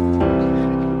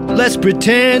 Let's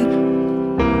pretend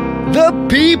the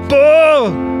people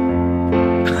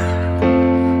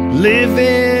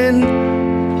living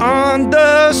on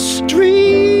the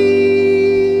street.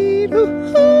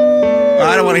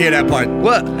 I don't want to hear that part.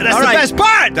 What? That's All the right. best part.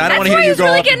 I don't That's want to why hear he you was go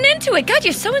really up. getting into it. God,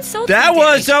 you're so insulting. That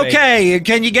was Danny. okay.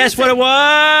 Can you guess what it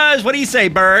was? What do you say,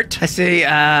 Bert? I say,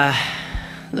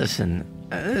 listen,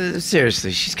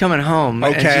 seriously, she's coming home.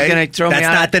 and Okay. she's gonna throw me That's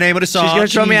out. not the name of the song. She's gonna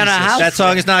throw me out of the house. That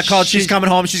song is not called She's Coming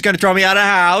Home. She's going to throw me out of the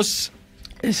house.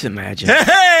 Just imagine. Hey!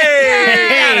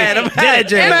 Hey!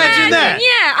 Imagine that.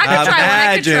 Yeah, I could try one.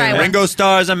 I could try Imagine. one. Ringo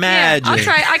Starr's Imagine. Yeah, I'll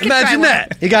try. I could Imagine try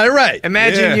that. You got it right.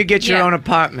 Imagine Yeah. you get your Yeah. own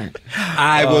apartment.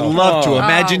 I would love to.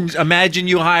 Imagine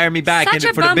you hire me back Such a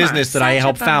for the bummer. business that I Such a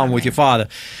helped found bummer. with your father.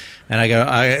 And I go,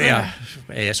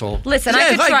 asshole. Listen, I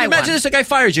could like, try imagine one. this guy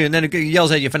fires you and then he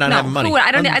yells at you for not No, having money. who would-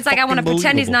 I don't. It's like I want to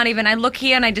pretend he's Unfucking not even. I look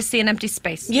here and I just see an empty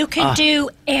space. You can do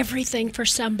everything for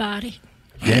somebody.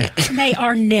 Yeah. And they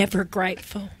are never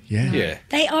grateful. Yeah.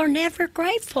 They are never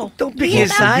grateful. Don't pick You his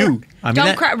know? side. I mean, Don't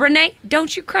that, cry, Renee.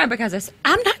 Don't you cry because it's.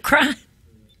 I'm not crying.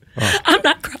 I'm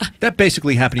not crying. that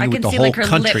basically happened to I you can with the see, whole like, her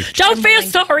country. lip. Don't feel Trembling.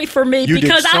 sorry for me You did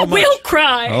because so I will much.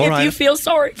 cry All if right. you feel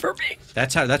sorry for me.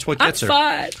 That's what I'm gets her.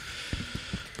 fine.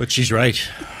 But she's right.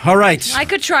 All right. I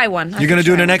could try one. You're going to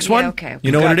do the next one? Yeah, okay.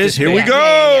 You know what it is? Here we Yeah,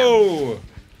 go. yeah,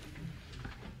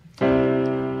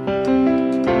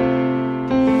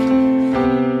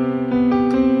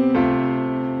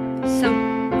 So,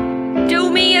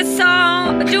 do me a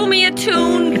song, do me a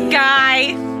tune,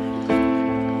 guy.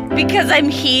 Because I'm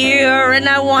here and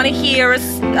I want to hear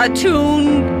a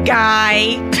tune,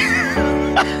 guy.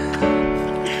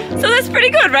 So that's pretty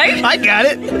good, right? I got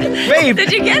it. Babe,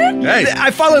 Did you get it? Hey,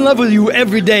 I fall in love with you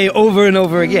every day over and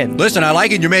over again. listen, I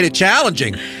like it. You made it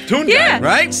challenging. Tune Yeah. guy,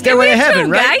 right? Stairway to Give me a heaven,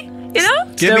 tune, right? Guy. You know?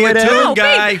 Give me a Stairway to tune Heaven. No,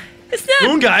 guy. babe, it's not.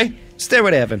 Moon guy.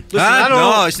 Stairway to heaven. Huh?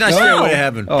 No, it's not Stairway to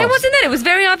Heaven. Oh. That wasn't it. It was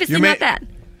very obviously You not made- that.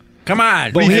 Come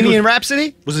on. Bohemian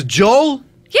Rhapsody? Was it Joel?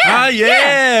 Yeah. Ah,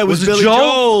 yeah. It was Was it Billy Joel?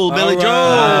 Joel. Billy All Joel.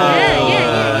 right.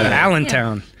 Yeah.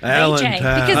 Allentown. Allentown.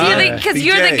 Because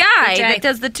you're the BJ. guy BJ. that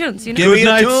does the tunes, you know? Give Good me a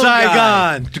night, tune guy.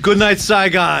 Saigon. Good night,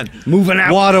 Saigon. Moving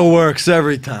out. Waterworks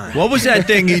every time. What was that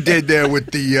thing he did there with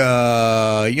the,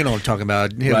 you know what I'm talking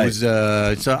about? It Right. was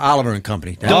it's Oliver and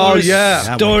Company. Oh, yeah.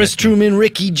 That Doris one. Truman,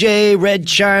 Ricky Jay, Red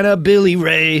China, Billy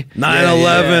Ray.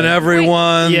 9/11,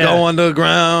 everyone Yeah. go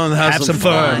underground, have some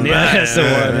fun. Yeah, that's the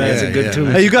one. That's a good yeah.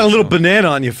 tune. Hey, you got a little banana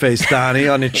on your face, Donnie,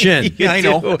 on your chin. Yeah, I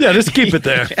know. Yeah, just keep it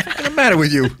there. What's the matter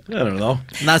with you? I don't know.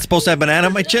 I'm not supposed to have banana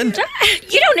on my chin?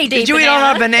 You don't need to Did you eat all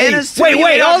our bananas? Wait, You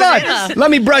ate all hold on. bananas?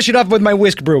 Let me brush it off with my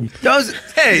whisk broom. Those,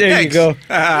 Hey, There thanks. you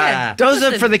go. those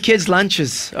are for the kids'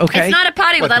 lunches. Okay. It's not a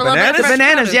potty What, without a the little bit of bananas? fresh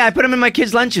bananas. produce. Yeah, I put them in my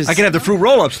kids' lunches. I can have the fruit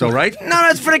roll-ups, though, right? No,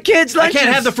 that's for the kids' I lunches.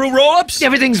 can't have the fruit roll-ups?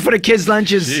 Everything's for the kids'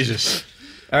 lunches. Jesus.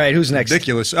 All right, who's next?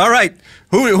 Ridiculous. All right.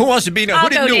 Who wants to be? Who I'll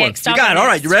didn't go do next. one? I'll You got go it. All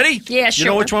right. next. You ready? Yeah, You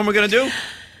know sure. which one we're going to do?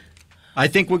 I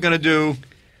think we're going to do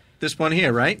this one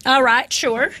here, right? All right,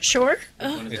 sure. Oh,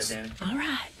 all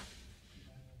right.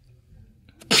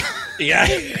 Yeah.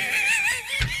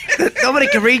 Nobody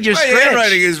can read your My script.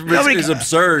 handwriting is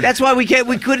absurd. That's why we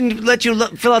couldn't let you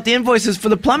fill out the invoices for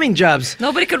the plumbing jobs.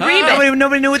 Nobody could read it.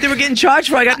 Nobody knew what they were getting charged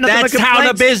for. I got nothing That's but how the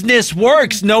complaints. business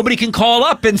works. Nobody can call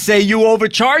up and say you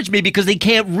overcharged me because they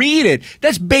can't read it.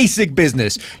 That's basic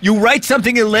business. You write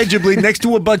something illegibly next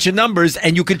to a bunch of numbers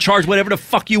and you can charge whatever the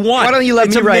fuck you want. Why don't you let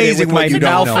It's me write it amazing with what my you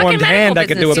don't know. malformed Fucking hand? medical I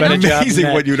could do a business, better you know? job. Amazing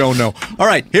than what that. you don't know. All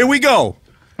right, here we go.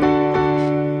 All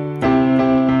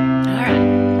right.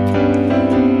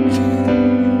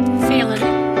 Feeling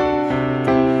it.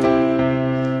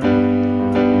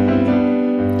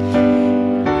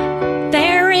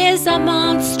 There is a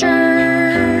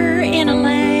monster in a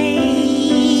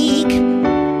lake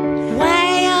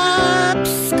way up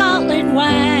Scotland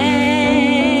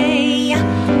way.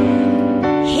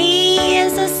 He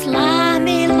is a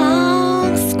slimy,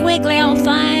 long, squiggly old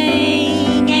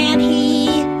thing, and he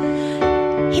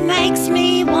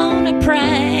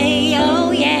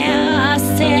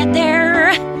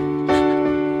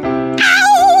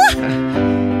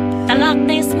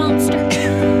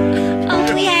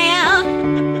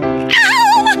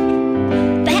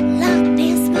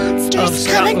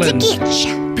get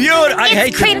you. Beautiful. I hate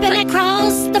It's creeping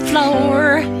across the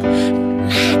floor.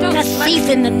 Like a thief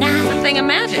in the night. Something of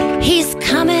magic. He's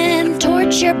coming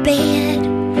towards your bed.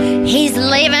 He's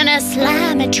leaving a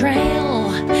slimy trail.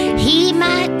 He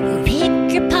might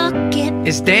pick your pocket.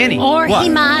 It's Danny. Or he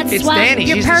might It's swipe Danny.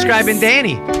 your She's purse. describing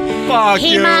Danny. Fuck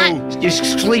He you. might- You're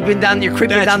creeping down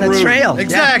the rude. trail.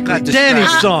 Exactly. Yeah, not Danny's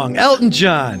describing. song, Elton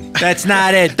John. That's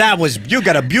not it. That was, you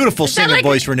got a beautiful that singer like-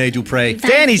 voice, Renee Dupre.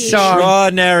 Danny's song.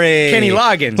 Extraordinary. Kenny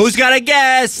Loggins. Who's got a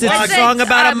guess? It's What's a song it?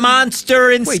 about a monster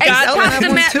in It's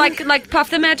Scotland. like Puff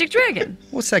the Magic Dragon.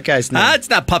 What's that guy's name? It's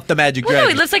not Puff the Magic Well, no, he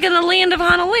Dragon. lives like in the land of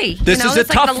Honolulu. This you know, is a it's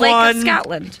tough like the lake one. of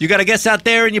Scotland. You got a guess out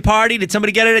there in your party? Did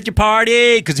somebody get it at your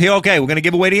party? Because okay, we're gonna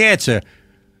give away the answer.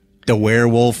 The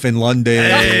Werewolf in London.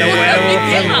 Is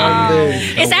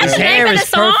that His the name hair of the is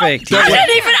song? perfect.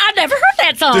 I never heard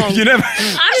that song. You never.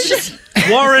 I was just,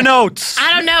 Warren Oates.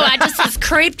 I don't know. I just was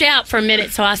creeped out for a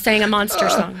minute, so I sang a monster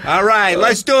song. All right,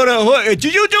 let's do the.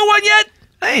 Did you do one yet?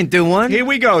 I ain't do one. Here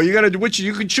we go. You gotta which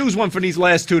you can choose one from these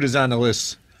last two that's on the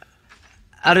list.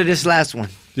 Out of this last one.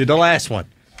 You're the last one.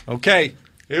 Okay,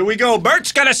 here we go.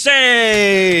 Bert's gonna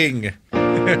sing.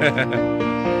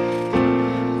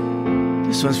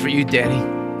 This one's for you, Danny.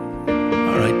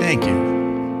 All right, thank you.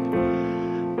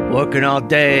 Working all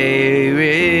day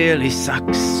really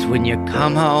sucks when you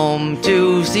come home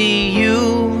to see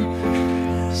you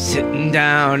sitting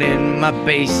down in my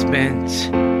basement,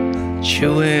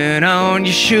 chewing on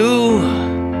your shoe.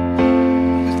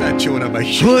 He's not chewing on my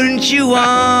shoe. Wouldn't you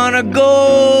wanna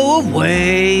go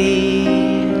away?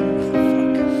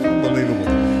 Unbelievable.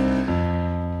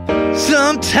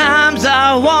 Sometimes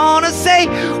I wanna say,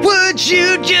 would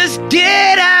you just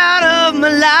get out of my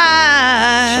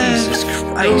life? Jesus Christ.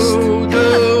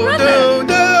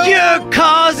 You're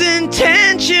causing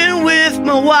tension with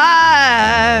my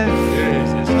wife.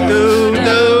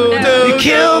 You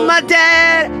killed my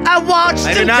dad. I watched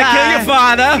I him did not die. kill your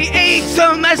father. He ate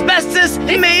some asbestos.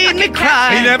 He made me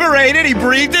cry. He never ate it. He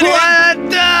breathed it in. What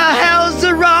the hell's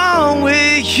wrong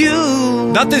with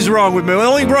you? Nothing's wrong with me. The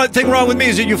only thing wrong with me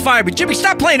is that you fired me. Jimmy,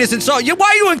 stop playing this insult. Why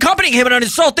are you accompanying him in an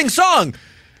insulting song?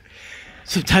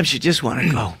 Sometimes you just want to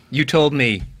go. You told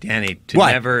me, Danny, to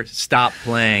What? never stop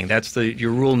playing. That's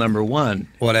your rule number one.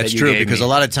 Well, that's that you true gave because me. a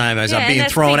lot of time as I'm Yeah, being NSP,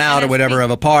 thrown out or whatever NSP.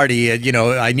 of a party,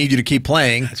 I need you to keep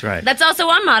playing. That's right. That's also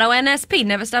our motto, NSP,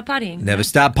 never stop partying. Never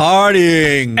stop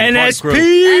partying. NSP.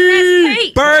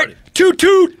 NSP. Bert, toot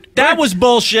toot. That was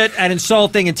bullshit and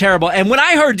insulting and terrible. And when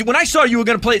I saw you were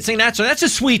going to sing that song, that's a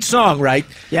sweet song, right?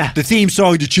 Yeah. The theme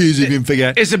song, the cheesy, didn't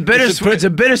forget. It's a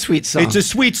bittersweet song. It's a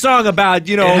sweet song about,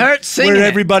 It hurts singing where it.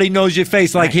 everybody knows your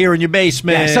face, like here in your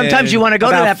basement. Yeah, sometimes you want to go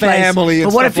to about that place. family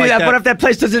and But what stuff if like that. what if that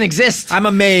place doesn't exist? I'm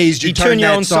amazed you You turn your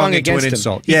that own song into against an him.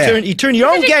 insult. You Yeah. turn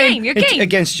your own Your game, game, your game.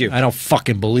 against you. I don't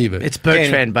fucking believe it. It's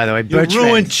Bertrand, by the way. You Bertrand.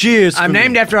 ruined Cheers. I'm for me.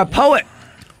 named after a poet.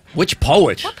 Which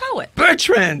poet? What poet?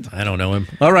 Bertrand. I don't know him.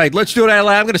 All right, let's do that.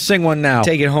 I'm going to sing one now.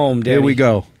 Take it home, Daddy. Here we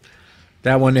go.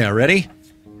 That one there. Ready?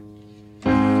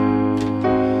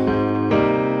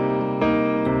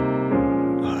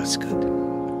 Oh, that's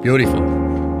good. Beautiful.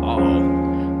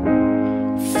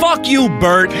 Fuck you,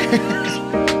 Bert.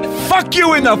 Fuck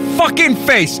you in the fucking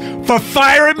face for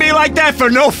firing me like that for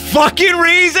no fucking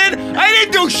reason. I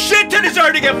didn't do shit to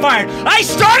deserve to get fired. I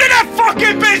started a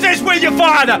fucking business with your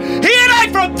father. He and I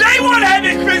from day one had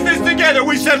this business together.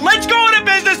 We said, let's go into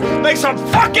business, make some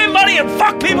fucking money and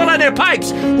fuck people on their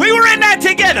pipes. We were in that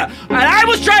together. And I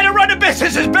was trying to run the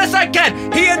business as best I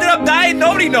can. He ended up dying.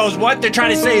 Nobody knows what. They're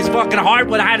trying to say his fucking heart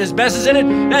would have had asbestos in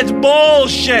it. That's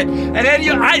bullshit. And then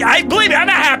I believe me, I'm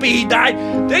not happy he died.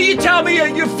 Then you tell me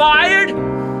you're fired?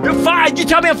 You're fired. You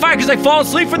tell me I'm fired because I fall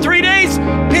asleep for 3 days?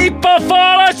 People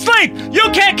fall asleep. You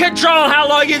can't control how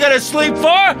long you're going to sleep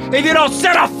for if you don't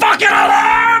set a fucking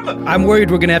alarm. I'm worried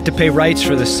we're gonna have to pay rights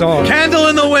for the song. Candle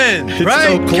in the wind, right?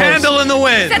 so close. Candle in the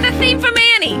wind. Set the theme for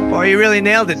Manny. Boy, you really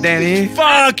nailed it, Danny.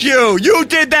 Fuck you. You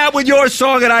did that with your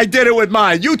song and I did it with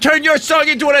mine. You turned your song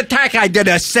into an attack. I did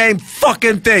the same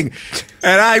fucking thing.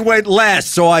 And I went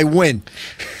last, so I win.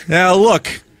 Now, look.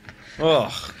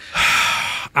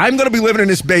 I'm going to be living in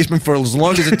this basement for as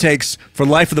long as it takes for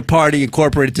Life of the Party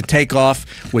Incorporated to take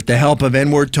off with the help of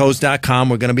nwordtoast.com.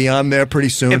 We're going to be on there pretty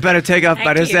soon. It better take off by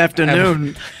Thank this you.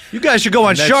 afternoon. You guys should go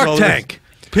on That's Shark all it is. Tank.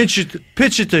 Pitch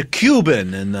it to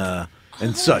Cuban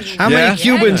and such. How Yeah? many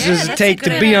Cubans Yeah, does it that's take a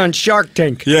good to be idea. on Shark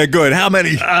Tank? Yeah, good. How many?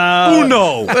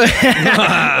 Uno.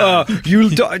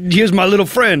 Here's my little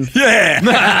friend. Yeah.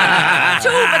 2,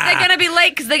 but they're gonna be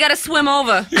late because they gotta swim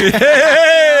over.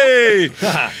 Hey!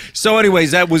 So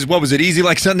anyways, that was, what was it, easy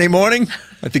like Sunday morning?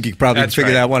 I think you probably That's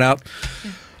figured right. that one out.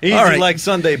 Easy All right. like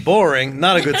Sunday, boring.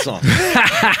 Not a good song.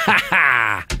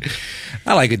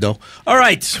 I like it, though. All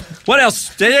right. What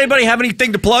else? Did anybody have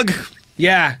anything to plug?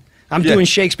 Yeah. I'm doing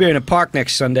Shakespeare in a park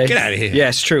next Sunday. Get out of here. Yeah,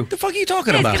 it's true. What the fuck are you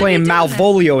talking about? Playing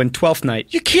Malvolio in Twelfth Night.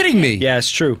 You're kidding me. Yeah,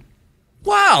 it's true.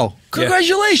 Wow.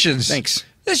 Congratulations. Thanks.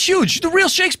 That's huge. The real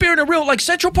Shakespeare in a real,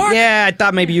 Central Park? Yeah, I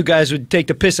thought maybe you guys would take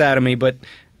the piss out of me, but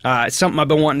it's something I've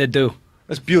been wanting to do.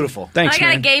 That's beautiful. Thanks, I got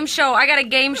man. a game show. I got a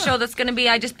game show that's going to be.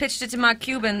 I just pitched it to Mark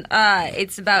Cuban.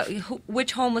 It's about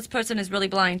which homeless person is really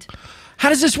blind. How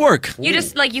does this work? You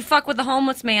just you fuck with the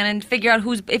homeless man and figure out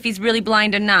if he's really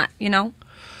blind or not. You know?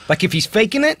 Like if he's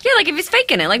faking it? Yeah, like if he's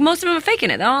faking it. Like most of them are faking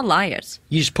it. They're all liars.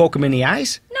 You just poke him in the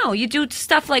eyes? No, you do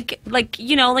stuff like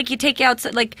you take out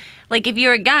like if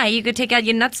you're a guy, you could take out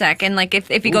your nutsack and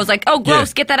if he goes oh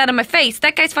gross, get that out of my face.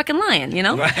 That guy's fucking lying. You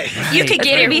know? Right. You could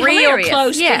get it real hilarious.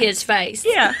 close to his face.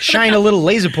 Yeah. Shine a little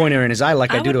laser pointer in his eye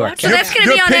like I do to our So cat. that's going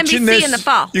to be on NBC in the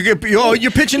fall.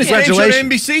 You're pitching this game show to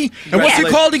NBC? And what's it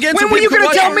called again? When were you going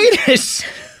to tell me this?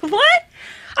 What?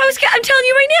 I'm telling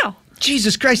you right now.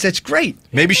 Jesus Christ, that's great.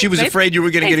 Maybe she was afraid you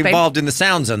were going to Thanks, get babe. involved in the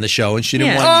sounds on the show, and she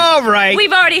didn't want. All right.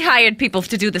 We've already hired people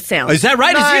to do the sound. Is that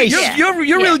right? Nice. You're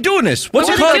really doing this. What's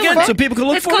it called again? So people can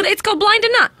look for it? It's called Blind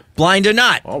or Not. Blind or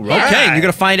Not. All right. Okay, and you're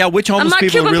going to find out which homeless Mark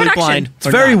people are Cuban really production. blind. It's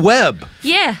very web.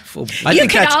 Yeah. I You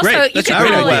think could that's also, great. you That's could a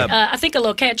great probably, web. I think a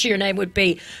little catchier name would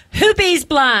be Who Bees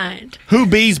Blind. Who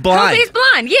bees blind? Who's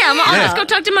blind? Yeah, let's go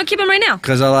talk to Mark Cuban right now.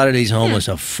 Because a lot of these homeless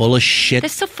are full of shit. They're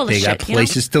so full of They got shit, you know?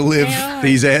 places to live. They are.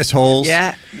 These assholes.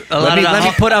 Yeah. Let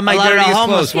me put on my a lot of the dirtiest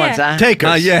homeless clothes. ones, huh?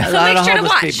 Takers. Yeah. A lot make of sure to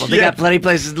homeless watch. people. They got plenty of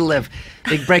places to live.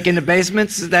 They break into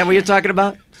basements. Is that what you're talking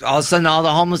about? All of a sudden, all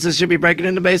the homeless should be breaking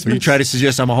into basements. You try to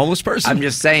suggest I'm a homeless person? I'm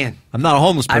just saying. I'm not a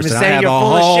homeless I'm person. just I saying have you're a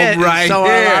full of home shit. right and so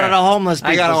here. are a lot of the homeless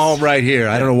people. I got a home right here.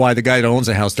 I don't know why the guy that owns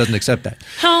the house doesn't accept that.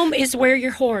 Home is where your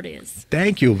hoard is.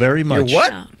 Thank you very much. Your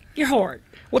what? Your hoard.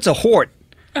 What's a hort?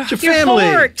 It's your family.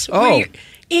 Hoard, Oh. where you're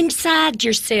inside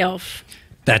yourself.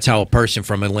 That's how a person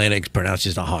from Atlantic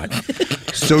pronounces the heart.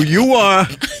 So you are.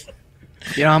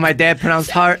 You know how my dad pronounced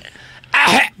heart?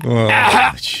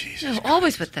 No,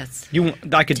 always with this.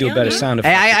 I could do a better sound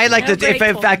Hey, effect. I like to, if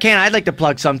grateful. I can, I'd like to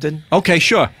plug something. Okay,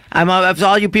 sure. I'm for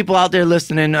all you people out there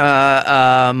listening.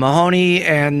 Mahoney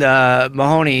and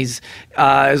Mahoney's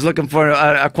is looking for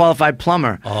a qualified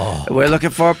plumber. Oh. We're looking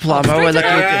for a plumber. We're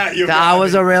looking. The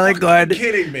hours are really good.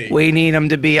 kidding me. We need them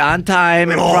to be on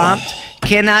time and prompt.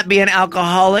 Cannot be an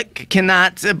alcoholic.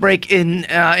 Cannot break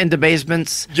into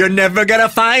basements. You're never going to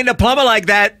find a plumber like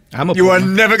that. You are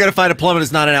never going to find a plumber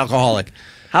that's not an alcoholic.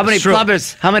 How many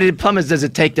plumbers does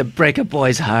it take to break a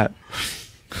boy's heart?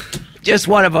 Just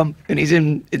one of them, and he's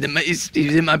in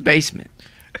my basement.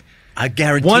 I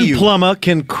guarantee One you. plumber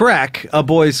can crack a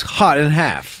boy's heart in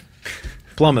half.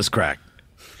 Plumber's crack.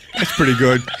 That's pretty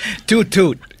good.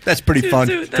 Toot. That's pretty fun.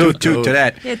 Toot to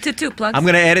that. Yeah, two plugs. I'm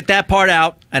going to edit that part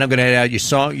out, and I'm going to edit out your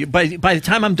song. By the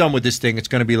time I'm done with this thing, it's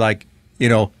going to be like,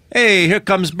 hey, here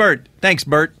comes Bert. Thanks,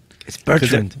 Bert. It's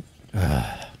Bertrand.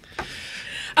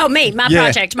 Oh,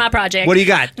 my project. What do you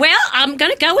got? Well, I'm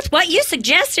going to go with what you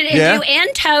suggested and do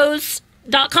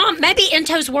Entos.com, maybe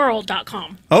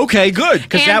EntosWorld.com. Okay, good.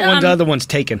 Because And, the other one's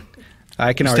taken.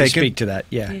 I can already taken? speak to that,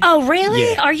 yeah. Oh,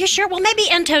 really? Yeah. Are you sure? Well, maybe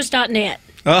Entos.net.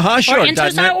 Sure. Or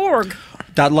Entos.org.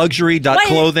 .luxury,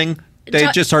 .clothing. They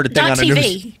just heard a thing on the news.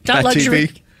 TV. Luxury.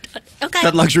 .tv. Okay.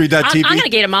 .luxury.tv. I'm going to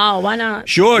get them all. Why not?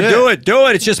 Sure, do it.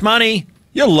 It's just money.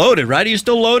 You're loaded, right? Are you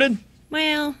still loaded?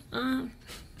 Well,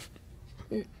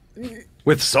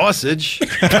 With sausage.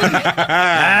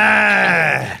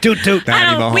 Toot.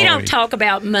 we don't talk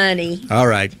about money. All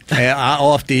right.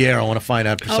 Off the air, I want to find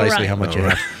out precisely right. how much you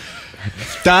have.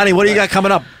 Donnie, what do you got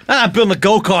coming up? I'm building a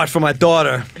go-kart for my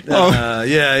daughter. Oh.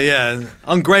 Yeah.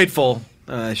 Ungrateful.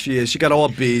 She got all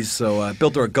B's, so I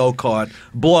built her a go-kart,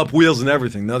 blow up wheels and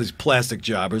everything. Now these plastic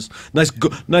jobbers.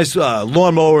 Nice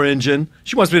lawnmower engine.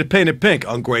 She wants me to paint it pink.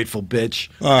 Ungrateful bitch.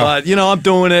 But, I'm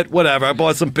doing it. Whatever. I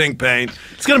bought some pink paint.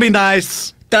 It's going to be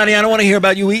nice. Donnie, I don't want to hear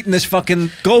about you eating this fucking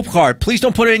go-kart. Please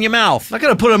don't put it in your mouth. I'm not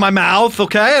going to put it in my mouth,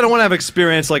 okay? I don't want to have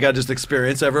experience like I just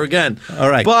experienced ever again. All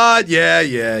right. But,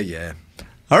 yeah.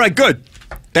 All right, good.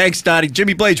 Thanks, Donnie.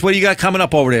 Jimmy Blades, what do you got coming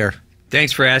up over there?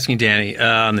 Thanks for asking, Danny.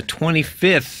 On the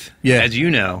 25th, as you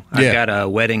know, I've got a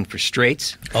wedding for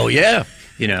straights. Oh, yeah.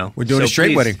 We're doing a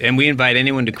straight wedding. And we invite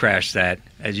anyone to crash that.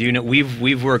 As you know,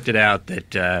 we've worked it out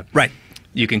that right.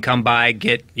 You can come by,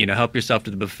 help yourself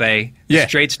to the buffet. Yeah.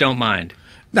 Straights don't mind.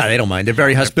 No, they don't mind. They're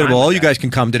very hospitable. All you guys can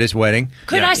come to this wedding.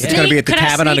 Could I It's going to be at the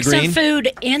cabin on the green. some food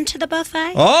into the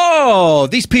buffet? Oh,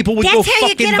 these people would That's go how you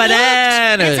fucking get 'em hooked.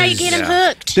 bananas. That's how you get them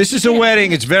hooked. This is a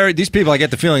wedding. It's these people, I get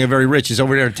the feeling, are very rich. It's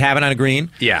over there at Tavern on a Green.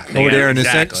 Yeah. Over there in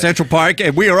the Central Park.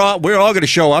 And we're all going to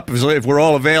show up if we're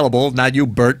all available. Not you,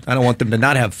 Bert. I don't want them to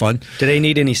not have fun. Do they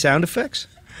need any sound effects?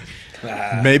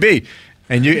 Maybe.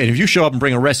 And if you show up and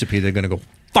bring a recipe, they're going to go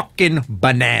fucking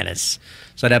bananas.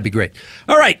 So that'd be great.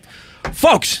 All right.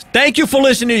 Folks, thank you for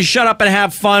listening to Shut Up and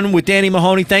Have Fun with Danny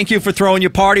Mahoney. Thank you for throwing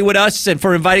your party with us and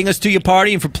for inviting us to your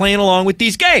party and for playing along with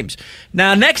these games.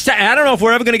 Now, next time, I don't know if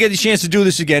we're ever going to get the chance to do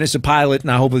this again. It's a pilot, and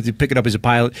I hope you pick it up as a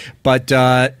pilot. But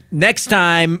next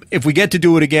time, if we get to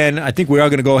do it again, I think we are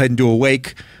going to go ahead and do a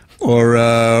wake or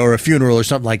a funeral or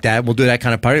something like that. We'll do that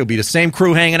kind of party. It'll be the same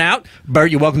crew hanging out.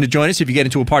 Bert, you're welcome to join us if you get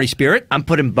into a party spirit. I'm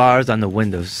putting bars on the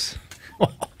windows.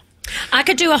 I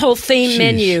could do a whole theme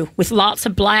menu with lots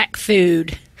of black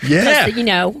food. Yeah.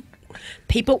 Because,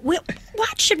 people, why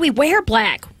should we wear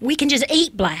black? We can just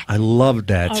eat black. I love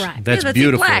that. All right. That's let's eat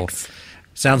beautiful. blacks.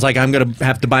 Sounds like I'm going to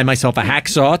have to buy myself a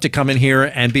hacksaw to come in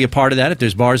here and be a part of that. If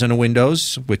there's bars on the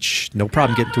windows, which no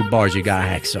problem getting through bars, you got a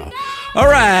hacksaw. All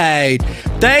right.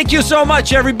 Thank you so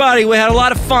much, everybody. We had a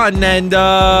lot of fun. And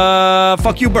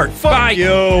fuck you, Bert. Fuck you.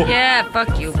 Yeah,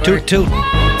 fuck you, Bert. Toot toot.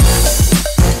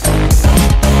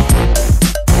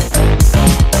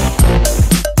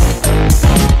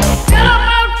 Get up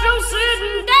out your seat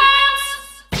and dance.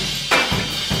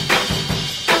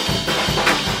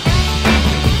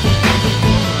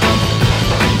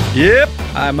 Yep.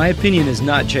 My opinion has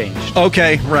not changed.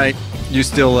 Okay, right. You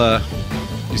still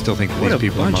think What these a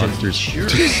people are bunch monsters? of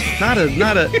jerks. not a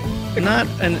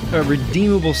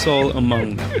redeemable soul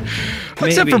among them.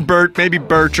 Except for Bert, maybe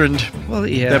Bertrand. Well,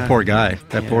 yeah. That poor guy.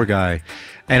 Poor guy.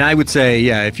 And I would say,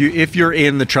 yeah, if you're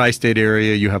in the tri-state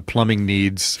area, you have plumbing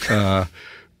needs.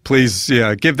 Please,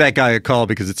 give that guy a call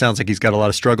because it sounds like he's got a lot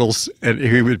of struggles, and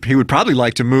he would probably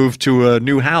like to move to a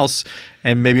new house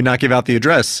and maybe not give out the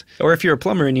address. Or if you're a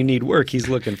plumber and you need work, he's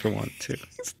looking for one too.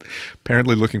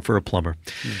 Apparently looking for a plumber.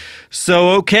 So,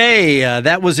 okay,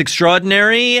 that was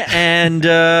extraordinary and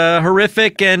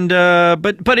horrific and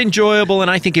but enjoyable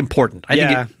and I think important. I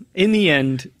think in the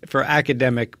end, for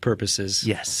academic purposes,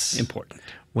 yes, important.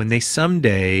 When they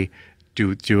someday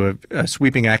do a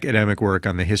sweeping academic work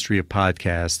on the history of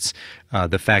podcasts,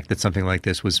 the fact that something like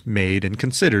this was made and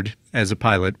considered as a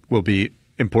pilot will be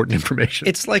important information.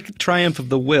 It's like Triumph of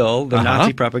the Will, the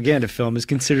Nazi propaganda film, is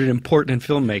considered important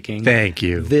in filmmaking. Thank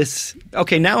you.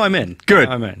 Okay, now I'm in. Good.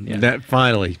 Now I'm in. Yeah. That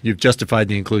finally, you've justified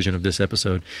the inclusion of this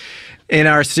episode in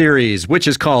our series, which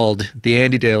is called the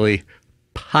Andy Daly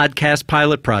Podcast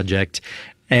Pilot Project.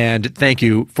 And thank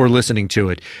you for listening to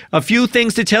it. A few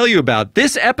things to tell you about.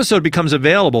 This episode becomes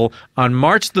available on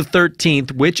March the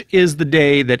 13th, which is the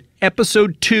day that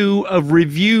episode 2 of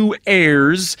Review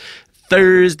airs.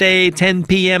 Thursday, 10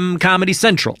 p.m. Comedy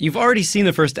Central. You've already seen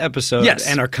the first episode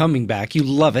and are coming back. You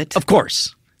love it. Of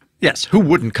course. Yes. Who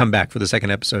wouldn't come back for the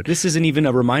second episode? This isn't even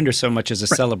a reminder so much as a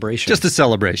celebration. Just a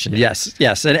celebration. Yes.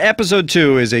 Yes. And episode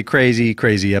 2 is a crazy,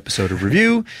 crazy episode of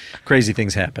Review. Crazy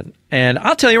things happen. And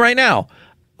I'll tell you right now,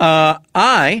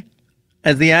 I,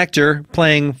 as the actor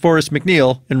playing Forrest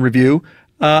McNeil in Review,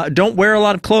 don't wear a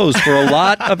lot of clothes for a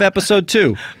lot of episode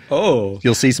 2. Oh.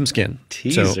 You'll see some skin.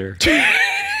 Teaser.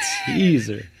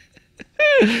 Teaser.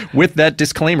 With that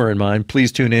disclaimer in mind,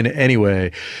 please tune in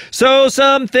anyway. So,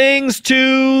 some things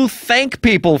to thank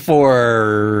people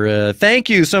for. Thank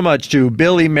you so much to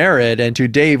Billy Merritt and to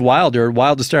Dave Wilder,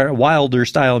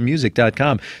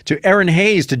 WilderStyleMusic.com, to Aaron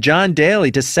Hayes, to John Daly,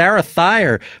 to Sarah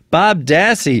Thayer, Bob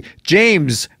Dassey,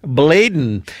 James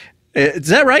Bladen. Is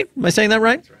that right? Am I saying that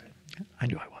right? That's right. I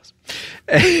knew I was.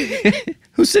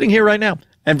 Who's sitting here right now?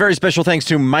 And very special thanks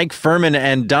to Mike Furman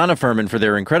and Donna Furman for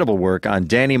their incredible work on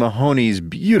Danny Mahoney's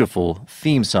beautiful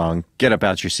theme song, Get Up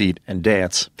Out Your Seat and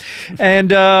Dance. And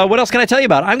what else can I tell you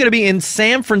about? I'm going to be in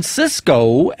San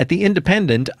Francisco at the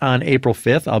Independent on April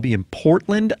 5th. I'll be in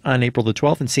Portland on April the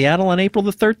 12th and Seattle on April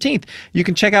the 13th. You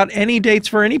can check out any dates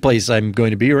for any place I'm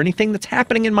going to be or anything that's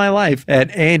happening in my life at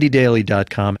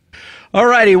andydaly.com. All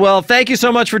righty. Well, thank you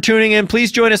so much for tuning in.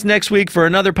 Please join us next week for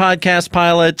another podcast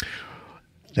pilot.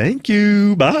 Thank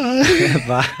you. Bye.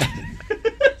 Bye.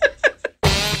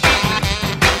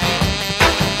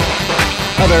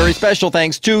 A very special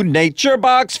thanks to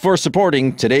NatureBox for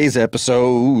supporting today's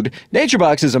episode.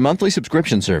 NatureBox is a monthly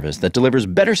subscription service that delivers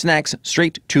better snacks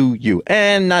straight to you.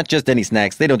 And not just any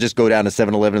snacks. They don't just go down to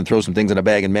 7-Eleven and throw some things in a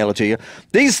bag and mail it to you.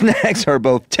 These snacks are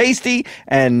both tasty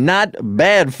and not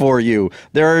bad for you.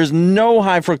 There is no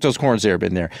high fructose corn syrup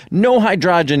in there. No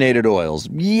hydrogenated oils.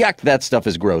 Yuck, that stuff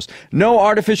is gross. No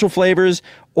artificial flavors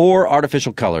or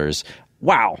artificial colors.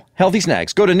 Wow. Healthy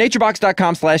snacks. Go to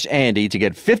naturebox.com/Andy to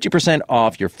get 50%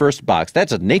 off your first box.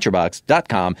 That's at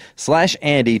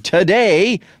naturebox.com/Andy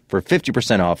today for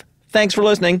 50% off. Thanks for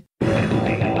listening.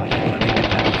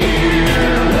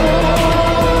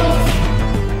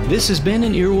 This has been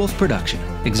an Earwolf production.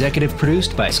 Executive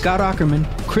produced by Scott Aukerman,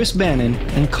 Chris Bannon,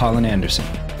 and Colin Anderson.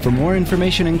 For more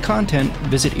information and content,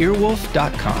 visit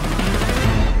earwolf.com.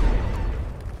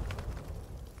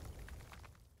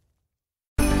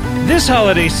 This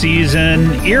holiday season,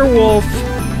 Earwolf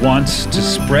wants to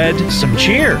spread some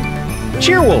cheer.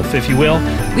 Cheerwolf, if you will.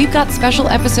 We've got special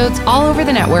episodes all over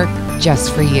the network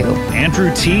just for you.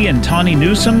 Andrew T. and Tawny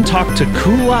Newsom talk to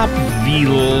Kulop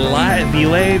Vile,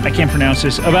 I can't pronounce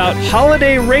this, about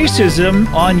holiday racism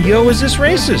on Yo, Is This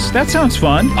Racist? That sounds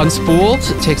fun. Unspooled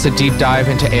takes a deep dive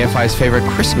into AFI's favorite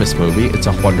Christmas movie, It's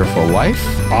a Wonderful Life.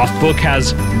 Off Book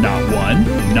has not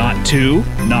 1, not 2,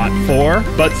 not 4,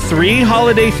 but 3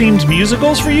 holiday-themed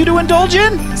musicals for you to indulge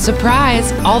in?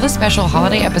 Surprise! All the special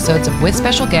holiday episodes with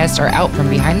special guests are out from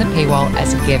behind the paywall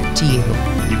as a gift to you.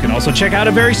 You can also check out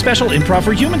a very special Improv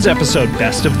for Humans episode,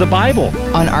 Best of the Bible.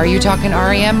 On Are You Talkin'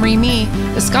 REM Re-Me,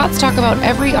 the Scots talk about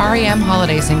every REM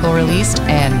holiday single released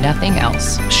and nothing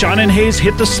else. Sean and Hayes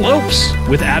hit the slopes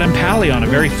with Adam Pally on a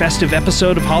very festive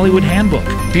episode of Hollywood Handbook.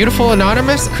 Beautiful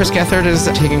Anonymous, Chris Gethard is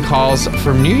taking calls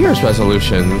for New Year's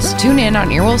resolutions. Tune in on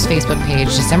Earwolf's Facebook page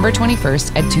December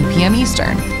 21st at 2 p.m.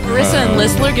 Eastern. Marissa and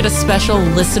Listler get a special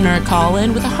listener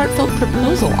call-in with a heartfelt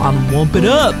proposal on Womp It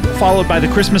Up. Followed by the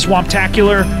Christmas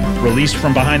Womptacular, released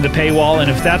from behind the paywall. And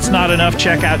if that's not enough,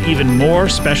 check out even more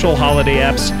special holiday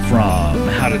apps from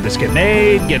How Did This Get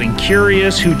Made, Getting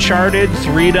Curious, Who Charted,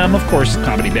 Threedom, of course,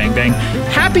 Comedy Bang Bang.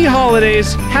 Happy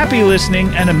holidays, happy listening,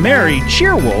 and a merry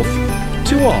Cheerwolf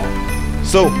to all.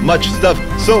 So much stuff,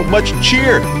 so much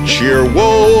cheer.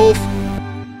 Cheerwolf.